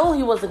I know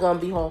he wasn't gonna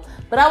be home,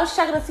 but I was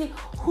checking to see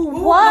who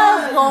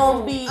was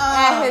gonna be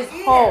at his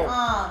home.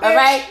 All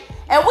right,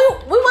 and we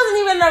wasn't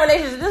even in a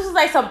relationship. This was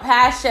like some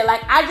past shit.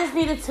 Like I just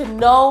needed to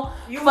know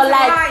for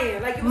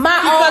like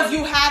my because own.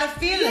 you had a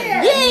feeling.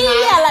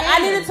 Yeah. Like I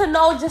needed to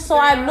know just so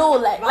I knew.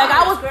 Like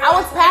I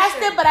was past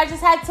it, but I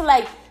just had to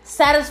like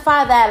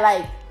satisfy that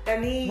like.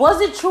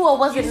 Was it true or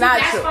was it not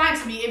true? That's fine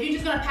to me. If you're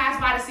just gonna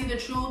pass by to see the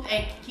truth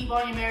and keep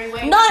on your merry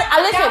way. No,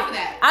 listen.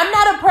 I'm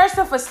not a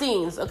person for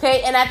scenes,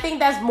 okay? And I think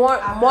that's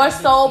more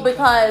so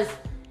because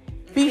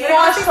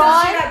before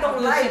Sean,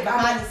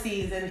 behind the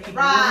scenes and keep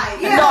right.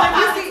 Yeah. No,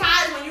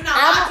 times when you're not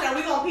watching,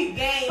 we gonna peep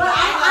game. But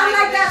I'm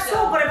like that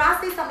too. But if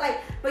I see something like,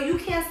 but you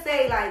can't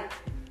say like.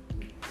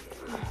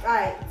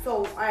 Alright,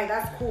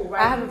 that's cool,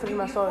 right? I haven't finished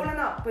my story.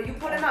 You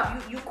pulling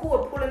up. You cool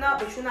with pulling up,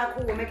 but you're not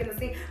cool with making the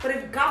scene. But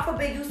if God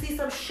forbid you see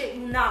some shit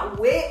you not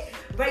with,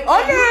 right?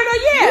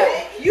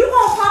 You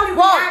gonna probably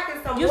react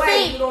in some you way.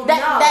 See, you don't that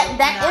know.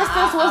 that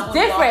instance was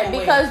different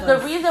because the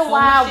reason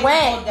why I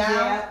went,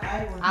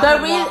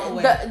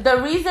 the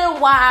reason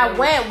why I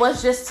went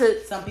was just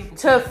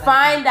to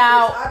find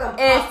out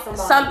if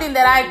something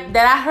that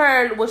I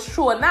heard was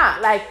true or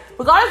not. Like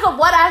regardless of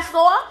what I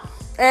saw.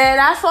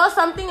 And I saw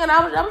something, and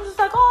I was just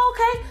like, "Oh,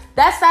 okay,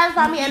 that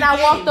satisfied me." And I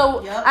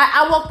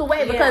walked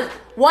away because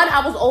one,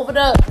 I was over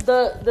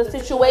the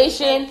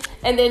situation,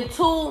 and then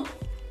two,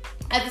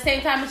 at the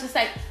same time, it's just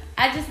like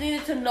I just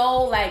needed to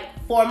know, like,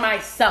 for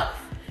myself.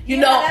 You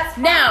know.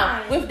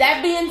 Now, with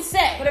that being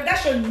said, but if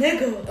that's your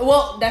nigga,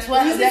 well, that's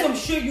what you see some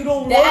shit you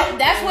don't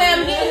That's where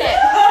I'm getting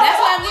at. That's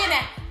where I'm getting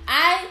at.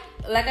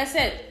 Like I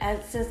said,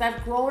 since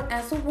I've grown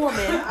as a woman,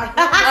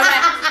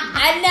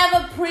 I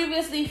never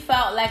previously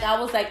felt like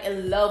I was like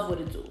in love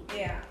with a dude.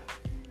 Yeah.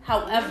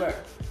 However,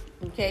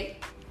 okay,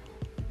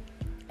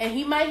 and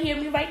he might hear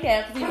me right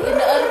now because he's in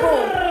the other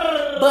room.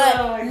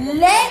 But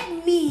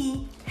let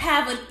me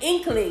have an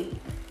inkling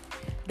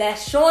that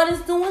Sean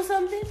is doing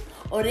something,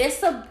 or there's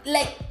some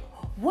like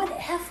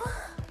whatever.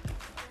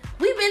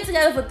 We've been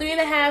together for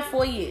 3.5,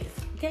 4 years.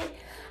 Okay,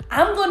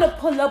 I'm gonna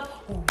pull up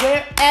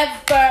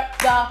wherever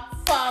the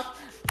fuck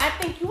I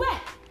think you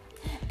at.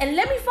 And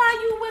let me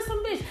find you with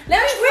some bitch.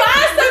 Let me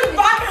find some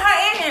her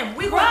and him.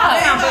 We going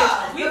down, bitch.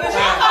 And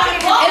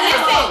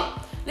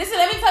listen,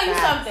 let me tell you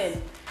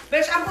something.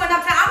 Bitch, I'm going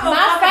uptown.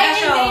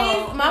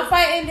 My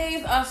fighting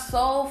days are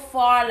so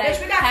far like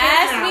bitch,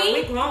 past me.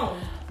 We grown.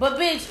 But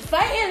bitch,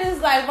 fighting is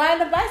like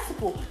riding a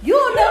bicycle.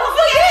 You'll never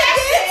forget,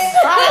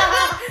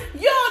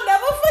 bitch. You'll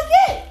never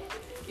forget.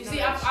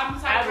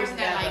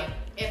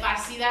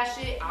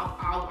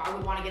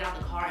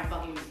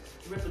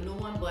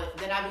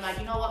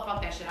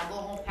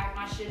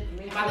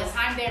 By the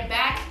time they're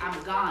back,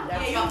 I'm gone.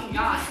 I'm fucking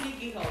gone.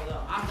 Sneaky hoe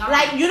though. I'm gone.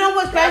 Like, you know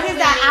what's crazy is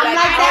that I'm I like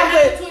don't that have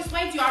with. to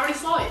explain to you. I already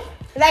saw it.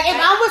 Like, if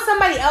I'm with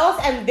somebody else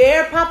and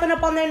they're popping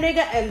up on their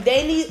nigga and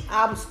they need,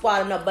 I'm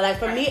squatting up. But like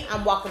for me,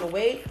 I'm walking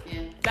away.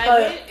 Yeah.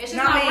 Like, It's just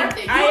not worth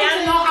it. You I need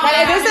to know how.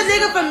 like if it's a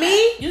nigga for me,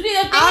 You see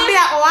the thing I'll be is,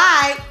 like,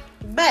 alright,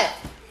 bet.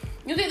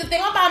 you see the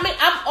thing about me,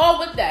 I'm all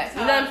with that. You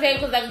know what I'm saying?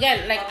 Because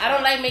again, like I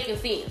don't like making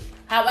scenes.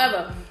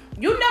 However,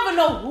 you never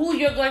know who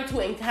you're going to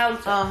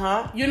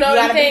encounter. You know what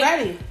I'm saying?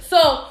 Gotta be ready.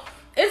 So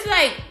it's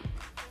like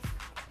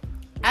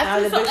Now I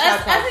the see bitch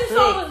got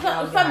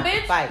some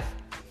bitch. Fight.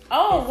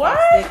 Oh, Bitch word?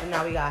 got sick,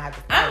 now we gotta have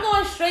to fight. I'm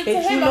going straight to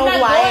Bitch, him. you know I'm who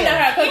not I going to am.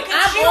 her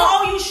because She don't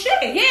owe you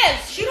shit.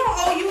 Yes. She don't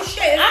owe you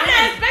shit. I'm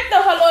not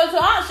expecting her loyalty.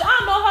 I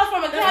know her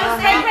from a can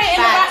of spray paint and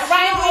Facts. a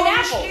Ryan Green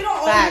apple. She don't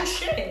owe you Facts.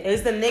 shit.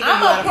 It's the nigga I'ma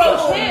you gotta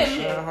approach fuck him.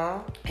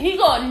 with. He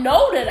gonna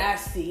know that I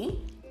see.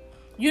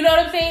 You know what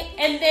I'm saying?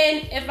 And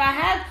then if I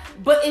have,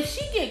 but if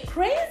she get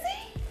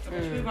crazy,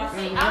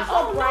 I'm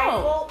so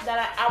prideful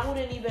that I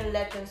wouldn't even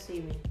let them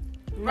see me.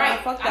 Right.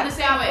 fuck I'm the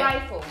that. same way.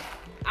 Prideful.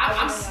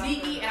 I'm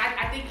sneaky, and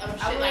I think of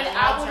shit like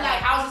I would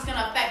like. how is this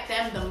gonna affect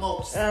them the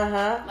most?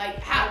 Like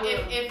how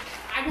if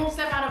I won't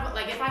step out of,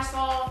 like if I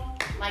saw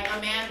like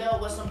Amanda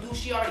with some dude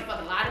she already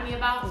fucking lied to me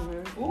about,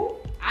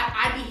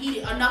 I'd be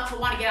heated enough to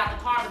want to get out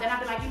the car, but then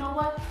I'd be like, you know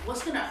what?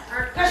 What's gonna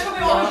hurt? Cause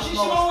she should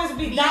always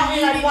be down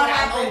like what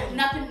happened.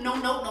 Nothing, no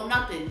note, no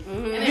nothing.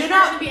 And then You she's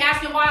know- gonna be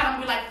asking why, and I'm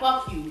gonna be like,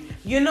 fuck you.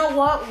 You know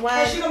what?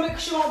 When She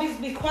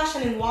won't be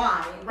questioning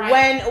why. Right.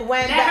 when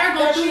Let her go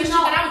that through she the shit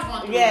know. that I was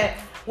going through. yeah,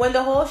 when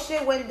the whole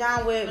shit went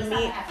down with Let's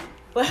me, not happen.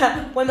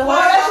 when the whole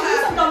Well, unless you do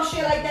some dumb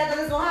shit like that, then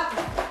it's gonna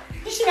happen.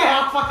 She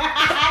got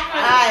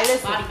Alright,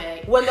 listen. Body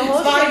bag. When the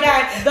whole Body shit,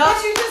 bag. the,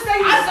 But you just say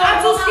you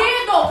I'm too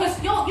scared though, cause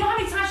yo, you know how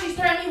many times she's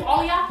threatened me with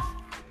all y'all?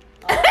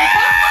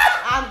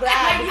 I'm glad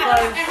Like, you know,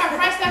 and because her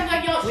price tag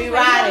like, yo, We she's like, you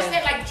riding.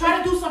 understand? Like, try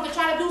to do something. We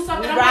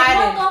I'm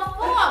riding. like, what the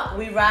fuck?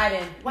 we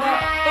riding. Wow. I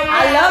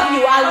love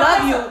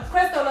you,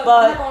 Crystal, look,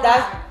 but I'm not gonna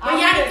that's. lie. But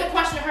y'all need to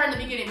question her in the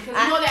beginning because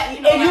you know that,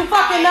 you know, if you like,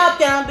 fucking up,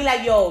 then I'll be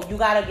like, yo, you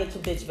gotta get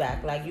your bitch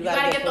back. Like you, you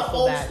gotta get the Crystal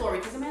whole back. story.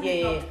 Because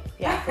Yeah.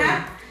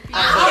 Because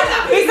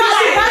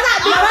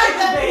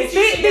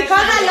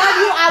Because I love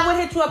you, I would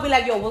hit you up, be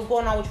like, yo, what's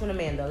going on with you and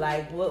Amanda?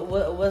 Like,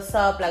 what's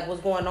up? Like,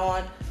 what's going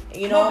on?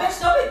 You know. No, bitch,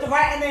 don't be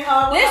threatening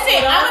her.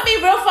 listen, I'm gonna be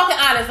real fucking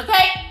honest,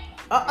 okay?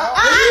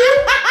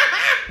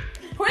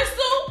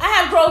 Crystal, I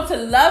have grown to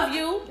love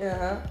you.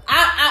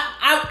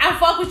 I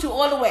fuck with you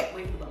all the way.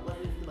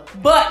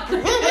 But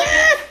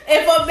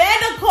if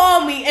Amanda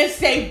call me and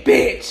say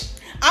bitch,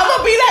 I'm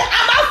gonna be like,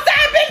 I'm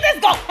outside, bitch, let's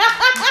go.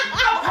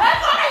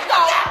 Let's go.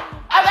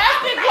 I'm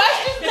asking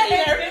questions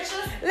later.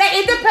 Like,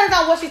 it depends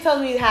on what she tells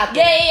me happened.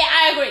 Yeah,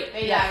 I agree.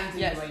 Yes.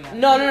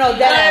 No. No.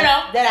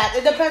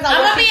 It depends on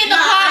I'm what gonna be she... in the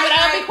car, but I'm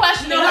gonna be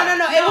questioning.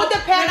 No. It would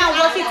depend on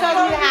what she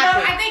tells me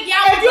happened. I think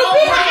y'all If you would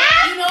beat know, her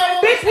ass, you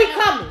know, bitch, we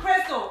coming.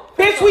 Crystal.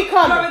 Bitch, we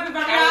coming. You want me to be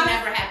very that would honest?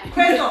 never happen.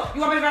 Crystal, you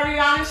want me to be very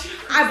honest?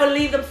 I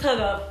believe them to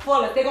the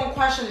fullest. They gonna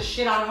question the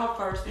shit out of her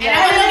first. And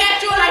I'm gonna look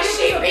at you like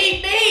she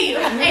beat me.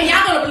 And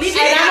y'all gonna believe it.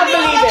 And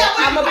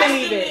I'ma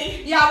believe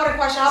it. Yeah, I wouldn't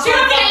question her. She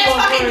would be like, let's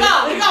fucking go.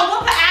 We We gonna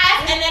whoop her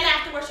ass, and then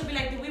afterwards she'll be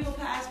like, did we whoop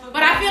her ass?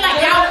 But I feel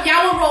like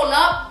y'all will roll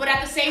up, but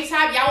at the same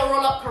time, y'all will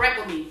roll up correct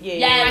with me.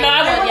 Yeah, no,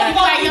 I would. Yeah.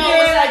 Like, yo,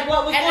 Like, like,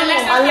 what was going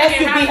unless on? Unless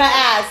you beat her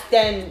ass,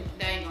 then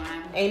That ain't gonna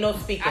happen. ain't no I've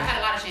speaking. had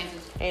a lot of chances.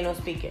 Ain't no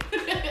speaking.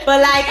 But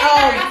like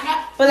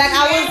what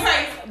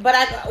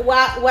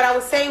I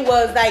was saying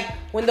was like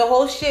when the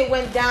whole shit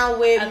went down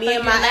with me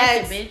and my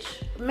ex,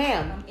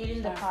 ma'am. I'm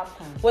eating the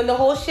popcorn. When the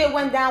whole shit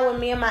went down with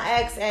me and my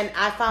ex, and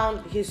I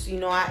found his, he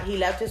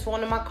left his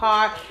phone in my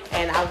car,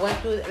 and I went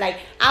through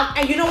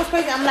and you know what's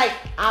crazy? I'm like,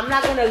 I'm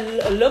not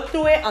gonna look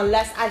through it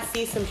unless I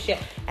see some shit.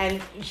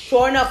 And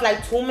sure enough,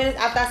 like 2 minutes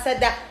after I said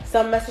that,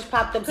 some message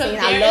popped up saying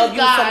I love you,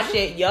 God. some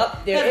shit.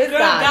 Yup, there is Girl,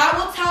 God. God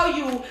will tell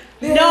you.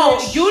 No,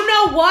 bitch. you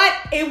know what?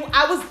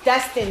 I was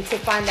destined to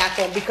find that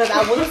phone because I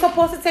wasn't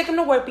supposed to take him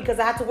to work because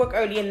I had to work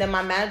early, and then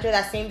my manager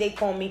that same day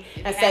called me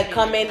and said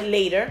come in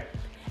later.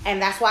 And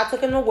that's why I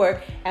took him to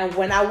work. And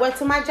when I went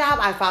to my job,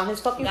 I found his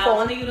fucking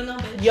phone. You to know,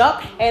 bitch.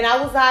 Yup. And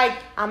I was like,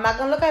 I'm not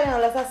gonna look at it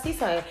unless I see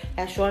something.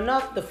 And sure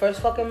enough, the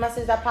first fucking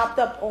message that popped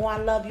up, oh, I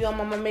love you,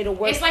 I'm on my way to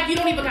work. It's like you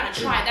don't even gotta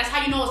try. That's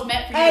how you know it's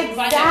meant for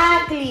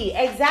you.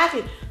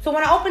 Exactly. So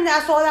when I opened it,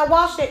 I saw that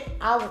wild shit.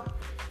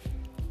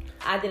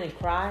 I didn't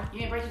cry. You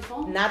didn't break his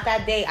phone? Not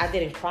that day. I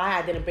didn't cry.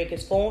 I didn't break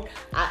his phone.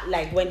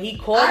 When he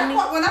called me.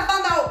 When I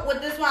found out with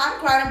this one, I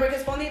cried and break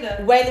his phone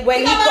either. When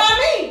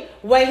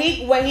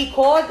he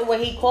called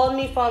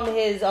me from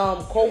his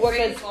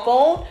co-worker's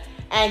phone,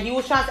 and he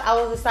was trying to, I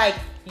was just like,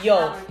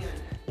 yo.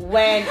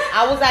 When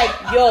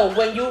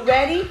you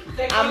ready,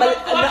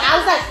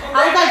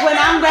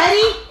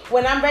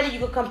 when I'm ready, you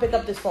can come pick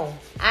up this phone.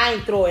 I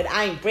ain't throw it.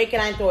 I ain't break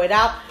it. I ain't throw it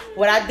out.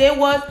 What I did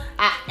was,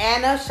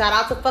 Anna, shout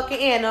out to fucking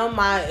Anna,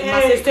 my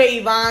sister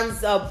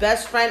Yvonne's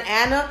best friend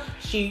Anna.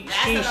 She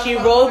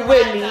rode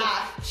with me.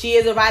 She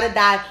is a ride or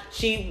die.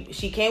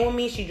 She came with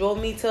me. She drove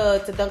me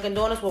to Dunkin'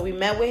 Donuts where we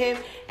met with him,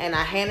 and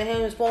I handed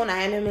him his phone. I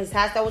handed him his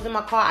hat that was in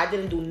my car. I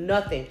didn't do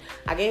nothing.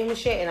 I gave him his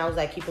shit, and I was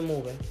like, keep it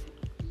moving.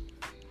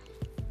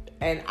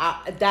 And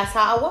that's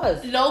how I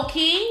was. Low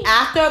key.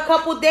 After a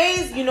couple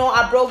days,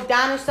 I broke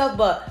down and stuff,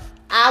 but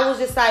I was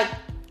just like,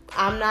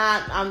 at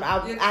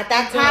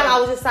that time, I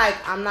was just like,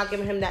 I'm not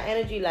giving him that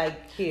energy.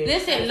 Like, here.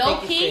 Listen, low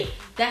key,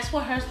 that's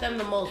what hurts them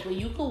the most. When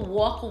you can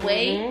walk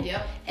away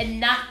and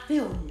not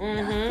feel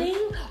nothing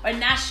or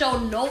not show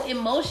no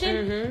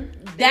emotion.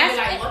 That's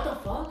like, what the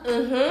fuck?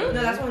 No,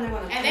 that's when they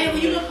want to. And then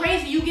when you go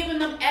crazy, you giving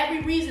them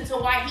every reason to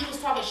why he was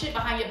talking shit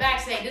behind your back,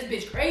 saying this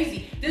bitch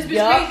crazy, crazy,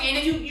 and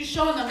then you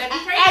showing them that you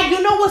crazy. And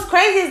you know what's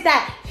crazy is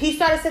that he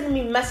started sending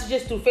me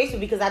messages through Facebook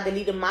because I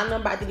deleted my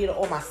number, I deleted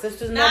all my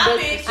sister's numbers,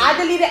 bitch. I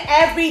deleted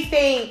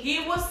everything. He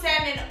was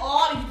sending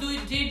all.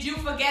 Did you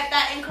forget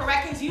that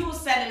incorrect? Because he was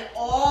sending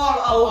all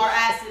of our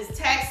asses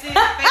texts,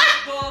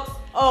 Facebooks.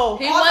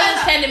 He wasn't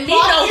sending me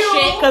no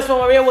shit. Because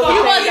for Maria was he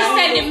wasn't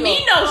sending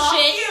me no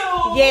shit.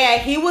 Yeah,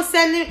 he was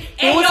sending.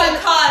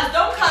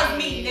 Don't cuz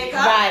me, nigga.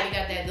 Right. You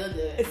got that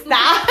good.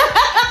 Stop.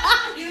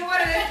 You know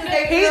what it is?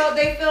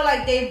 They feel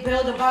like they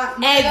build a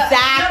bond.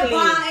 Exactly. Your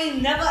bond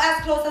ain't never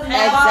as close as my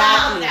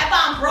Exactly. bond. That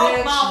bomb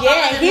broke, mom.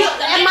 Yeah, you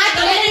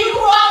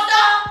crossed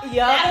up.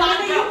 Yup.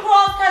 You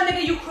crossed her,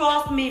 nigga. You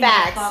crossed me.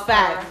 Facts.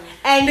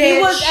 And he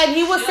was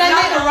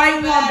sending the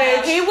right one,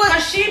 bitch. He was.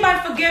 Cause she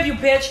might forgive you,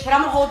 bitch, but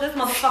I'm gonna hold this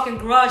motherfucking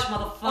grudge,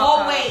 motherfucker.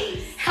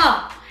 Always.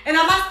 Huh? And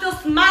I might still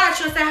smile at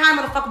you and say hi,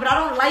 motherfucker, but I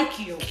don't like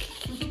you.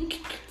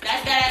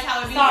 That's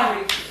how it be.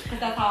 Sorry, cause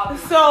that's how I be.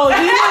 So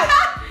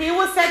he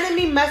was sending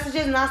me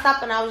messages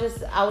nonstop, and I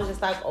was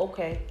just like,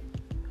 okay,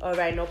 all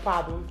right, no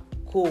problem,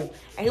 cool.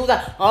 And he was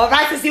like, all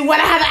right, since you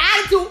want to have an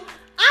attitude,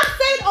 I'm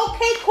saying,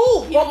 okay,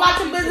 cool. Go about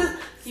your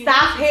business.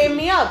 Stop hitting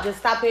me up. Just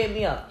stop hitting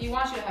me up. He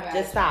wants you to have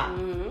Just stop.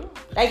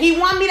 Like, he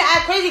want me to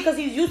act crazy because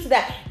he's used to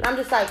that. And I'm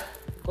just like,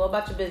 go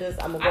about your business.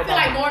 I'm going to go about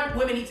I feel like more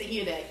women need to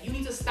hear that. You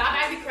need to stop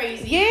acting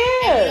crazy.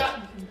 Yeah.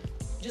 And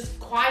just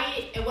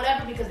quiet and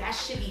whatever, because that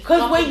shit be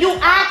because when you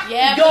act,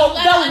 the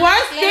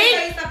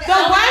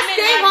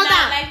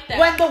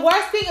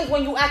worst thing is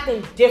when you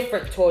acting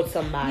different towards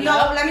somebody.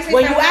 No, let me say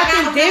when something.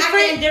 you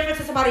acting different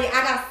to somebody,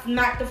 I got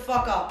smacked the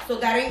fuck up. So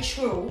that ain't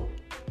true.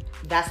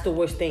 That's the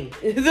worst thing.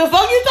 The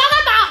fuck you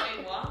talking about?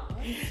 Wait, what?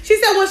 She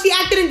said when she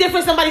acted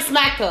indifferent, somebody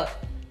smacked her.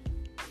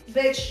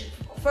 Bitch,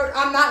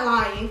 I'm not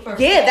lying.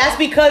 Yeah, that's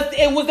because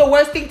it was the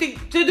worst thing to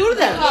do to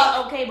them.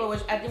 Okay,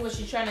 but I think what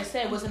she's trying to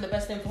say wasn't the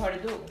best thing for her to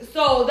do.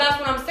 So that's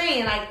what I'm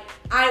saying. Like,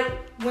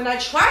 when I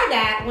try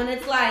that, when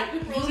it's like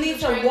you need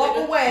to walk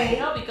away.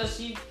 No, because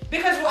Rosie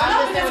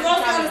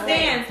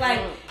understands.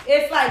 Like,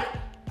 it's like,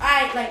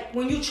 like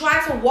when you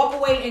try to walk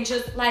away and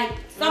just like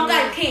some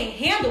guys can't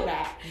handle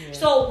that. Yeah.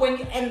 So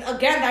and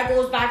again that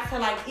goes back to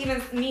like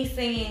even me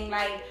saying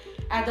like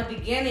at the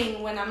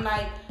beginning when I'm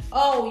like,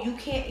 oh, you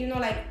can't,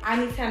 like I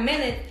need 10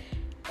 minutes,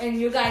 and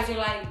you guys are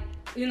like,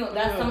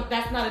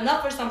 that's not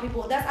enough for some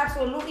people. That's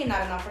absolutely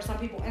not enough for some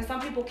people, and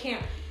some people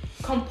can't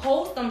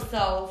compose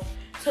themselves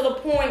to the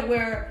point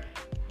where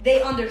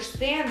they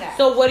understand that.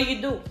 So what do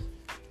you do?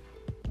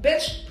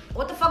 Bitch,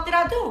 what the fuck did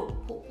I do?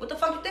 What the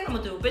fuck you think I'm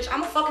gonna do? Bitch,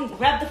 I'm gonna fucking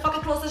grab the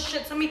fucking closest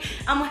shit to me.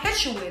 I'm gonna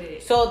hit you with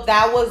it. So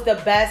that was the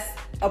best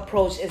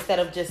approach instead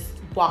of just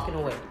walking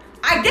away.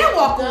 I did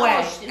walk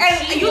away.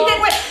 And you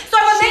did wait. So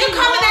if a nigga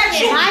coming at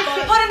you,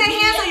 putting their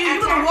hands on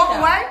you gonna walk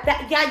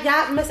away?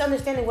 Y'all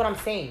misunderstanding what I'm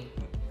saying.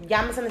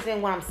 Y'all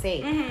misunderstanding what I'm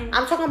saying. Mm-hmm.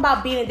 I'm talking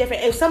about being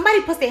indifferent. If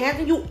somebody puts their hands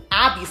on you,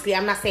 obviously,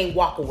 I'm not saying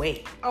walk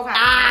away. Okay.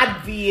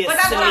 Obviously. But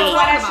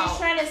that's what she's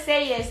trying to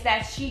say is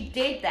that she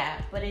did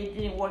that, but it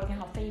didn't work in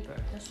her favor.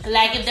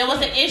 Like if there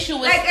was an issue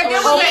with then that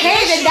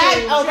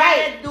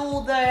trying to do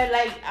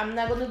I'm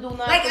not gonna do nothing.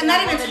 Like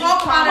not even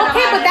talk about it.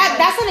 Okay, but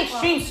that's an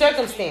extreme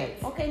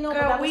circumstance. Okay, no,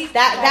 girl, but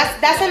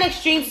that's an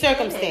extreme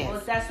circumstance. Okay,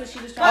 well, that's what she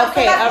was trying to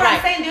say. Okay, all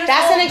right.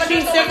 That's an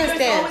extreme circumstance.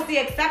 There's always the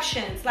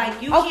exceptions.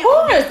 Like you of can't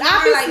course, like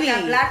obviously.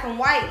 that black and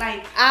white.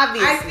 Like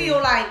obviously. I feel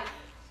like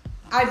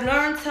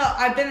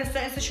I've been in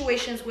certain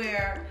situations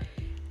where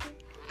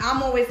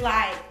I'm always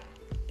like,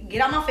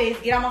 get out my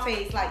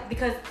face, like,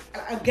 because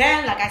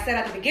again, like I said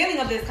at the beginning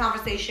of this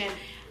conversation,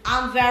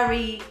 I'm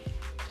very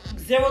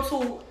 0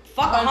 to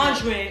fuck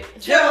 100,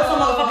 0 to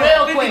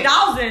motherfucking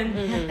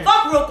 50,000,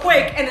 fuck real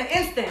quick in an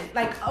instant,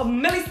 like a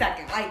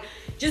millisecond, like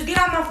just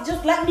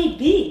just let me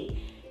be.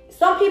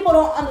 Some people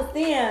don't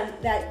understand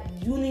that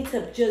you need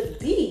to just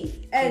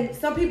be, and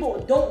some people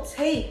don't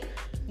take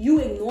you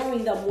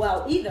ignoring them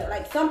well either.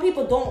 Like some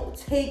people don't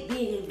take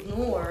being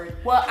ignored.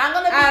 Well, I'm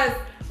gonna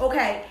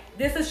okay.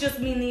 This is just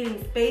me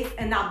needing space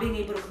and not being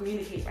able to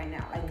communicate right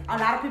now. Like a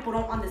lot of people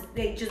don't understand.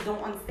 They just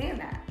don't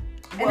understand that.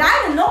 And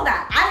I didn't know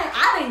that.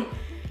 I didn't.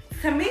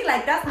 To me,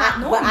 like that's not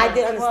normal. But I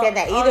didn't understand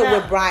that either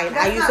with Brian.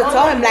 I used to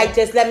tell him like,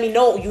 just let me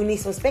know you need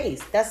some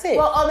space. That's it.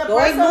 Well, on the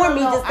don't ignore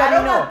me. Just let me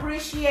know. I don't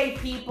appreciate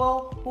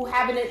people who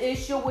having an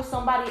issue with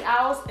somebody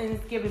else and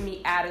is giving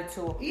me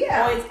attitude.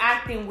 Yeah. Or is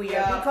acting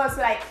weird because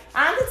like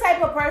I'm the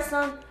type of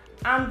person.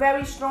 I'm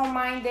very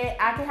strong-minded.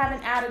 I can have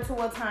an attitude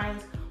at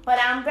times. but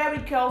I'm very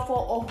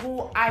careful of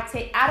who I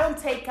take. I don't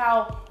take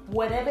out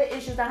whatever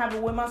issues I have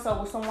with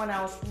myself with someone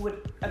else with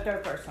a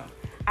third person.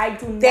 I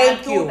do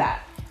not do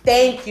that.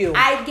 Thank you.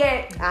 I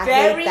get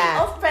very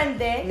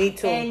offended Me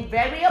too. and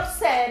very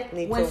upset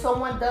when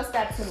someone does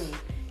that to me.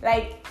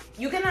 Like,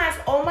 you can ask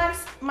all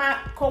my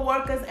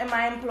coworkers and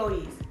my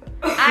employees.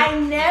 I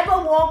never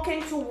walk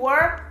into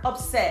work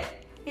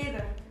upset.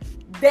 Either.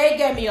 They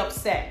get me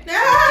upset. And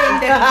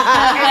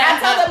I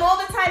tell them all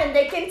the time, and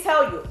they can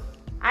tell you.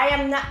 I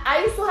am not.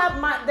 I used to have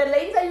the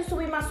lady that used to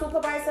be my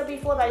supervisor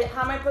before that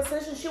had my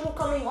position. She would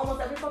come in almost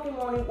every fucking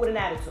morning with an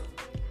attitude.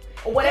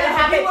 Or whatever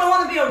happened. People don't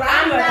want to be around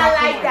I'm you not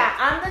like that.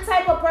 I'm the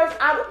type of person.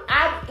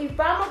 If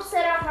I'm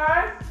upset at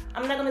her,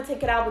 I'm not gonna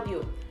take it out with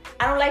you.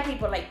 I don't like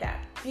people like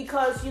that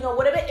because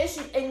whatever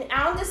issue. And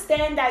I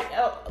understand that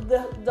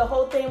the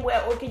whole thing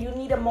where you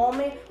need a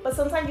moment, but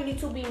sometimes you need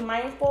to be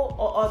mindful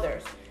of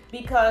others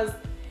because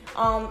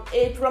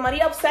if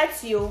Romaria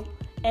upsets you,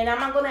 and I'm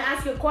not gonna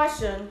ask you a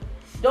question.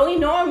 Don't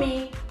ignore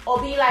me or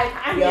be like,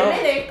 I need a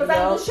minute because I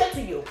don't do shit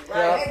to you.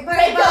 Right? But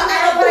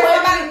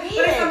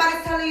if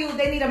somebody's telling you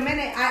they need a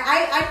minute,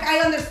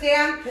 I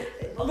understand.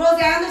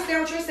 Rosie, I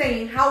understand what you're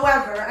saying.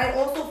 However, I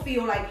also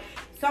feel like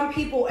some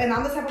people, and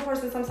I'm the type of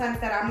person sometimes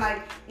that I'm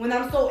like, when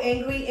I'm so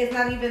angry, it's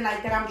not even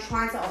like that I'm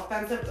trying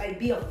to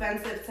be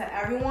offensive to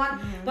everyone.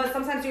 Mm-hmm. But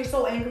sometimes you're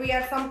so angry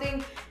at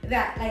something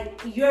that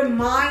like your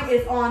mind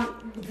is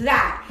on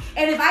that.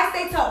 And if I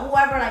say to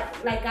whoever,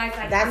 like guys,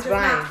 like that's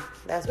right.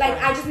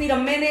 I just need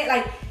a minute.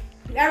 Like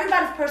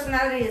everybody's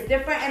personality is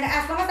different, and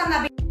as long as I'm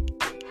not being